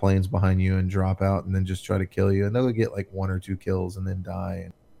fly planes behind you and drop out and then just try to kill you, and they'll get like 1 or 2 kills and then die.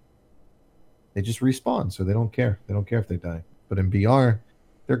 And they just respawn, so they don't care. They don't care if they die. But in BR,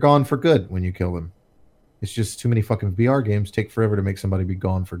 they're gone for good when you kill them. It's just too many fucking VR games take forever to make somebody be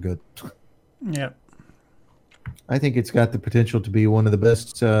gone for good. Yeah. I think it's got the potential to be one of the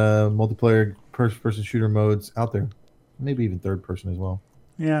best multiplayer first-person shooter modes out there. Maybe even third person as well.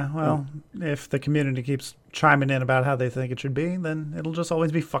 Yeah, well, if the community keeps chiming in about how they think it should be, then it'll just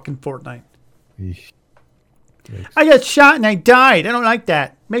always be fucking Fortnite. Eesh. I got shot and I died. I don't like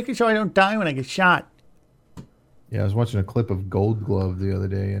that. Making sure I don't die when I get shot. Yeah, I was watching a clip of Gold Glove the other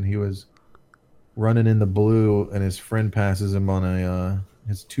day, and he was running in the blue, and his friend passes him on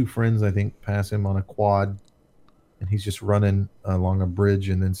his 2 friends, I think, pass him on a quad, and he's just running along a bridge,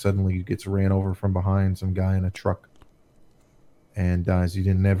 and then suddenly he gets ran over from behind some guy in a truck and dies. You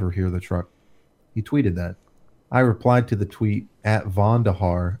didn't never hear the truck. He tweeted that. I replied to the tweet at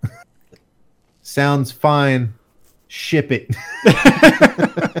Vondahar. Sounds fine. Ship it.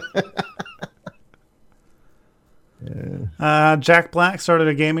 Jack Black started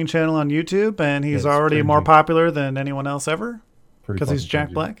a gaming channel on YouTube, and he's already more popular than anyone else ever because he's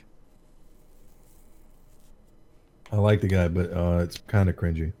Jack Black. I like the guy, but it's kind of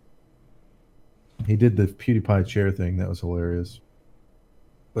cringy. He did the PewDiePie chair thing. That was hilarious.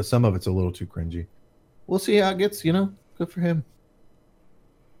 But some of it's a little too cringy. We'll see how it gets, Good for him.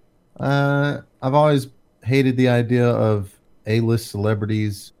 I've always hated the idea of A-list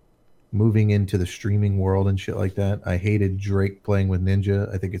celebrities moving into the streaming world and shit like that. I hated Drake playing with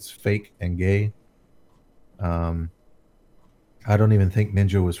Ninja. I think it's fake and gay. I don't even think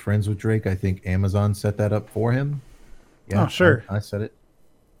Ninja was friends with Drake. I think Amazon set that up for him. Yeah, oh, sure. I said it.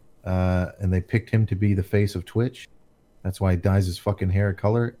 And they picked him to be the face of Twitch. That's why he dyes his fucking hair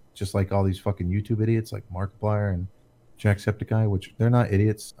color, just like all these fucking YouTube idiots like Markiplier and Jacksepticeye, which they're not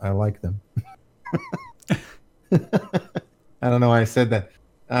idiots. I like them. I don't know why I said that.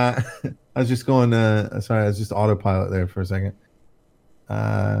 I was just going, sorry, I was just autopilot there for a second.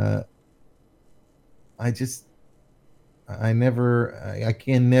 I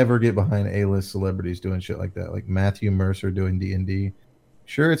can never get behind A-list celebrities doing shit like that. Like Matthew Mercer doing D&D.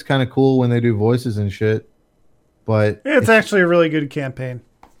 Sure, it's kind of cool when they do voices and shit, but it's actually a really good campaign.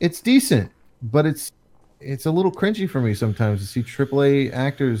 It's decent, but it's a little cringy for me sometimes to see AAA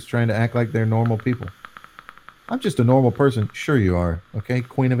actors trying to act like they're normal people. I'm just a normal person. Sure you are. Okay,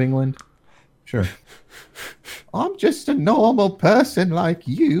 Queen of England? Sure. I'm just a normal person like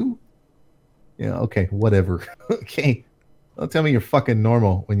you. Yeah, okay, whatever. Okay. Don't tell me you're fucking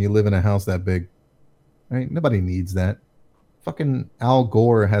normal when you live in a house that big. Right? Nobody needs that. Fucking Al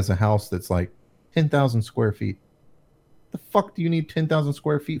Gore has a house that's like 10,000 square feet. The fuck do you need 10,000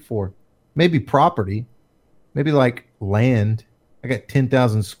 square feet for? Maybe property. Maybe like land. I got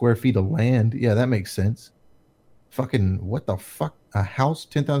 10,000 square feet of land. Yeah, that makes sense. Fucking, what the fuck? A house,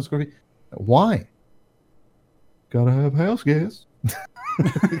 10,000 square feet? Why? Gotta have house gas.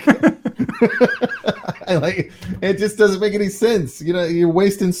 It just doesn't make any sense. You're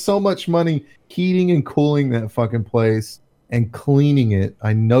wasting so much money heating and cooling that fucking place and cleaning it.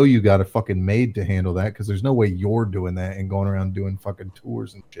 I know you got a fucking maid to handle that because there's no way you're doing that and going around doing fucking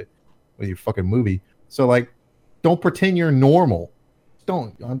tours and shit with your fucking movie. So like, don't pretend you're normal.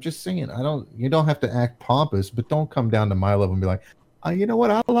 I'm just saying, you don't have to act pompous, but don't come down to my level and be like, you know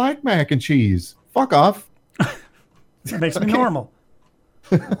what? I like mac and cheese. Fuck off. It makes me normal.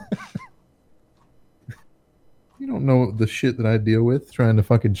 You don't know the shit that I deal with trying to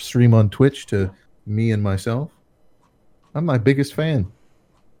fucking stream on Twitch to me and myself. I'm my biggest fan.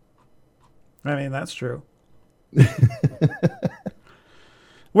 I mean, that's true.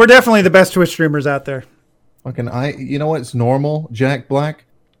 We're definitely the best Twitch streamers out there. Fucking you know what's normal, Jack Black?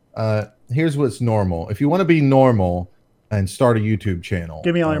 Here's what's normal. If you want to be normal and start a YouTube channel,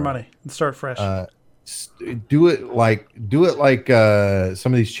 Give me all your money and start fresh. Do it like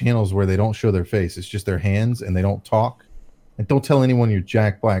some of these channels where they don't show their face. It's just their hands and they don't talk. And don't tell anyone you're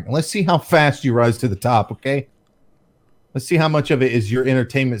Jack Black. And let's see how fast you rise to the top, okay? Let's see how much of it is your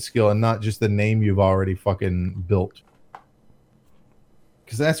entertainment skill and not just the name you've already fucking built.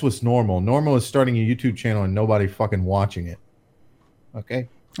 Because that's what's normal. Normal is starting a YouTube channel and nobody fucking watching it. Okay?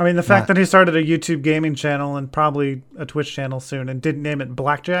 I mean, the fact that he started a YouTube gaming channel and probably a Twitch channel soon and didn't name it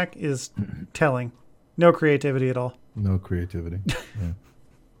Blackjack is telling. No creativity at all. No creativity. Yeah.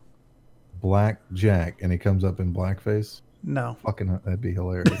 Blackjack, and it comes up in blackface? No. Fucking, that'd be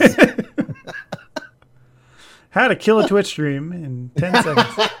hilarious. How to kill a Twitch stream in 10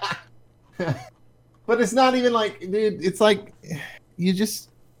 seconds. But it's not even like, dude, it's like... You just,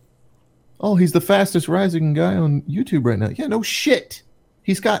 oh, he's the fastest rising guy on YouTube right now. Yeah, no shit.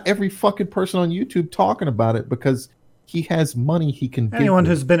 He's got every fucking person on YouTube talking about it because he has money he can. Anyone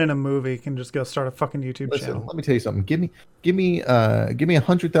who's been in a movie can just go start a fucking YouTube channel. Let me tell you something. Give me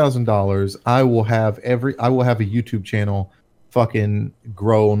 $100,000. I will have a YouTube channel fucking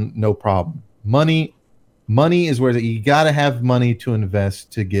grown, no problem. Money is where you got to have money to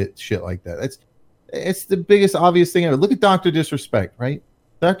invest to get shit like that. It's the biggest obvious thing ever. Look at Dr. Disrespect, right?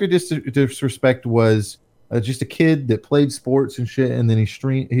 Dr. Disrespect was just a kid that played sports and shit, and then he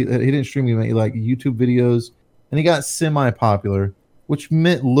didn't stream, he made like YouTube videos, and he got semi-popular, which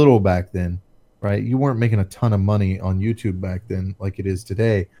meant little back then, right? You weren't making a ton of money on YouTube back then like it is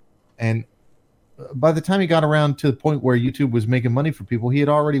today. And by the time he got around to the point where YouTube was making money for people, he had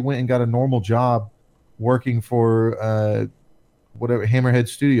already went and got a normal job working for whatever, Hammerhead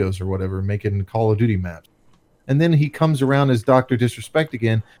Studios or whatever, making Call of Duty maps. And then he comes around as Dr. Disrespect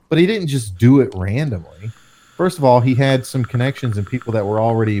again, but he didn't just do it randomly. First of all, he had some connections and people that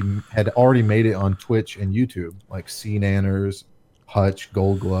had already made it on Twitch and YouTube, like C Nanners, Hutch,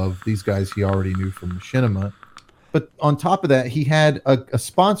 Gold Glove. These guys he already knew from Machinima. But on top of that, he had a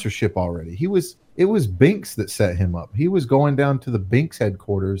sponsorship already. It was Binks that set him up. He was going down to the Binks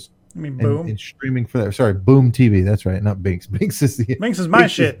headquarters. I mean, Boom. And streaming for that. Sorry, Boom TV. That's right, not Binks. Binks is my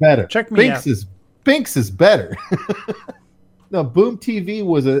shit. Better. Check me out. Binks is better. No, Boom TV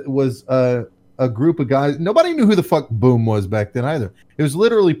was a group of guys. Nobody knew who the fuck Boom was back then either. It was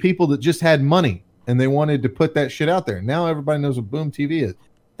literally people that just had money and they wanted to put that shit out there. Now everybody knows what Boom TV is.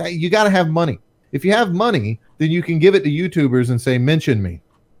 You got to have money. If you have money, then you can give it to YouTubers and say, mention me,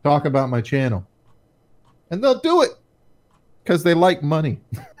 talk about my channel, and they'll do it because they like money.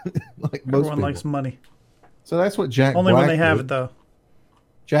 Like most Everyone likes money. So that's what Jack Only Black when they have did. it, though.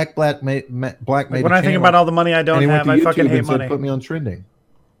 Jack Black made when I think about all the money I don't have, I fucking hate money. Put me on trending.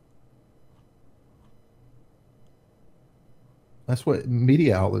 That's what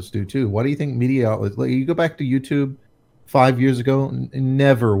media outlets do too. Why do you think media outlets? Like, you go back to YouTube 5 years ago,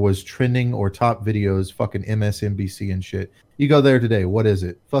 never was trending or top videos fucking MSNBC and shit. You go there today, what is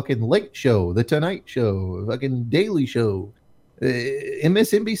it? Fucking Late Show, The Tonight Show, fucking Daily Show,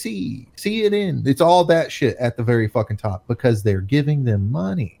 MSNBC, CNN. It's all that shit at the very fucking top because they're giving them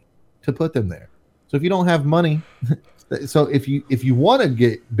money to put them there. So if you don't have money, so if you want to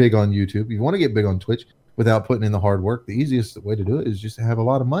get big on YouTube, you want to get big on Twitch without putting in the hard work, the easiest way to do it is just to have a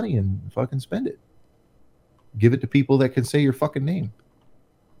lot of money and fucking spend it. Give it to people that can say your fucking name.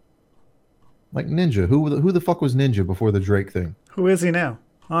 Like Ninja. Who the fuck was Ninja before the Drake thing? Who is he now?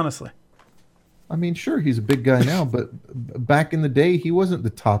 Honestly. I mean, sure, he's a big guy now, but back in the day, he wasn't the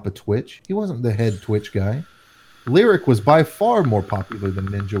top of Twitch. He wasn't the head Twitch guy. Lyric was by far more popular than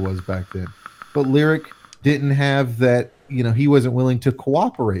Ninja was back then. But Lyric didn't have that, he wasn't willing to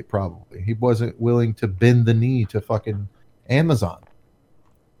cooperate probably. He wasn't willing to bend the knee to fucking Amazon.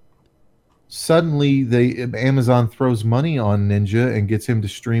 Suddenly, Amazon throws money on Ninja and gets him to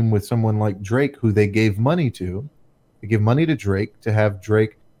stream with someone like Drake, who they gave money to. They give money to Drake to have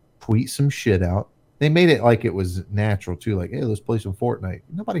Drake tweet some shit out. They made it like it was natural too, like, hey, let's play some Fortnite.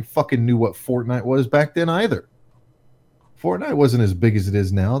 Nobody fucking knew what Fortnite was back then either. Fortnite wasn't as big as it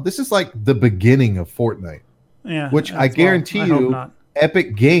is now. This is like the beginning of Fortnite. Yeah. Which I guarantee you,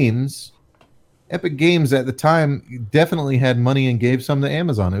 Epic Games at the time definitely had money and gave some to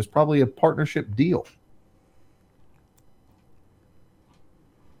Amazon. It was probably a partnership deal.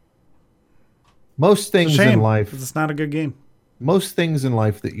 Most things in life, it's not a good game. Most things in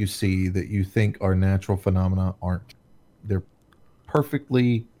life that you see that you think are natural phenomena aren't. They're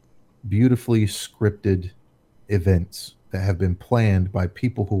perfectly, beautifully scripted events that have been planned by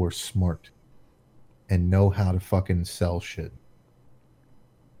people who are smart and know how to fucking sell shit.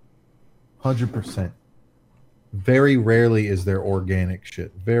 100%. Very rarely is there organic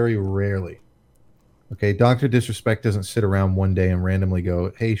shit. Very rarely. Okay, Dr. Disrespect doesn't sit around one day and randomly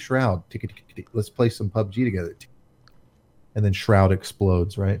go, "Hey, Shroud, let's play some PUBG together." And then Shroud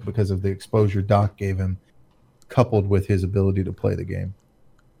explodes, right? Because of the exposure Doc gave him, coupled with his ability to play the game.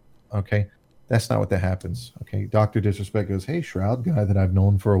 Okay, that's not what that happens. Okay, Dr. Disrespect goes, "Hey, Shroud, guy that I've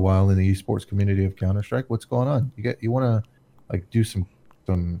known for a while in the esports community of Counter-Strike, what's going on? You want to like do some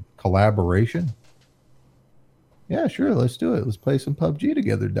collaboration?" "Yeah, sure, let's do it. Let's play some PUBG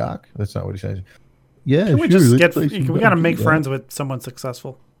together, Doc." That's not what he says. "Yeah, Can we sure, just let's play some we got to PUBG, make Doc." friends with someone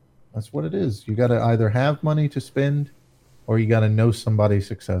successful. That's what it is. You got to either have money to spend, or you got to know somebody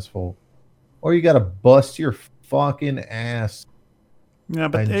successful, or you got to bust your fucking ass. Yeah,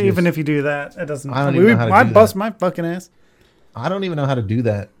 but even if you do that, it doesn't. I don't even know how to do that. I bust my fucking ass. I don't even know how to do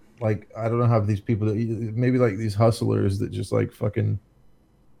that. Like, I don't know how these people that maybe like these hustlers that just like fucking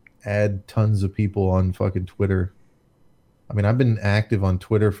add tons of people on fucking Twitter. I mean, I've been active on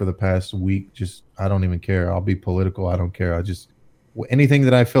Twitter for the past week. Just, I don't even care. I'll be political. I don't care. I just, anything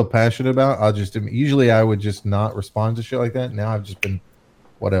that I feel passionate about, I'll just, usually I would just not respond to shit like that. Now I've just been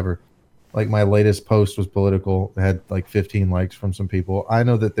whatever. Like my latest post was political. It had like 15 likes from some people. I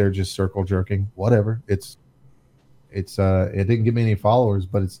know that they're just circle jerking. Whatever. It didn't give me any followers,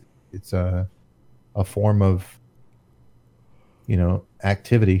 but it's a form of,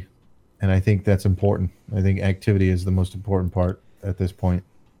 activity. And I think that's important. I think activity is the most important part at this point.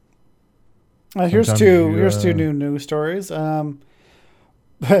 Here's two new news stories. Not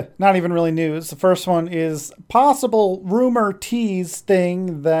even really news. The first one is possible rumor tease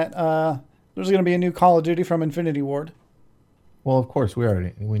thing that there's going to be a new Call of Duty from Infinity Ward. Well, of course, we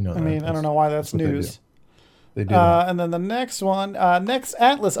know. I mean, I don't know why that's news. They do. And then the next one, next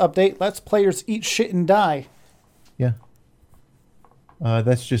Atlas update lets players eat shit and die. Yeah.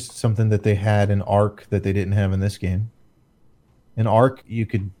 That's just something that they had in Ark that they didn't have in this game. In Ark, you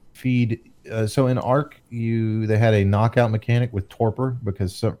could feed. So in Ark, they had a knockout mechanic with torpor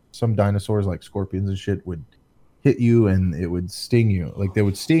because some dinosaurs like scorpions and shit would hit you and it would sting you. Like they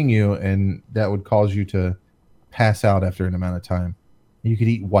would sting you and that would cause you to pass out after an amount of time. You could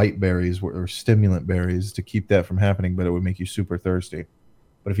eat white berries or stimulant berries to keep that from happening, but it would make you super thirsty.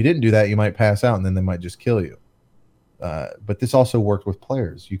 But if you didn't do that, you might pass out and then they might just kill you. But this also worked with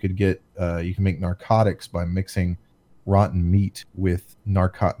players. You could you can make narcotics by mixing rotten meat with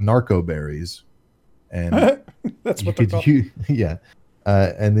narco berries, and that's what they're called. Yeah,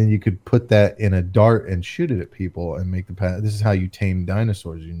 and then you could put that in a dart and shoot it at people and make them pass. This is how you tame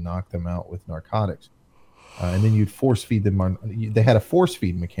dinosaurs. You knock them out with narcotics, and then you'd force feed them. They had a force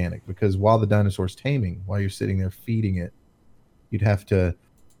feed mechanic because while the dinosaur's taming, while you're sitting there feeding it, you'd have to,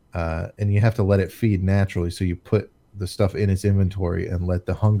 and you have to let it feed naturally. So you put the stuff in its inventory and let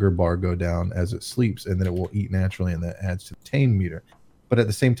the hunger bar go down as it sleeps, and then it will eat naturally, and that adds to the tame meter. But at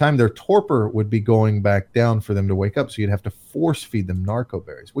the same time, their torpor would be going back down for them to wake up, so you'd have to force feed them narco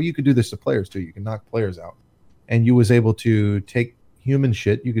berries. Well, you could do this to players too. You can knock players out, and you was able to take human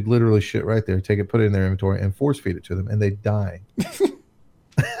shit. You could literally shit right there, take it, put it in their inventory, and force feed it to them, and they'd die.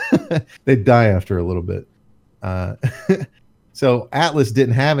 They'd die after a little bit. So Atlas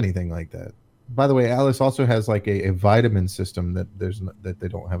didn't have anything like that. By the way, Atlas also has like a vitamin system that they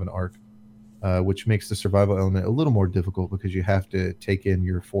don't have in Ark, which makes the survival element a little more difficult because you have to take in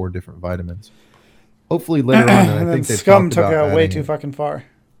your 4 different vitamins. Hopefully later on, and I think Scum took it way too fucking far.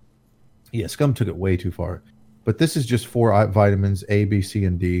 Yeah, Scum took it way too far. But this is just 4 vitamins: A, B, C,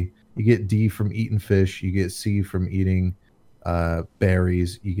 and D. You get D from eating fish. You get C from eating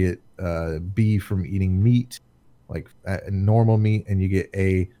berries. You get B from eating meat, like normal meat, and you get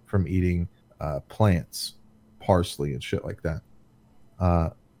A from eating plants, parsley and shit like that.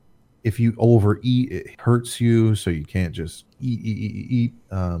 If you overeat, it hurts you, so you can't just eat.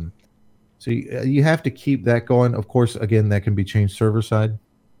 So you have to keep that going. Of course, again, that can be changed server side.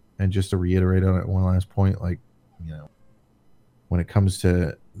 And just to reiterate on it, one last point, like, when it comes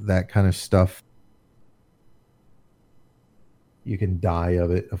to that kind of stuff, you can die of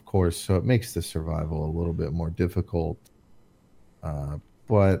it, of course, so it makes the survival a little bit more difficult.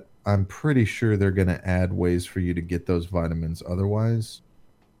 But I'm pretty sure they're going to add ways for you to get those vitamins otherwise,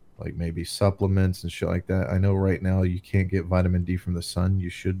 like maybe supplements and shit like that. I know right now you can't get vitamin D from the sun. You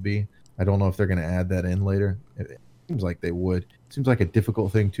should be. I don't know if they're going to add that in later. It seems like they would. It seems like a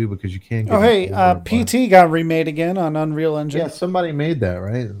difficult thing too because you can't get PT got remade again on Unreal Engine. Yeah, somebody made that,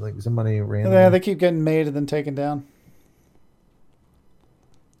 right? Like somebody ran Yeah, they keep getting made and then taken down.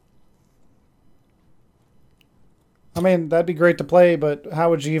 I mean, that'd be great to play, but how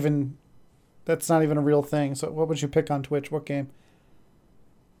would you even... That's not even a real thing. So what would you pick on Twitch? What game?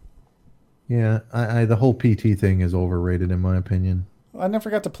 Yeah, I the whole PT thing is overrated in my opinion. I never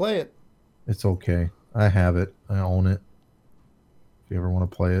got to play it. It's okay. I have it. I own it. If you ever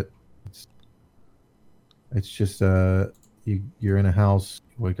want to play it, it's just you're in a house.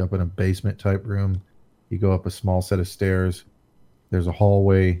 You wake up in a basement type room. You go up a small set of stairs. There's a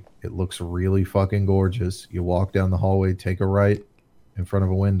hallway. It looks really fucking gorgeous. You walk down the hallway, take a right in front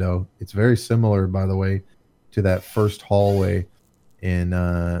of a window. It's very similar, by the way, to that first hallway in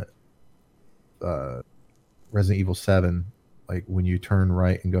Resident Evil 7. Like when you turn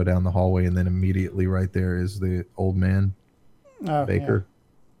right and go down the hallway, and then immediately right there is the old man, Baker.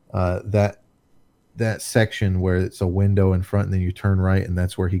 Yeah. That section where it's a window in front, and then you turn right, and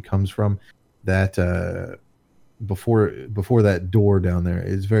that's where he comes from. That before that door down there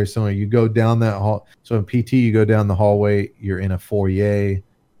is very similar. You go down that hall. So in PT, you go down the hallway. You're in a foyer.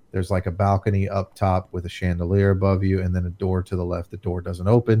 There's like a balcony up top with a chandelier above you, and then a door to the left. The door doesn't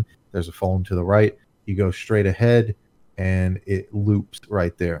open. There's a phone to the right. You go straight ahead, and it loops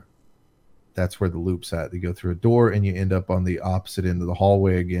right there. That's where the loop's at. You go through a door, and you end up on the opposite end of the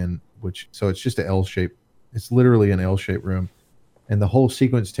hallway again. So it's just an L shape. It's literally an L shaped room. And the whole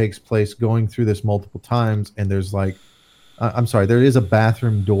sequence takes place going through this multiple times. And there's like, I'm sorry, there is a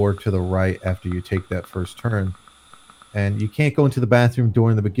bathroom door to the right after you take that first turn. And you can't go into the bathroom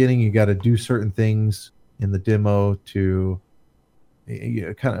door in the beginning. You got to do certain things in the demo to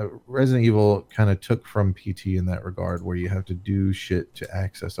Resident Evil kind of took from PT in that regard, where you have to do shit to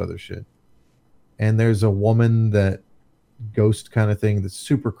access other shit. And there's a woman that ghost kind of thing that's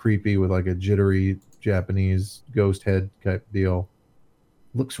super creepy with like a jittery Japanese ghost head type deal.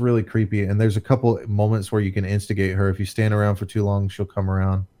 Looks really creepy. And there's a couple moments where you can instigate her. If you stand around for too long, she'll come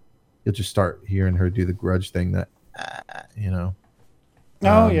around. You'll just start hearing her do the grudge thing that,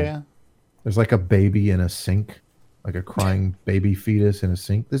 Yeah. There's like a baby in a sink, like a crying baby fetus in a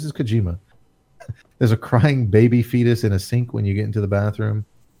sink. This is Kojima. There's a crying baby fetus in a sink when you get into the bathroom.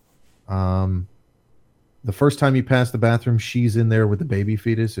 The first time you pass the bathroom, she's in there with the baby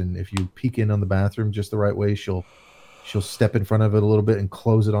fetus, and if you peek in on the bathroom just the right way, she'll step in front of it a little bit and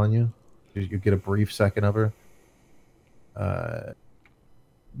close it on you. You get a brief second of her.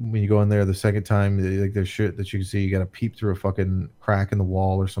 When you go in there the second time, like there's shit that you can see. You got to peep through a fucking crack in the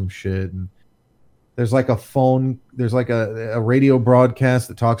wall or some shit, and there's like a phone. There's like a radio broadcast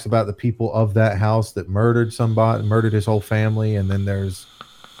that talks about the people of that house that murdered somebody, murdered his whole family, and then there's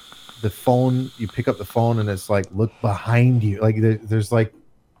the phone. You pick up the phone and it's like, look behind you. Like there's like,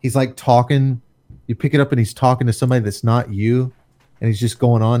 he's like talking. You pick it up and he's talking to somebody that's not you, and he's just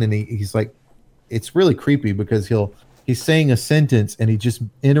going on, and he's like, it's really creepy because he's saying a sentence and he just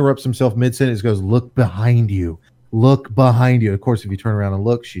interrupts himself mid sentence. Goes, look behind you, look behind you. Of course, if you turn around and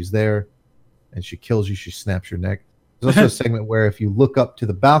look, she's there, and she kills you. She snaps your neck. There's also a segment where if you look up to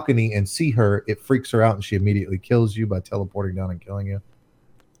the balcony and see her, it freaks her out and she immediately kills you by teleporting down and killing you.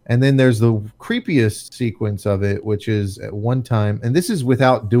 And then there's the creepiest sequence of it, which is at one time, and this is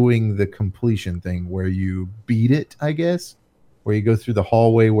without doing the completion thing where you beat it, I guess, where you go through the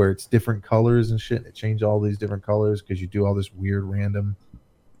hallway where it's different colors and shit. It changes all these different colors because you do all this weird random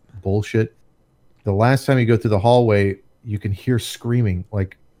bullshit. The last time you go through the hallway, you can hear screaming,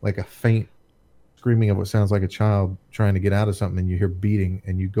 like a faint screaming of what sounds like a child trying to get out of something, and you hear beating,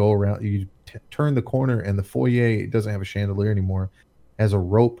 and you go around, you turn the corner, and the foyer, it doesn't have a chandelier anymore, has a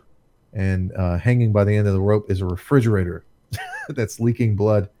rope, and hanging by the end of the rope is a refrigerator that's leaking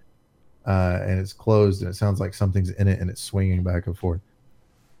blood, and it's closed, and it sounds like something's in it, and it's swinging back and forth.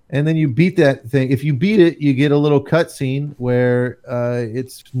 And then you beat that thing. If you beat it, you get a little cutscene where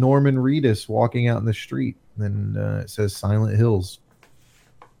it's Norman Reedus walking out in the street, and it says Silent Hills.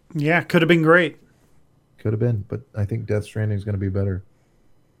 Yeah, could have been great. Could have been, but I think Death Stranding is going to be better.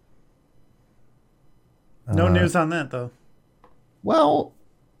 No news on that, though. Well,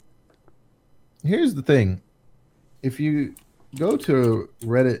 here's the thing. If you go to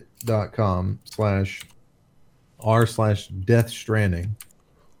reddit.com/r/Death Stranding,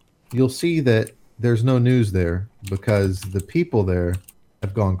 you'll see that there's no news there because the people there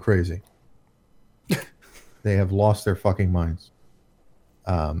have gone crazy. They have lost their fucking minds.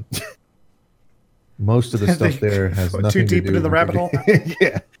 Most of the stuff there has nothing to do. Too deep into the rabbit hole?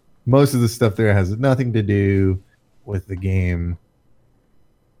 Yeah. Most of the stuff there has nothing to do with the game.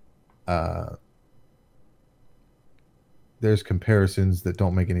 There's comparisons that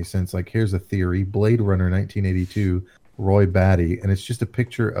don't make any sense. Like, here's a theory. Blade Runner 1982, Roy Batty. And it's just a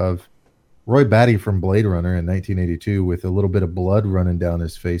picture of Roy Batty from Blade Runner in 1982 with a little bit of blood running down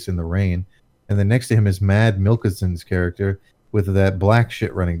his face in the rain. And then next to him is Mad Mikkelsen's character with that black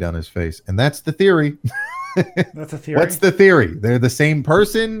shit running down his face. And that's the theory. That's a theory. What's the theory? They're the same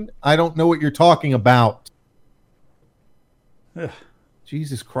person? I don't know what you're talking about. Ugh.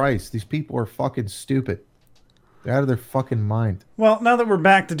 Jesus Christ. These people are fucking stupid. They're out of their fucking mind. Well, now that we're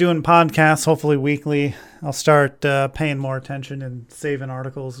back to doing podcasts, hopefully weekly, I'll start paying more attention and saving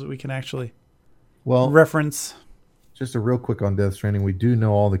articles that we can actually reference. Just a real quick on Death Stranding. We do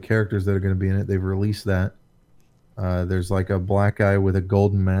know all the characters that are going to be in it. They've released that. There's like a black guy with a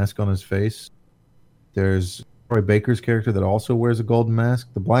golden mask on his face. There's Troy Baker's character that also wears a golden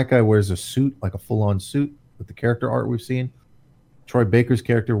mask. The black guy wears a suit, like a full-on suit with the character art we've seen. Troy Baker's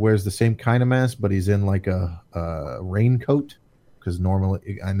character wears the same kind of mask, but he's in like a raincoat because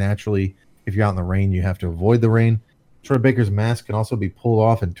naturally, if you're out in the rain, you have to avoid the rain. Troy Baker's mask can also be pulled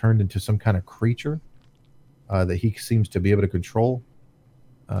off and turned into some kind of creature that he seems to be able to control.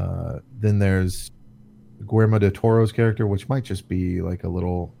 Then there's Guillermo del Toro's character, which might just be like a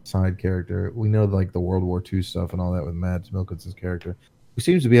little side character. We know like the World War II stuff and all that with Mads Mikkelsen's character, who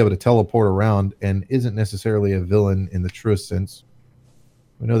seems to be able to teleport around and isn't necessarily a villain in the truest sense.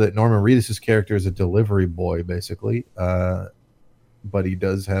 We know that Norman Reedus' character is a delivery boy, basically, but he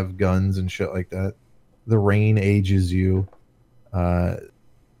does have guns and shit like that. The rain ages you.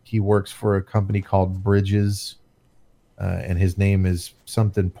 He works for a company called Bridges, and his name is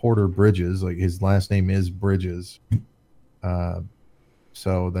something Porter Bridges. Like his last name is Bridges,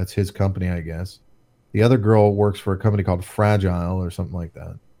 so that's his company, I guess. The other girl works for a company called Fragile or something like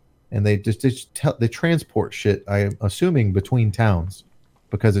that, and they they transport shit. I'm assuming between towns,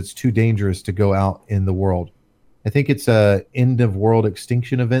 because it's too dangerous to go out in the world. I think it's a end of world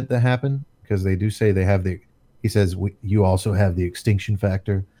extinction event that happened, because they do say they have he says, you also have the extinction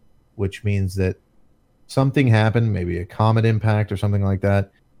factor, which means that something happened, maybe a comet impact or something like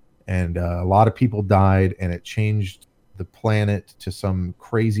that, and a lot of people died, and it changed the planet to some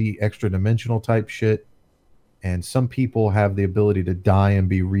crazy extra dimensional type shit. And some people have the ability to die and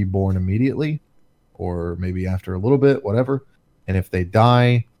be reborn immediately, or maybe after a little bit, whatever. And if they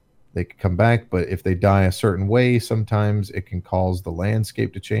die, they can come back. But if they die a certain way, sometimes it can cause the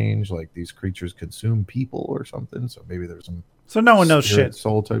landscape to change. Like these creatures consume people or something. So maybe there's some. So no one knows shit.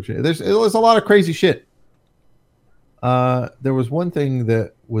 Soul type shit. There's a lot of crazy shit. There was one thing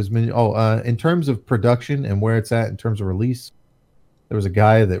that was in terms of production and where it's at in terms of release. There was a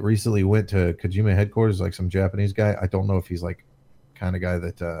guy that recently went to Kojima headquarters, like some Japanese guy. I don't know if he's like kind of guy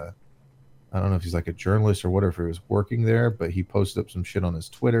that. I don't know if he's like a journalist or whatever, if he was working there, but he posted up some shit on his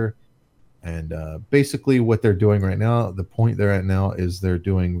Twitter. And basically what they're doing right now, the point they're at now is they're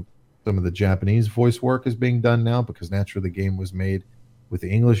doing some of the Japanese voice work is being done now, because naturally the game was made with the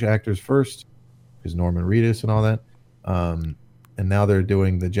English actors first, because Norman Reedus and all that. And now they're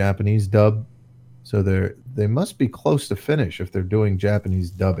doing the Japanese dub. So they must be close to finish if they're doing Japanese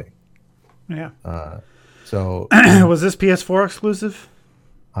dubbing. Yeah. So was this PS4 exclusive?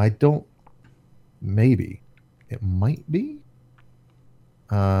 I don't. Maybe it might be.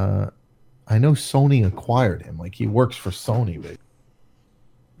 I know Sony acquired him. Like he works for Sony, but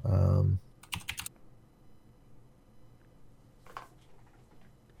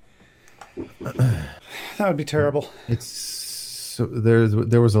that would be terrible.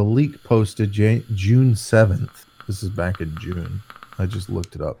 There was a leak posted June 7th. This is back in June. I just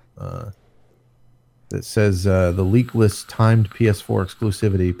looked it up. That says the leak lists timed PS4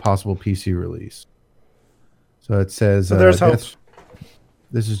 exclusivity, possible PC release. So it says there's hope.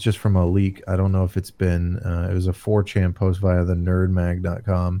 This is just from a leak. I don't know if it's been. It was a 4chan post via the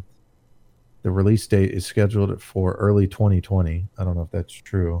nerdmag.com. The release date is scheduled for early 2020. I don't know if that's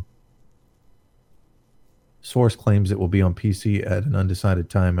true. Source claims it will be on PC at an undecided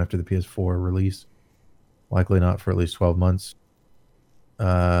time after the PS4 release. Likely not for at least 12 months.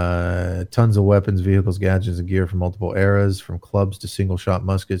 Tons of weapons, vehicles, gadgets, and gear from multiple eras, from clubs to single-shot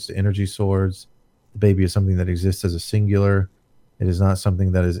muskets to energy swords. The baby is something that exists as a singular. It is not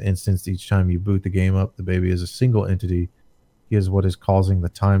something that is instanced each time you boot the game up. The baby is a single entity. He is what is causing the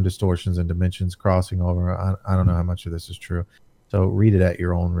time distortions and dimensions crossing over. I don't know how much of this is true. So read it at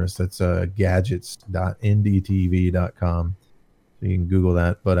your own risk. That's gadgets.ndtv.com. So you can Google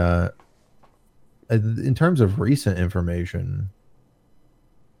that. But in terms of recent information,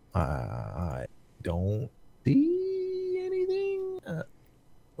 I don't see anything.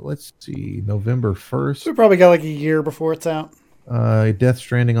 Let's see. November 1st. We probably got like a year before it's out. Death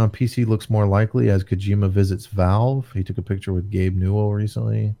Stranding on PC looks more likely as Kojima visits Valve. He took a picture with Gabe Newell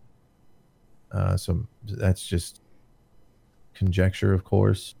recently. So that's just conjecture, of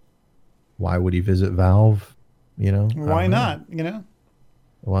course. Why would he visit Valve? You know? Why not? You know?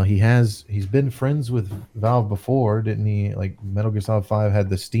 Well, he's been friends with Valve before, didn't he? Like Metal Gear Solid 5 had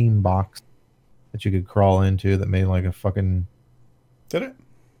the Steam box. that you could crawl into that made like a fucking Did it?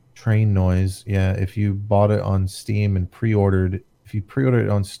 train noise. Yeah, if you bought it on Steam and pre-ordered, if you pre-ordered it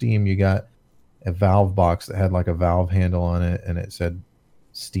on Steam, you got a valve box that had like a valve handle on it, and it said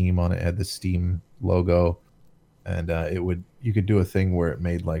Steam on it. It had the Steam logo, and you could do a thing where it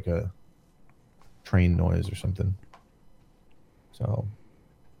made like a train noise or something. So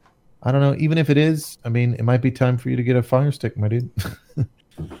I don't know. Even if it is, I mean, it might be time for you to get a Fire Stick, my dude,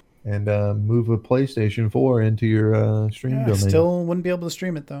 and move a PlayStation 4 into your stream Yeah, I domain. still wouldn't be able to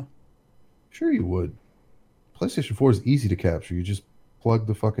stream it though. Sure, you would. PlayStation 4 is easy to capture. You just plug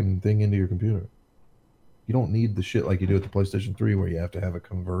the fucking thing into your computer. You don't need the shit like you do with the PlayStation 3 where you have to have a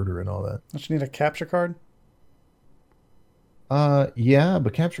converter and all that. Don't you need a capture card? Yeah,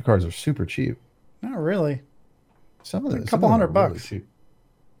 but capture cards are super cheap. Not really. Some of them, a couple $100 are really bucks. cheap.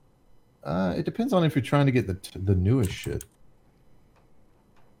 It depends on if you're trying to get the newest shit.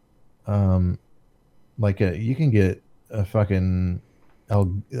 You can get a fucking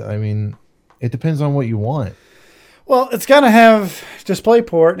I mean, it depends on what you want. Well, it's got to have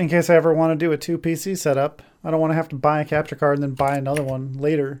DisplayPort in case I ever want to do a 2 PC setup. I don't want to have to buy a capture card and then buy another one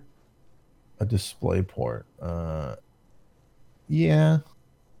later. A DisplayPort. Yeah.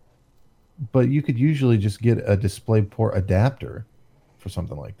 But you could usually just get a DisplayPort adapter for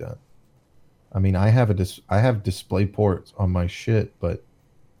something like that. I mean, I have DisplayPorts on my shit, but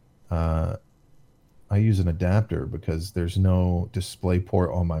I use an adapter because there's no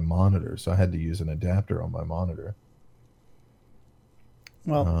DisplayPort on my monitor, so I had to use an adapter on my monitor.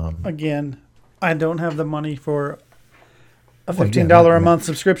 Well, again, I don't have the money for a Well, $15 yeah, a month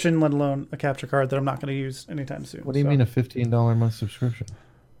subscription, let alone a capture card that I'm not going to use anytime soon. What do you mean a $15 a month subscription?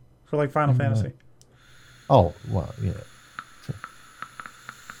 For like Final Fantasy. Oh, well, yeah.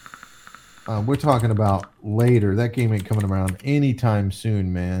 We're talking about later. That game ain't coming around anytime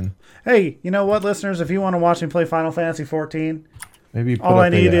soon, man. Hey, you know what, listeners? If you want to watch me play Final Fantasy 14, Maybe all I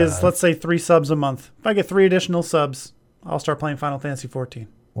need is, let's say, 3 subs a month. If I get 3 additional subs, I'll start playing Final Fantasy 14.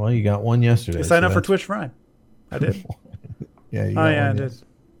 Well, you got one yesterday. You sign up for Twitch Prime. I did. Yeah. I did.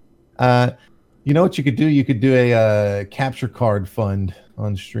 You know what you could do? You could do a capture card fund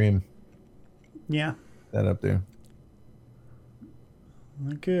on stream. Yeah. That up there.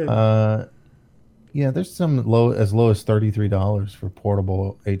 Good. Yeah, there's some as low as $33 for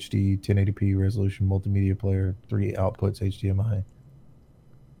portable HD 1080p resolution multimedia player, 3 outputs, HDMI,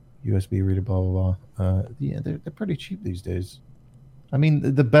 USB reader, blah blah blah. Yeah, they're pretty cheap these days. I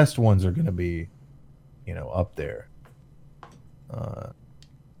mean, the best ones are going to be, up there.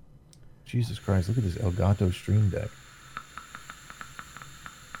 Jesus Christ, look at this Elgato Stream Deck.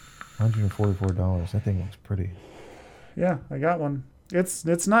 $144. That thing looks pretty. Yeah, I got one.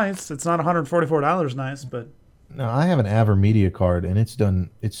 It's nice. It's not $144 nice, but no, I have an AverMedia card and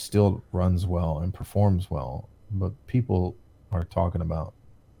it still runs well and performs well. But people are talking about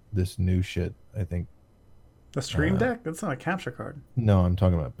this new shit, I think. The Stream Deck? That's not a capture card. No, I'm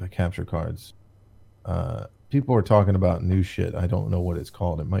talking about the capture cards. People are talking about new shit. I don't know what it's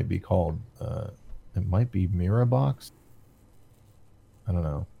called. It might be called it might be Mirabox. I don't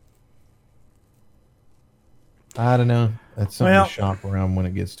know. That's something to shop around when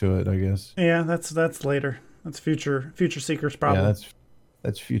it gets to it, I guess. Yeah, that's later. That's future seekers problem. Yeah,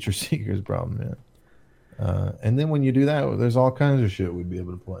 that's future seekers problem, man. And then when you do that, there's all kinds of shit we'd be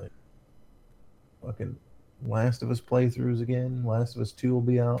able to play. Fucking Last of Us playthroughs again. Last of Us 2 will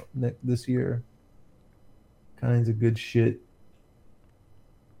be out this year. Kinds of good shit.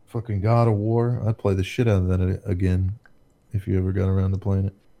 Fucking God of War. I'd play the shit out of that again if you ever got around to playing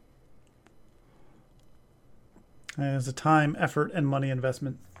it. It's a time, effort, and money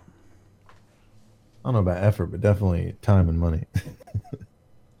investment. I don't know about effort, but definitely time and money.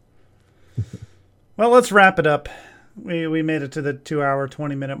 Well, let's wrap it up. We made it to the 2-hour,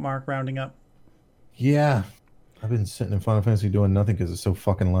 20-minute mark, rounding up. Yeah. I've been sitting in Final Fantasy doing nothing because it's so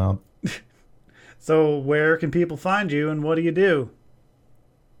fucking loud. So where can people find you and what do you do?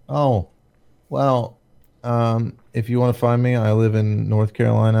 Oh, well, if you want to find me, I live in North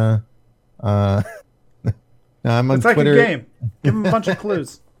Carolina. I'm on it's like Twitter. A game. Give them a bunch of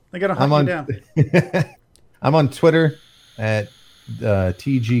clues. They got to hunt you down. I'm on Twitter at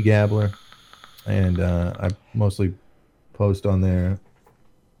TG Gabbler, and I mostly post on there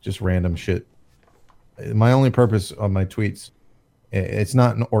just random shit. My only purpose on my tweets, it's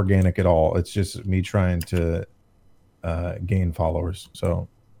not organic at all. It's just me trying to gain followers. So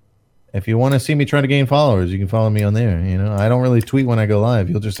if you want to see me try to gain followers, you can follow me on there. I don't really tweet when I go live.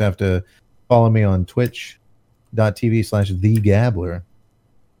 You'll just have to follow me on twitch.tv/thegabbler.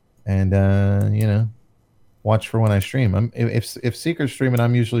 And, watch for when I stream. If Seeker's streaming,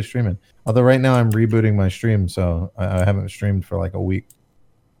 I'm usually streaming. Although right now I'm rebooting my stream, so I haven't streamed for like a week.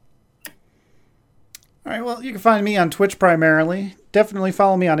 All right, well, you can find me on Twitch primarily. Definitely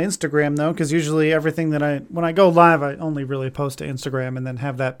follow me on Instagram, though, because usually everything when I go live, I only really post to Instagram and then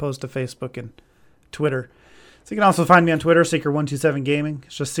have that post to Facebook and Twitter. So you can also find me on Twitter, Seeker127 Gaming.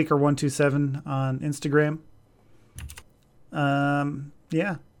 It's just Seeker127 on Instagram.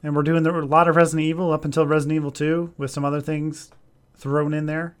 Yeah, and we're doing a lot of Resident Evil up until Resident Evil 2 with some other things thrown in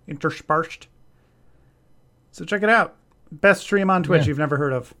there, interspersed. So check it out. Best stream on Twitch you've never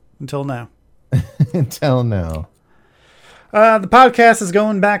heard of until now. Until now. The podcast is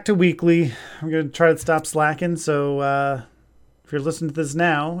going back to weekly. I'm going to try to stop slacking. So if you're listening to this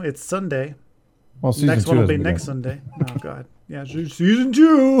now, it's Sunday. Well, next one will be next Sunday. Oh, God. Yeah, season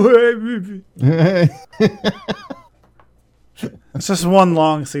 2. It's just one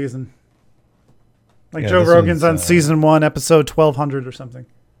long season. Like Joe Rogan's on season 1, episode 1200 or something.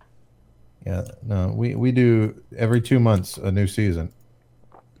 Yeah, no, we do every 2 months a new season.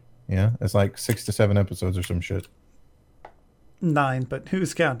 Yeah, it's like 6 to 7 episodes or some shit. 9, but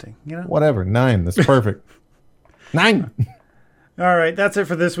who's counting? You know, whatever. 9. That's perfect. 9. All right, that's it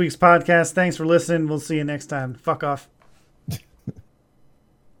for this week's podcast. Thanks for listening. We'll see you next time. Fuck off.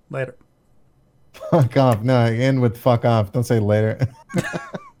 Later. Fuck off. No, end with fuck off. Don't say later.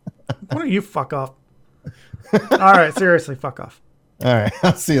 Why don't you fuck off? All right, seriously, fuck off. All right,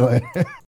 I'll see you later.